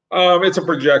 It's a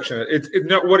projection.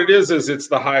 What it is it's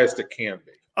the highest it can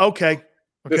be. Okay.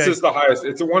 This is the highest.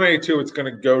 It's a 182. It's going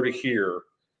to go to here.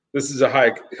 This is the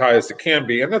highest it can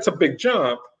be, and that's a big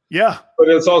jump. Yeah. But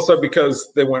it's also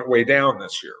because they went way down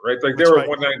this year, right? Like they were at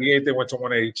 198, they went to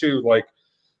 182. Like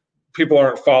people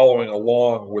aren't following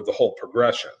along with the whole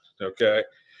progression, okay?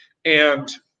 And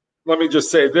let me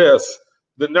just say this,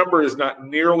 the number is not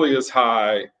nearly as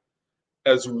high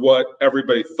as what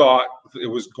everybody thought it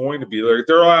was going to be.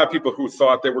 There are a lot of people who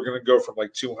thought they were going to go from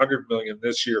like 200 million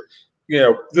this year.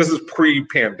 This is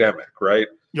pre-pandemic, right?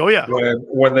 Oh, yeah.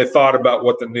 When they thought about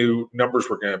what the new numbers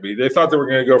were going to be, they thought they were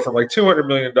going to go from like $200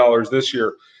 million this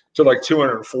year to like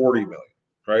 240 million,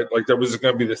 right? Like there was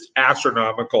going to be this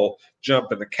astronomical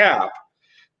jump in the cap.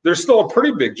 There's still a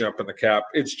pretty big jump in the cap.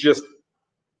 It's just,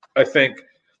 I think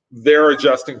they're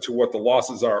adjusting to what the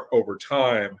losses are over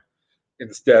time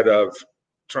instead of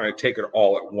trying to take it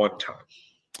all at one time.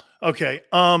 Okay.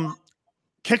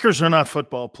 Kickers are not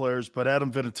football players, but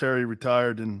Adam Vinatieri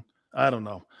retired, and I don't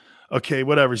know. Okay,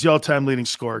 whatever. He's the all-time leading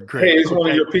scorer. Great. Hey, he's one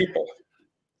of your people.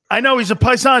 I know he's a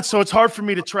Paisan, so it's hard for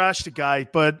me to trash the guy.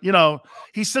 But,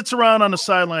 he sits around on the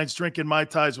sidelines drinking Mai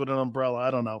Tais with an umbrella.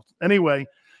 I don't know. Anyway,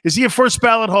 is he a first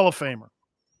ballot Hall of Famer?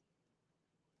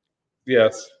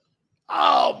 Yes.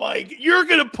 Oh, my. You're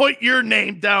going to put your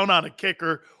name down on a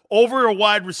kicker over a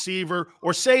wide receiver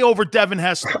or say over Devin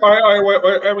Hester. All right,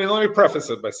 wait. I mean, let me preface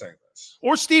it by saying this.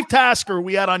 Or Steve Tasker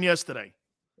we had on yesterday.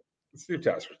 Steve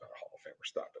Tasker's not a Hall of Famer.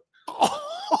 Stop it.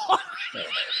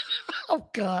 Oh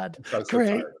God! I'm so Great.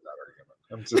 tired of that argument.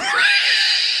 I'm just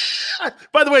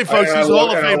By the way, folks, he's a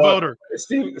Hall of Fame voter.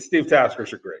 Steve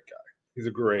Tasker's a great guy. He's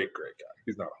a great guy.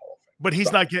 He's not a Hall of Fame. But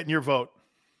he's not getting your vote.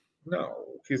 No,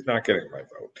 he's not getting my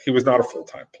vote. He was not a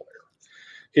full-time player.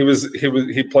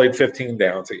 He played 15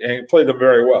 downs and he played them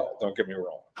very well. Don't get me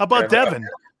wrong. How about Devin?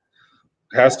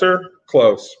 Hester,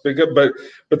 close, but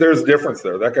there's a difference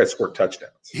there. That guy scored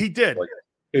touchdowns. He did.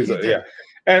 Yeah.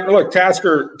 And look,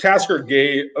 Tasker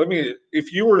gave.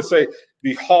 If you were to say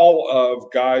the hall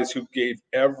of guys who gave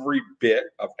every bit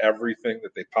of everything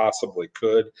that they possibly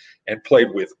could and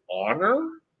played with honor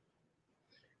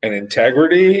and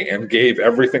integrity and gave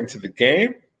everything to the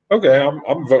game, okay,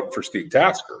 I'm voting for Steve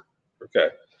Tasker. Okay,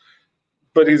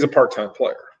 but he's a part-time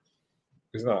player.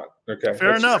 He's not. Okay,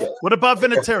 fair enough. What about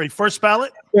Vinatieri? First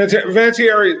ballot?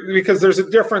 Vinatieri, because there's a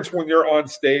difference when you're on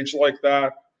stage like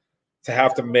that, to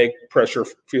have to make pressure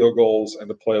field goals and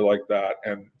to play like that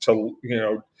and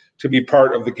to be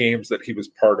part of the games that he was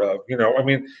part of.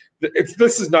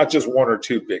 This is not just one or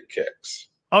two big kicks.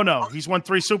 Oh, no. He's won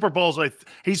 3 Super Bowls.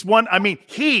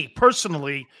 He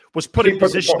personally was put in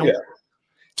position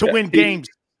to win games,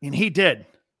 and he did.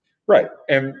 Right.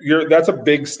 And that's a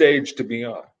big stage to be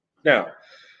on. Now,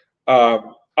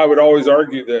 I would always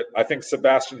argue that I think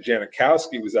Sebastian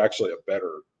Janikowski was actually a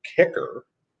better kicker.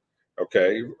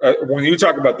 Okay, when you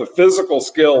talk about the physical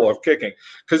skill of kicking,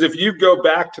 because if you go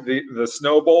back to the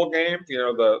Snow Bowl game,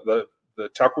 the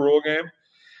Tuck Rule game,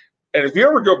 and if you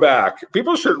ever go back,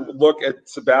 people should look at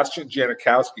Sebastian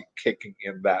Janikowski kicking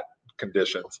in that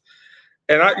conditions.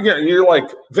 And you're like,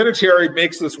 Vinatieri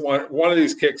makes this one of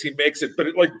these kicks, he makes it, but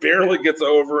it like barely gets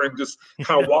over and just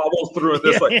kind of wobbles through. And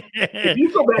this, like, if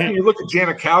you go back and you look at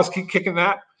Janikowski kicking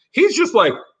that, he's just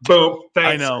like, boom,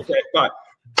 thanks. I know. Okay, bye.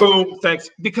 Boom, thanks.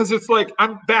 Because it's like,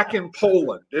 I'm back in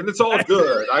Poland and it's all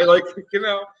good. I like,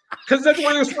 because that's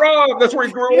where he was from. That's where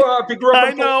he grew up. He grew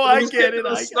up in Poland. I get it.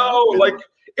 In the snow. Like,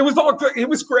 it was all good. It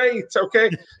was great. Okay.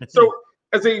 So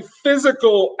as a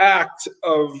physical act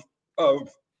of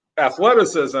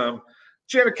athleticism,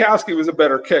 Janikowski was a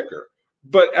better kicker.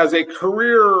 But as a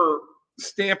career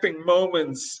stamping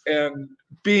moments and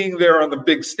being there on the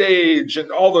big stage and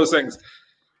all those things,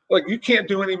 like, you can't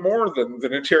do any more than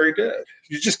Vinatieri did.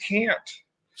 You just can't.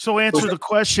 So answer the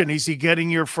question. Is he getting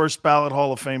your first ballot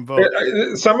Hall of Fame vote?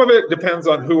 Some of it depends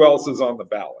on who else is on the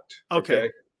ballot. Okay.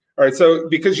 All right. So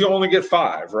because you only get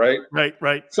 5, right?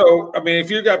 Right. So, I mean, if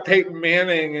you got Peyton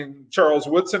Manning and Charles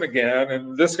Woodson again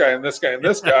and this guy and this guy and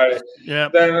this guy, yeah,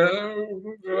 then,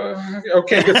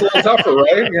 okay, it gets a little tougher,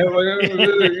 right?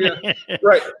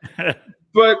 Right.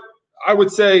 But I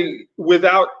would say,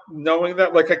 without knowing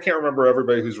that, like, I can't remember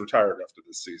everybody who's retired after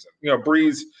this season.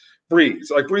 Breeze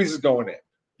is going in.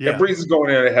 Yeah. And Breeze is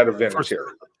going in ahead of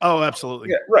Vinatieri. Oh,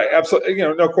 absolutely. Yeah, right. Absolutely.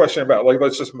 No question about it. Like,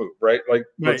 let's just move, right? Like,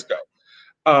 let's go.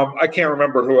 I can't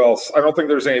remember who else. I don't think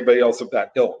there's anybody else of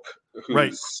that ilk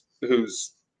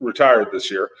who's retired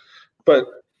this year. But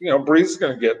Breeze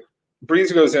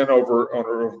goes in over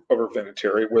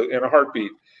Vinatieri in a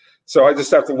heartbeat. So I just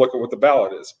have to look at what the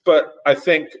ballot is. But I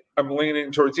think I'm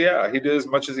leaning towards, he did as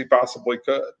much as he possibly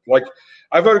could. Like,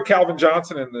 I voted Calvin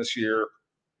Johnson in this year,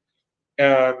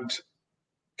 and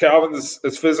Calvin's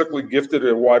as physically gifted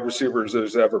a wide receiver as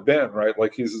there's ever been, right?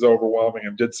 Like, he's as overwhelming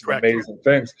and did some amazing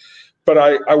things. But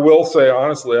I will say,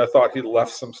 honestly, I thought he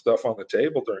left some stuff on the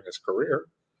table during his career.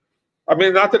 I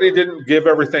mean, not that he didn't give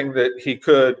everything that he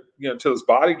could, until his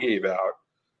body gave out.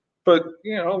 But,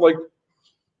 like,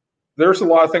 there's a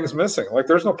lot of things missing. Like,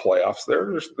 there's no playoffs there,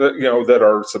 that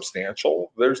are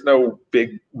substantial. There's no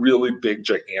really big,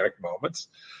 gigantic moments.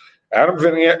 Adam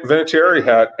Vinatieri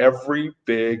had every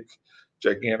big,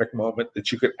 gigantic moment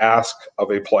that you could ask of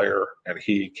a player, and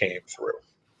he came through.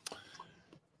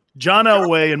 John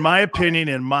Elway, in my opinion,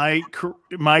 in my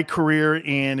career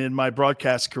and in my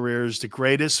broadcast career, is the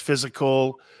greatest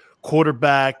physical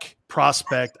quarterback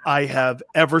prospect I have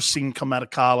ever seen come out of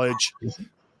college.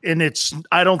 And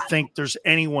I don't think there's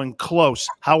anyone close.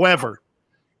 However,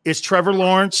 is Trevor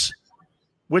Lawrence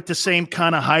with the same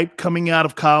kind of hype coming out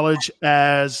of college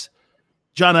as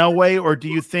John Elway, or do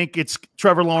you think it's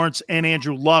Trevor Lawrence and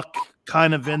Andrew Luck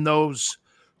kind of in those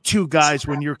two guys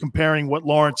when you're comparing what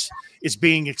Lawrence is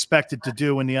being expected to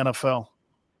do in the NFL?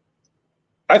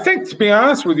 I think, to be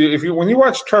honest with you, when you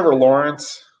watch Trevor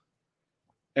Lawrence,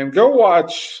 and go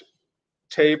watch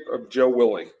tape of Joe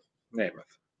Willie Namath,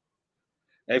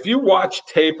 and if you watch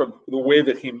tape of the way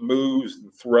that he moves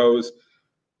and throws,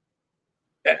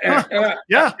 like,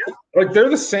 they're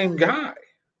the same guy.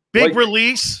 Big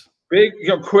release. Big,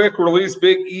 quick release,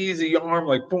 big, easy arm,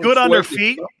 like boom. Good on their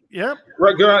feet. Yep.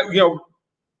 Right.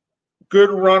 Good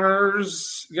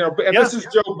runners. And this is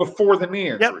Joe before the knee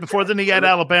injury. Yep. Before the knee at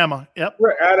Alabama. Yep.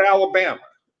 Right, at Alabama.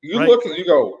 You look and you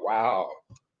go, wow,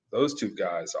 those two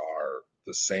guys are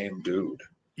the same dude.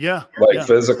 Yeah.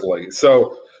 Physically.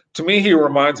 So to me, he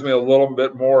reminds me a little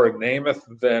bit more of Namath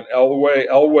than Elway.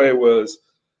 Elway was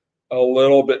a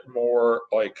little bit more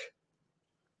like,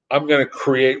 I'm going to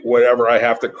create whatever I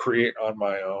have to create on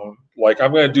my own. Like,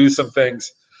 I'm going to do some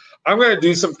things. I'm going to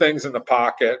do some things in the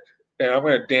pocket, and I'm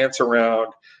going to dance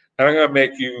around, and I'm going to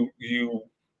make you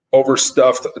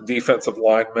overstuffed defensive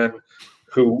linemen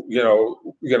who,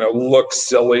 look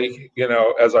silly,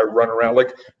 as I run around.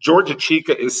 Like, Georgia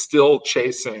Chica is still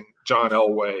chasing John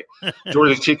Elway.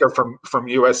 Georgia Chica from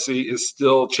USC is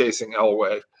still chasing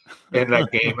Elway in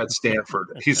that game at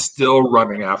Stanford. He's still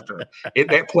running after him.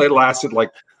 That play lasted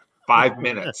like 5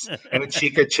 minutes, and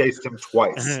Chica chased him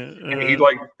twice, and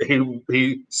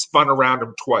he spun around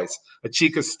him twice.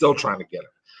 Chica's still trying to get him.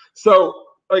 So,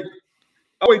 like,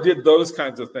 Elway did those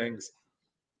kinds of things.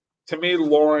 To me,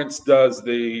 Lawrence does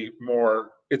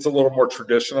it's a little more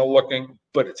traditional looking,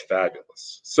 but it's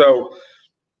fabulous. So,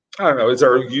 I don't know. Is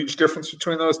there a huge difference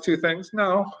between those two things?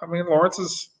 No. I mean, Lawrence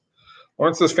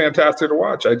is fantastic to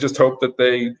watch. I just hope that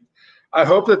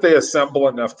they assemble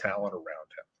enough talent around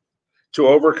him to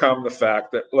overcome the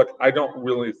fact that, look, I don't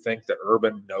really think that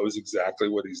Urban knows exactly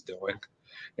what he's doing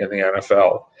in the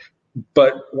NFL.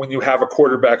 But when you have a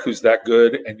quarterback who's that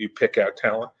good and you pick out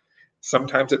talent,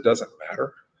 sometimes it doesn't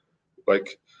matter.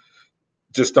 Like,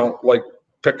 just don't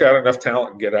pick out enough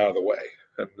talent and get out of the way.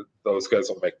 And those guys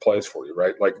will make plays for you,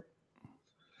 right? Like,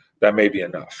 that may be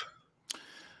enough.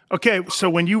 Okay, so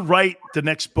when you write the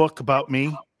next book about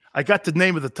me, I got the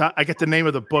name of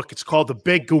the book. It's called The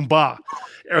Big Goomba.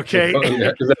 Okay. Oh,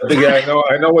 yeah,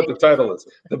 I know what the title is.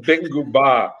 The Big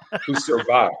Goomba Who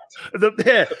Survived. A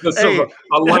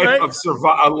life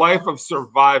of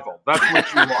survival. That's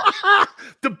what you want.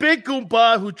 The Big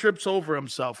Goomba Who Trips Over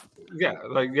Himself.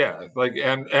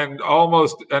 And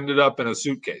almost ended up in a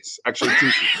suitcase. Actually,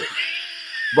 2 suitcases.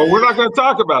 But we're not going to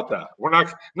talk about that. We're not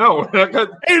going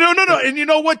to. Hey, no. And you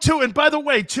know what, too? And by the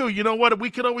way, too, you know what? We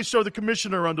could always throw the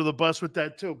commissioner under the bus with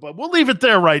that, too. But we'll leave it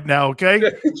there right now, okay?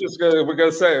 We're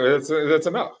going to say that's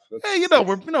enough.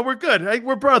 We're good. Hey,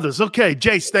 we're brothers. Okay,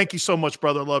 Jace, thank you so much,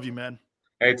 brother. Love you, man.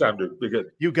 Anytime, dude. Be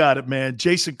good. You got it, man.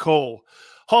 Jason Cole,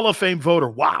 Hall of Fame voter.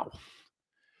 Wow.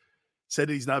 Said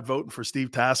he's not voting for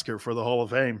Steve Tasker for the Hall of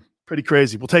Fame. Pretty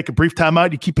crazy. We'll take a brief time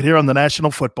out. You keep it here on the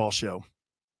National Football Show.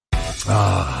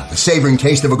 The savoring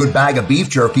taste of a good bag of beef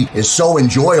jerky is so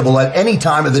enjoyable at any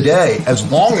time of the day,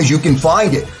 as long as you can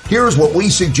find it. Here's what we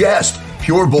suggest.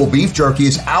 Pure Bull Beef Jerky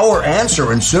is our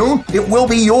answer, and soon it will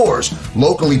be yours.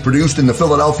 Locally produced in the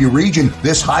Philadelphia region,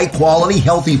 this high-quality,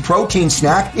 healthy protein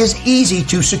snack is easy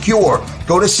to secure.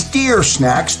 Go to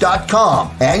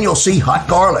steersnacks.com, and you'll see hot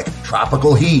garlic,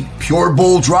 tropical heat, Pure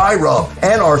Bull dry rub,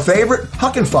 and our favorite,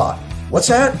 Huck and Fod. What's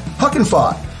that? Huck and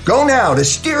Fod. Go now to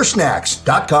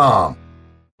steersnacks.com.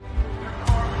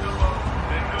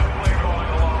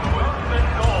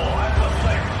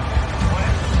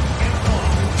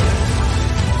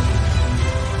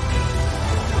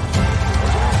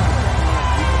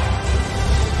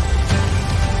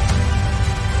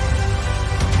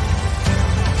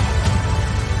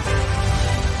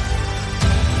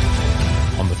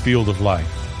 On the field of life,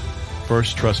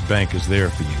 First Trust Bank is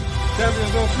there for you.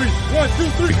 Champions on 3. 1, 2,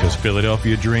 3. Because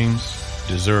Philadelphia dreams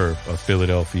deserve a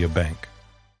Philadelphia bank.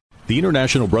 The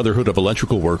International Brotherhood of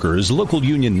Electrical Workers, Local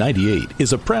Union 98,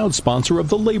 is a proud sponsor of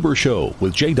The Labor Show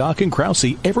with J. Doc and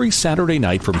Krause every Saturday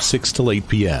night from 6 till 8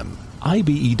 p.m.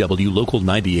 IBEW Local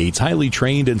 98's highly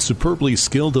trained and superbly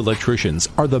skilled electricians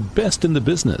are the best in the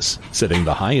business, setting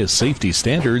the highest safety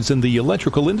standards in the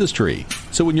electrical industry.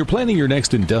 So when you're planning your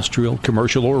next industrial,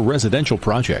 commercial, or residential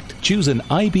project, choose an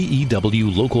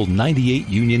IBEW Local 98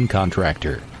 union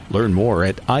contractor. Learn more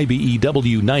at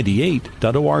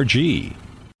ibew98.org.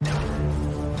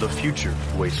 The future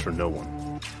waits for no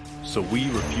one, so we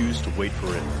refuse to wait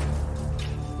for it.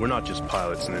 We're not just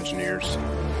pilots and engineers.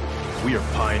 We are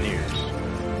pioneers.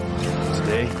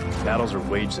 Today, battles are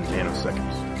waged in nanoseconds,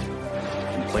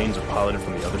 and planes are piloted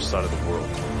from the other side of the world.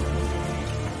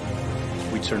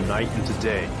 We turn night into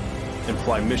day and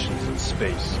fly missions in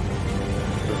space.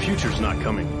 The future's not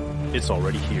coming. It's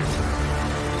already here.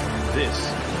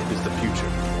 This is the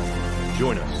future.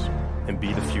 Join us and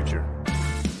be the future.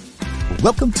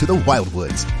 Welcome to the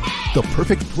Wildwoods, the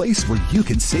perfect place where you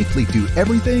can safely do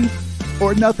everything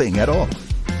or nothing at all.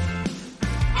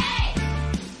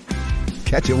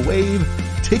 Catch a wave,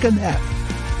 take a nap,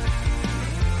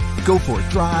 go for a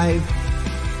drive,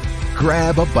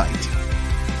 grab a bite.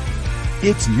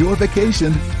 It's your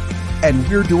vacation, and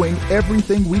we're doing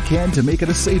everything we can to make it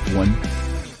a safe one.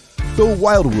 The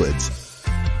Wildwoods.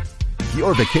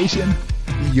 Your vacation,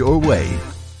 your way.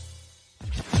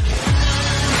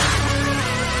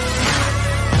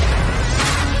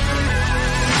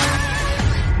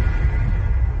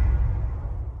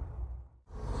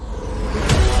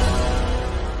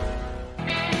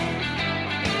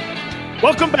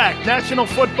 Welcome back, National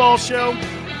Football Show.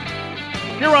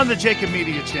 Here on the Jacob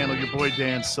Media Channel, your boy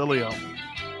Dan Sileo.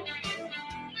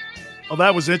 Oh,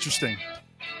 that was interesting.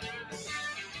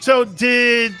 So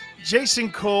did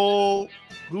Jason Cole,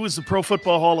 who is the Pro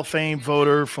Football Hall of Fame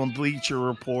voter from Bleacher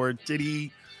Report, did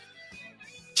he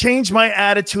change my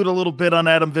attitude a little bit on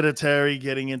Adam Vinatieri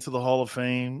getting into the Hall of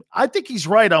Fame? I think he's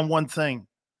right on one thing.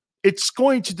 It's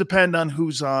going to depend on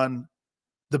who's on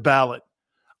the ballot.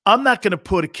 I'm not going to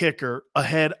put a kicker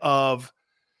ahead of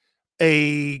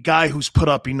a guy who's put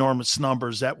up enormous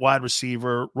numbers at wide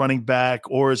receiver, running back,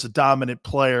 or as a dominant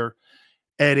player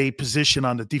at a position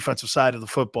on the defensive side of the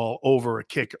football over a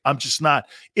kicker. I'm just not.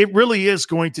 It really is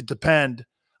going to depend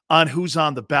on who's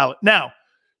on the ballot. Now,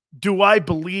 do I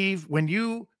believe when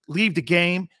you leave the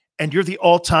game and you're the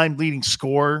all-time leading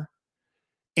scorer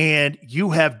and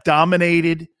you have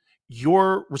dominated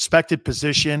your respected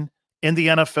position in the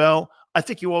NFL, I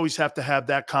think you always have to have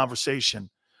that conversation.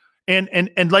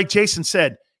 And like Jason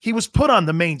said, he was put on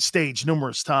the main stage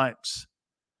numerous times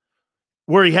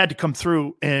where he had to come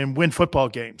through and win football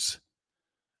games.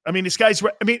 I mean, this guy's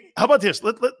 – I mean, how about this?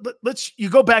 Let's – you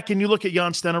go back and you look at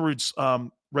Jan Stenerud's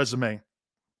resume.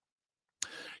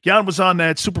 Jan was on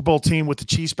that Super Bowl team with the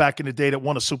Chiefs back in the day that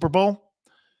won a Super Bowl.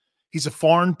 He's a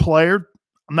foreign player.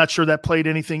 I'm not sure that played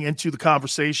anything into the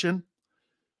conversation.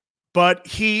 But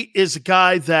he is a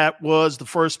guy that was the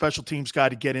first special teams guy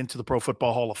to get into the Pro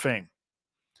Football Hall of Fame.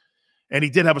 And he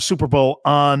did have a Super Bowl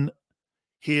on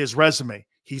his resume.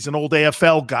 He's an old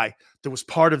AFL guy. There was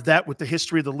part of that with the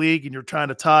history of the league, and you're trying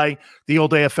to tie the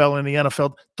old AFL and the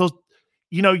NFL. Those,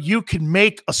 you can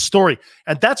make a story.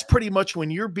 And that's pretty much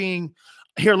when you're being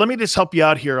 – here, let me just help you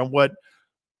out here on what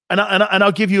 – and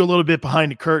I'll give you a little bit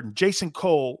behind the curtain. Jason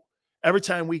Cole, every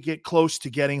time we get close to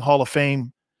getting Hall of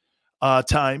Fame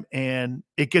time and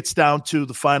it gets down to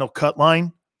the final cut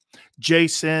line,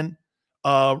 Jason,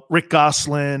 Rick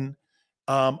Gosselin,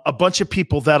 a bunch of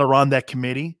people that are on that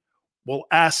committee will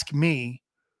ask me,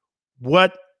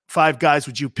 what 5 guys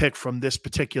would you pick from this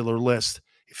particular list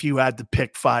if you had to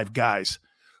pick 5 guys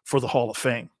for the Hall of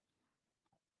Fame?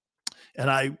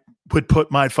 And I would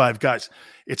put my 5 guys.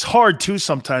 It's hard too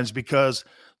sometimes because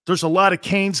there's a lot of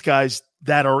Canes guys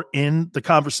that are in the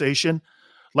conversation.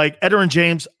 Like Edgerrin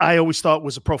James, I always thought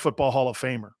was a Pro Football Hall of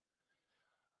Famer.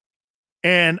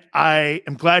 And I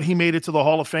am glad he made it to the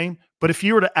Hall of Fame. But if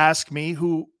you were to ask me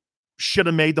who should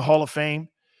have made the Hall of Fame,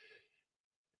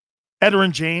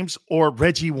 Edgerrin James or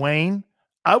Reggie Wayne,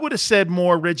 I would have said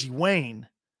more Reggie Wayne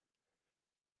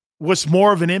was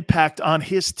more of an impact on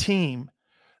his team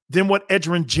than what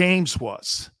Edgerrin James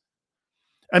was.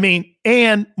 I mean,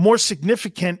 and more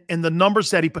significant in the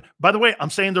numbers that he put. By the way, I'm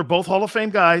saying they're both Hall of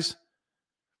Fame guys.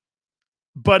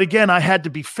 But again, I had to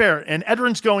be fair. And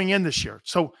Edgerin's going in this year.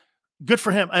 So good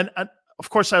for him. And of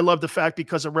course, I love the fact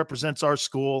because it represents our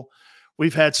school.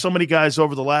 We've had so many guys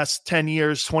over the last 10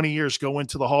 years, 20 years go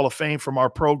into the Hall of Fame from our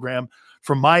program,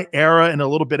 from my era and a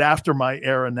little bit after my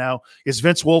era now. Is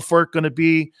Vince Wilfork going to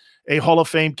be a Hall of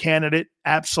Fame candidate?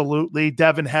 Absolutely.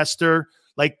 Devin Hester,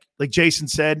 like Jason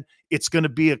said, it's going to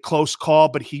be a close call,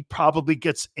 but he probably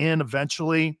gets in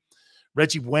eventually.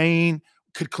 Reggie Wayne,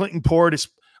 could Clinton Portis,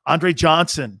 Andre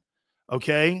Johnson,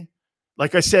 okay?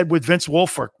 Like I said with Vince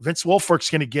Wilfork's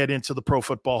going to get into the Pro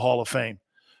Football Hall of Fame.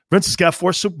 Vince has got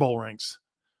 4 Super Bowl rings.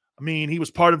 I mean, he was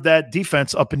part of that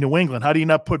defense up in New England. How do you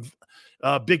not put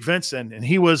Big Vince in? And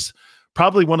he was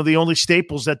probably one of the only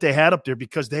staples that they had up there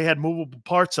because they had movable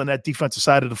parts on that defensive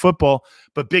side of the football.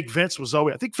 But Big Vince was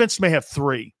always – I think Vince may have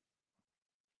 3.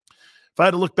 If I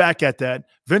had to look back at that,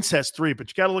 Vince has 3, but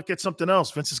you got to look at something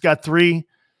else. Vince has got 3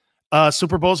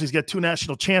 Super Bowls. He's got 2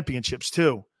 national championships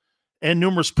too, and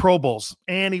numerous Pro Bowls.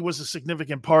 And he was a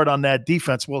significant part on that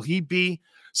defense. Will he be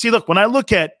 – see, look, when I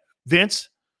look at Vince,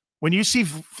 when you see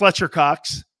Fletcher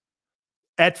Cox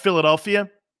at Philadelphia,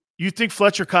 you think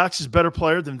Fletcher Cox is a better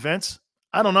player than Vince?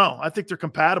 I don't know. I think they're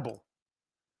compatible.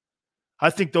 I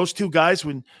think those 2 guys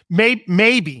would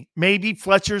maybe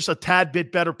Fletcher's a tad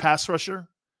bit better pass rusher.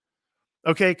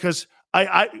 Okay, because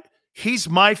he's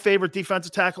my favorite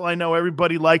defensive tackle. I know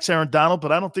everybody likes Aaron Donald,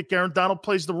 but I don't think Aaron Donald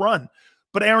plays the run.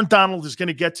 But Aaron Donald is going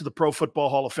to get to the Pro Football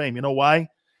Hall of Fame. You know why?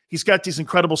 He's got these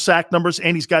incredible sack numbers,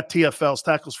 and he's got TFLs,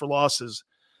 tackles for losses.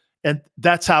 And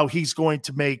that's how he's going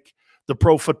to make the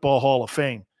Pro Football Hall of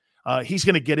Fame. He's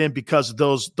going to get in because of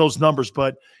those numbers.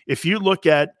 But if you look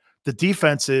at the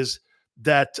defenses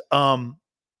that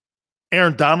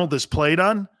Aaron Donald has played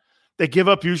on, they give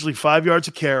up usually 5 yards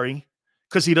a carry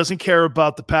because he doesn't care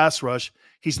about the pass rush.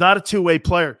 He's not a two-way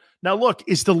player. Now, look,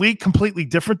 is the league completely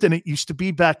different than it used to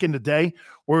be back in the day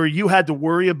where you had to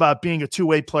worry about being a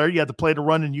two-way player? You had to play the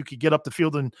run and you could get up the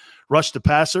field and rush the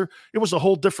passer. It was a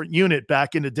whole different unit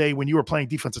back in the day when you were playing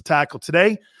defensive tackle.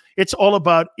 Today, it's all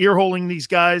about ear-holing these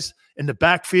guys in the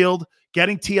backfield,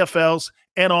 getting TFLs,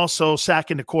 and also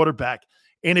sacking the quarterback.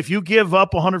 And if you give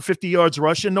up 150 yards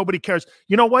rushing, nobody cares.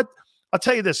 You know what? I'll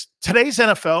tell you this. Today's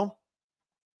NFL,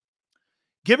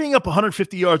 giving up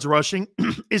 150 yards rushing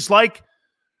is like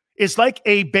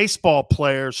a baseball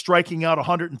player striking out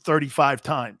 135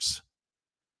 times.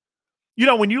 You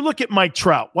know, when you look at Mike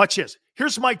Trout, watch this.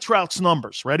 Here's Mike Trout's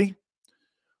numbers. Ready?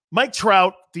 Mike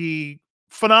Trout, the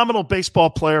phenomenal baseball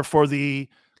player for the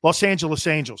Los Angeles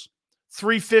Angels.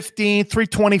 315,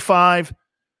 325,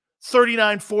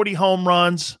 39, 40 home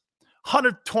runs,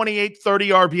 128, 30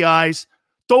 RBIs.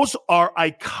 Those are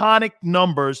iconic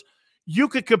numbers. You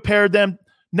could compare them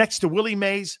next to Willie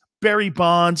Mays, Barry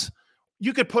Bonds.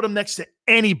 You could put him next to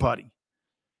anybody.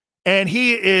 And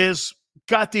he is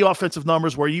got the offensive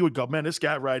numbers where you would go, man, this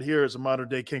guy right here is a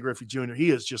modern-day Ken Griffey Jr. He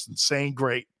is just insane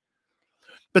great.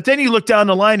 But then you look down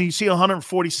the line and you see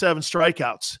 147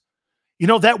 strikeouts. You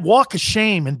know, that walk of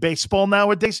shame in baseball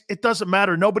nowadays, it doesn't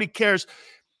matter. Nobody cares.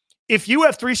 If you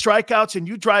have 3 strikeouts and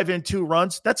you drive in 2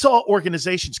 runs, that's all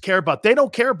organizations care about. They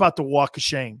don't care about the walk of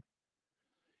shame.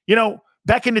 You know,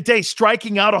 back in the day,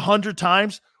 striking out 100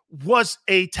 times was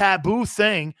a taboo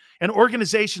thing. And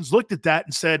organizations looked at that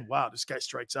and said, wow, this guy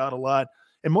strikes out a lot.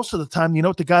 And most of the time, you know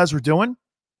what the guys were doing?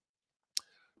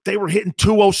 They were hitting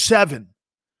 207.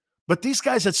 But these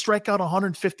guys that strike out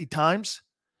 150 times,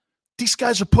 these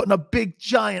guys are putting up big,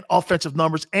 giant offensive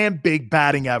numbers and big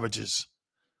batting averages.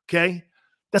 Okay?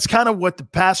 That's kind of what the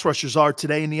pass rushers are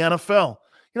today in the NFL.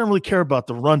 You don't really care about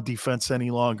the run defense any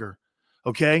longer.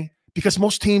 Okay? Because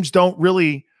most teams don't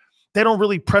really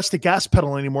press the gas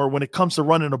pedal anymore when it comes to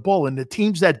running a ball. And the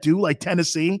teams that do, like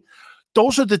Tennessee,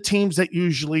 those are the teams that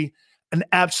usually and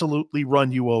absolutely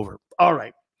run you over. All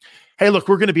right. Hey, look,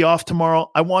 we're going to be off tomorrow.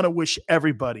 I want to wish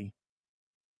everybody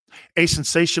a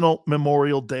sensational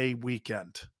Memorial Day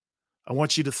weekend. I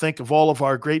want you to think of all of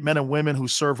our great men and women who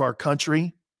serve our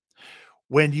country.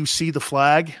 When you see the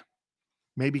flag,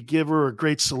 maybe give her a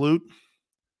great salute.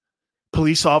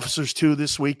 Police officers, too,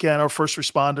 this weekend, our first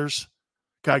responders.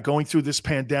 God, going through this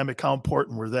pandemic, how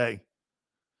important were they?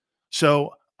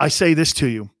 So I say this to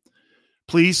you.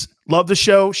 Please love the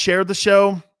show, share the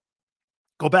show.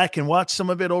 Go back and watch some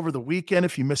of it over the weekend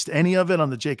if you missed any of it on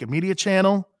the Jacob Media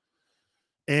channel.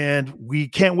 And we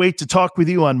can't wait to talk with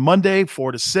you on Monday,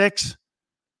 4 to 6.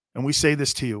 And we say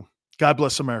this to you. God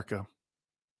bless America.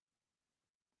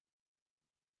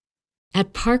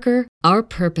 At Parker, our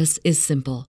purpose is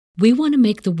simple. We want to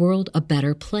make the world a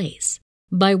better place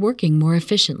by working more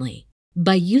efficiently,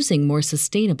 by using more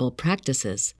sustainable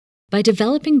practices, by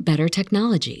developing better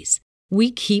technologies. We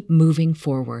keep moving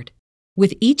forward.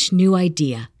 With each new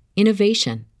idea,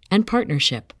 innovation, and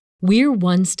partnership, we're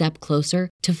one step closer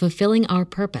to fulfilling our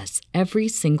purpose every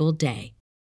single day.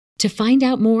 To find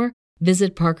out more,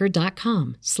 visit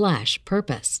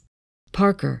parker.com/purpose.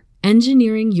 Parker,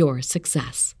 engineering your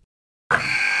success.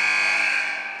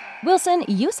 Wilson,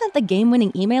 you sent the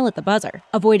game-winning email at the buzzer,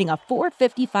 avoiding a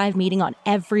 4:55 meeting on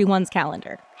everyone's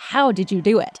calendar. How did you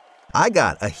do it? I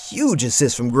got a huge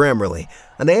assist from Grammarly,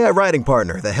 an AI writing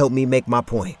partner that helped me make my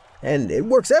point. And it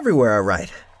works everywhere I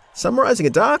write. Summarizing a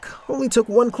doc only took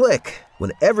one click.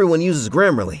 When everyone uses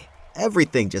Grammarly,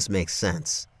 everything just makes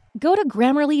sense. Go to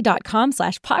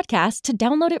Grammarly.com/podcast to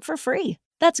download it for free.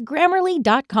 That's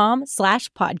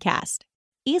Grammarly.com/podcast.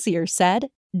 Easier said,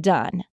 done.